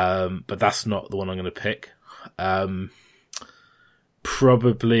 But that's not the one I'm going to pick.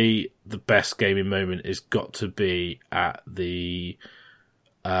 Probably the best gaming moment has got to be at the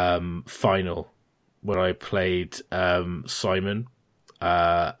final when I played Simon,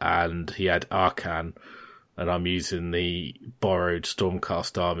 and he had Arcan, and I'm using the borrowed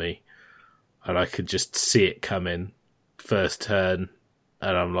Stormcast army, and I could just see it coming first turn,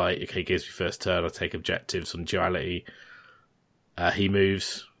 and I'm like, okay, gives me first turn, I'll take objectives on duality. He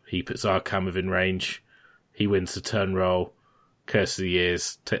moves, he puts Arcan within range, he wins the turn roll, Curse of the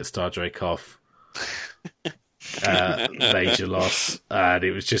Years, take the Star Drake off. Major loss, and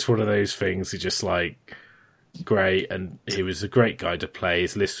it was just one of those things. He just like great, and he was a great guy to play.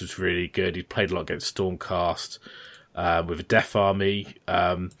 His list was really good. He played a lot against Stormcast with a Death Army.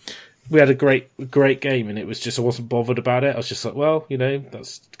 We had a great game, and it was just I wasn't bothered about it. I was just like, well, you know,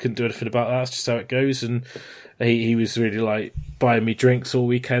 couldn't do anything about that. That's just how it goes. And he was really like buying me drinks all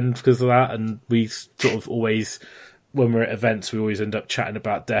weekend because of that. And we sort of always, when we're at events, we always end up chatting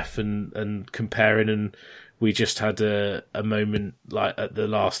about Death and comparing. And we just had a moment like at the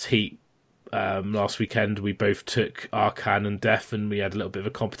last heat last weekend. We both took Arcan and Death, and we had a little bit of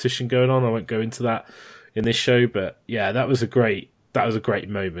a competition going on. I won't go into that in this show, but yeah, that was a great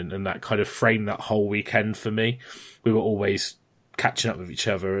moment, and that kind of framed that whole weekend for me. We were always catching up with each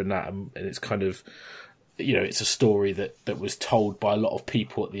other, and it's kind of, you know, it's a story that was told by a lot of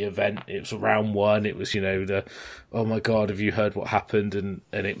people at the event. It was round one. It was, you know, oh my God, have you heard what happened? And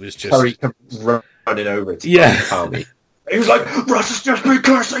it was just Harry running over to Tommy. He was like, Russ has just been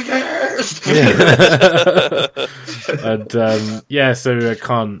cursing years! And so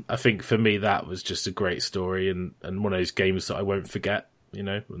I think for me that was just a great story and one of those games that I won't forget,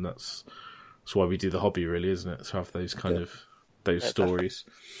 and that's why we do the hobby, really, isn't it? To have those kind of those stories.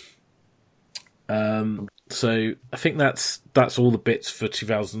 So I think that's all the bits for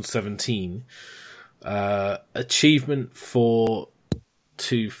 2017. Achievement for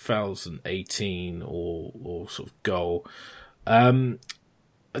 2018 or sort of goal.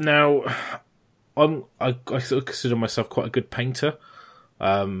 Now, I sort of consider myself quite a good painter.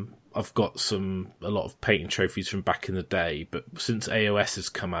 I've got a lot of painting trophies from back in the day, but since AOS has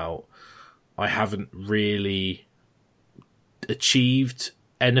come out, I haven't really achieved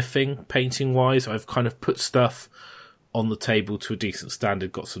anything painting wise. I've kind of put stuff on the table to a decent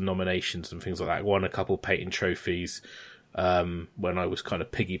standard, got some nominations and things like that. Won a couple painting trophies when I was kind of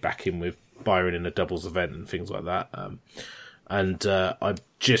piggybacking with Byron in a doubles event and things like that. And I've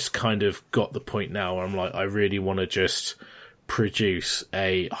just kind of got the point now where I'm like, I really want to just produce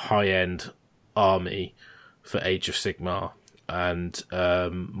a high-end army for Age of Sigmar. And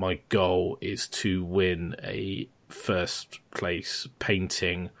my goal is to win a first place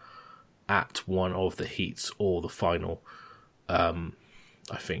painting at one of the heats or the final.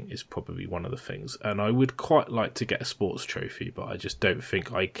 I think is probably one of the things. And I would quite like to get a sports trophy, but I just don't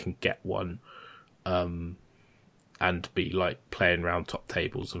think I can get one and be like playing around top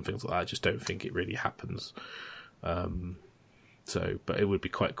tables and things like that. I just don't think it really happens. But it would be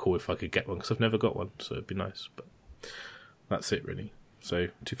quite cool if I could get one, because I've never got one, so it'd be nice. But that's it, really. So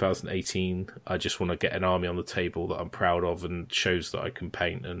 2018, I just want to get an army on the table that I'm proud of and shows that I can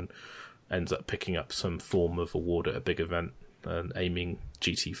paint, and ends up picking up some form of award at a big event and aiming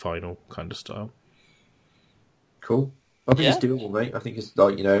GT final kind of style. Cool. I think it's doable, mate. I think it's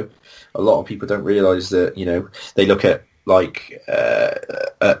like, a lot of people don't realise that, they look at like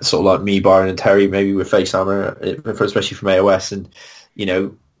sort of like me, Byron and Terry, maybe with Facehammer, especially from AOS, and,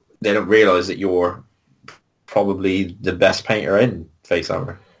 they don't realise that you're probably the best painter in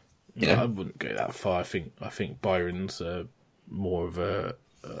Facehammer. I wouldn't go that far. I think Byron's more of a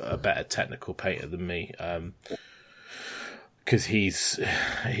better technical painter than me, because he's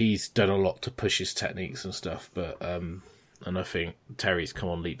done a lot to push his techniques and stuff. But and I think Terry's come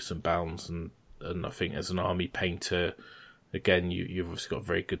on leaps and bounds, and I think as an army painter, again, you've obviously got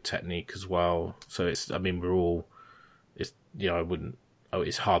very good technique as well. So it's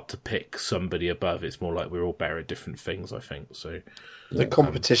hard to pick somebody above. It's more like we're all better at different things, I think. So the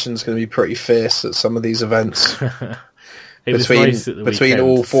competition's going to be pretty fierce at some of these events. Between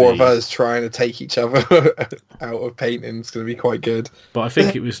all four of us trying to take each other out of painting, it's going to be quite good. But I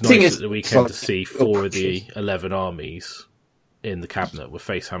think it was nice at the weekend to see 4 of the 11 armies in the cabinet were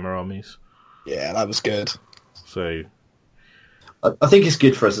Facehammer armies. Yeah, that was good. So I think it's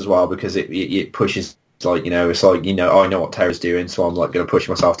good for us as well, because it pushes, like, it's like, I know what Terry's doing, so I'm like going to push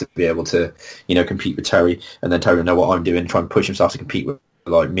myself to be able to, compete with Terry, and then Terry will know what I'm doing, try and push himself to compete with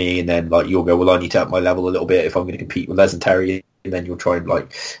like me, and then like you'll go, well, I need to up my level a little bit if I'm going to compete with Les and Terry, and then you'll try and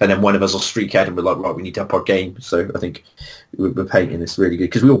and then one of us will streak ahead and we're like, right, we need to up our game. So I think we're painting is really good,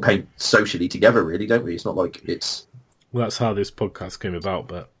 because we all paint socially together, really, don't we? It's not like it's... Well, that's how this podcast came about,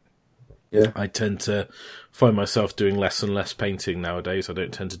 but yeah, I tend to find myself doing less and less painting nowadays. I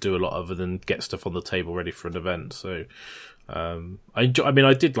don't tend to do a lot other than get stuff on the table ready for an event. So I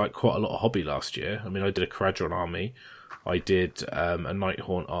did like quite a lot of hobby last year. I mean, I did a Caradron army. I did a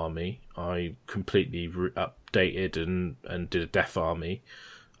Nighthaunt army. I completely updated and did a Death army.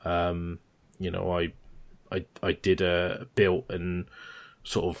 I did a built and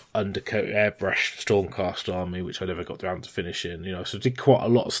sort of undercoat airbrushed Stormcast army, which I never got around to finishing. So I did quite a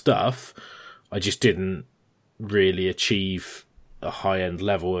lot of stuff. I just didn't really achieve a high-end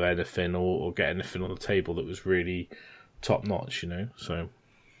level of anything or get anything on the table that was really top-notch, So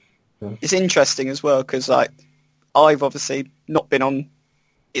it's interesting as well, because I've obviously not been on...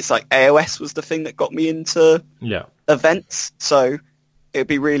 It's like AOS was the thing that got me into events, so it'd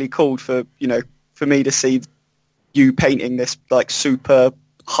be really cool for me to see you painting this like super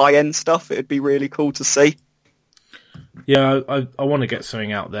high-end stuff. It'd be really cool to see. Yeah, I want to get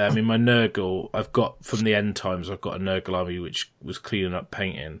something out there. I mean, my Nurgle, I've got from the end times, I've got a Nurgle army which was cleaning up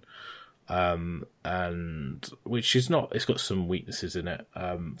painting, and which is not... It's got some weaknesses in it.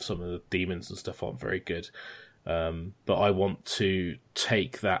 Some of the demons and stuff aren't very good. But I want to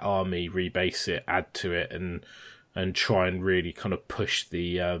take that army, rebase it, add to it, and try and really kind of push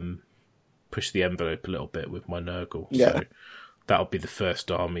the envelope a little bit with my Nurgle. Yeah. So that'll be the first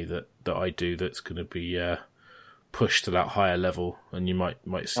army that I do that's going to be pushed to that higher level, and you might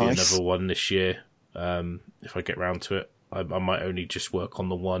see Nice. another one this year if I get round to it. I might only just work on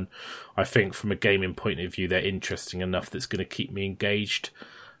the one. I think from a gaming point of view, they're interesting enough that's going to keep me engaged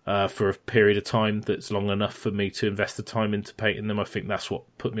for a period of time that's long enough for me to invest the time into painting them. I think that's what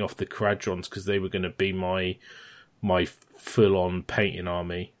put me off the Kharadrons, because they were going to be my full-on painting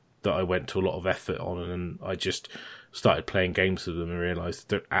army that I went to a lot of effort on, and I just started playing games with them and realised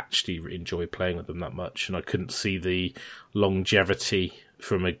I don't actually enjoy playing with them that much, and I couldn't see the longevity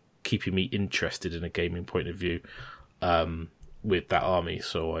from keeping me interested in a gaming point of view with that army,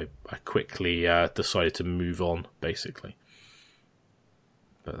 so I quickly decided to move on, basically.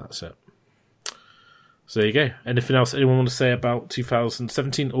 But that's it. So there you go. Anything else anyone want to say about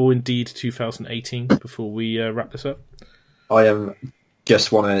 2017 or indeed 2018 before we wrap this up? I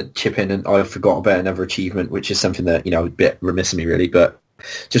just want to chip in, and I forgot about another achievement, which is something that, a bit remiss of me really, but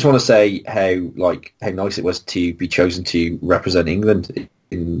just want to say how nice it was to be chosen to represent England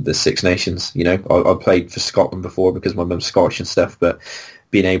in the Six Nations. I played for Scotland before because my mum's Scottish and stuff, but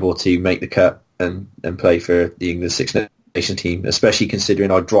being able to make the cut and play for the England Six Nations team, especially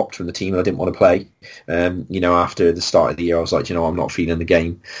considering I dropped from the team and I didn't want to play. After the start of the year, I was like, I'm not feeling the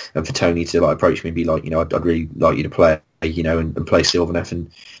game, and for Tony to approach me and be like, I'd really like you to play, and play Sylvaneth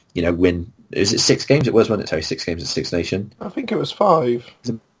and win. Is it 6 games? It was, wasn't it, Tony? 6 games at Six Nation. I think it was 5.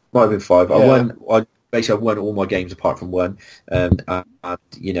 It might have been 5. Yeah. I won all my games apart from one, and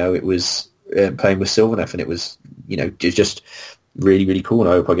it was playing with Sylvaneth, and it was just really, really cool, and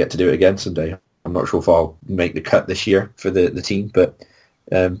I hope I get to do it again someday. I'm not sure if I'll make the cut this year for the team, but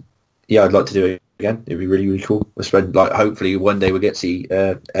I'd like to do it again. It'd be really, really cool. Hopefully one day we'll get to see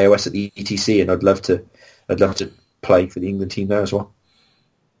AOS at the ETC, and I'd love to play for the England team there as well.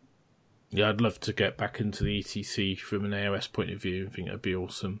 Yeah, I'd love to get back into the ETC from an AOS point of view. I think that'd be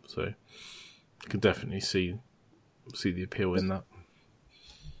awesome. So I can definitely see the appeal in that.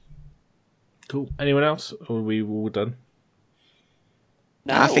 Cool. Anyone else? Or are we all done?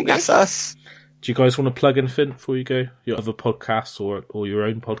 No, I think that's us. Do you guys want to plug anything before you go? Your other podcasts or your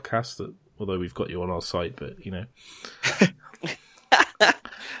own podcast? Although we've got you on our site, but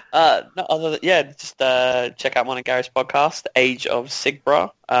just check out mine and Gary's podcast, Age of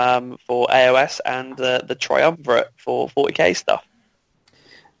Sigbra, for AOS, and the Triumvirate for 40k stuff.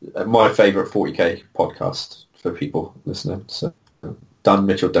 My favourite 40k podcast for people listening. So, Dan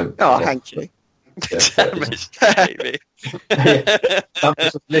Mitchell, don't. Oh, thank you. Dan Mitchell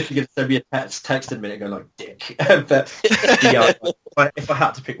literally going to send me a text in a minute going like, dick. But if I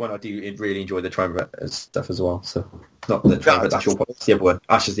had to pick one, I do really enjoy the Triumvirate stuff as well. So not the Triumvirate, that's your podcast, the other one,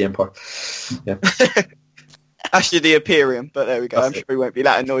 Ashes of the Empire. Yeah. Ashes of the Imperium, but there we go. I'm sure we won't be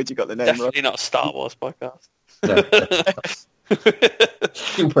that annoyed you got the name wrong. Definitely not a Star Wars podcast.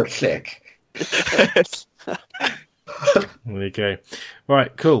 Super click. There you go.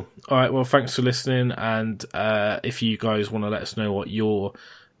 Right, cool. All right, well, thanks for listening. And if you guys want to let us know what your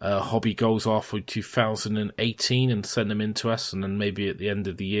hobby goals are for 2018 and send them in to us, and then maybe at the end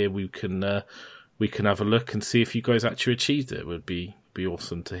of the year we can have a look and see if you guys actually achieved it. It would be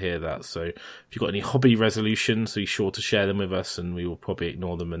awesome to hear that. So if you've got any hobby resolutions, be sure to share them with us, and we will probably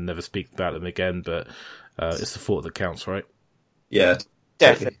ignore them and never speak about them again. But it's the thought that counts, right? Yeah,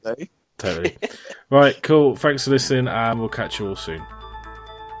 definitely. Totally. Right, cool. Thanks for listening, and we'll catch you all soon.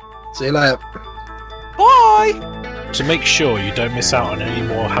 See you later. Bye! To make sure you don't miss out on any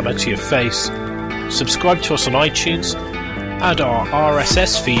more Hammer to Your Face, subscribe to us on iTunes, add our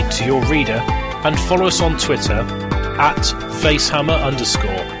RSS feed to your reader, and follow us on Twitter @facehammer_.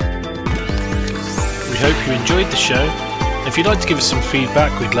 We hope you enjoyed the show. If you'd like to give us some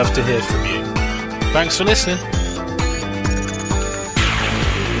feedback, we'd love to hear from you. Thanks for listening.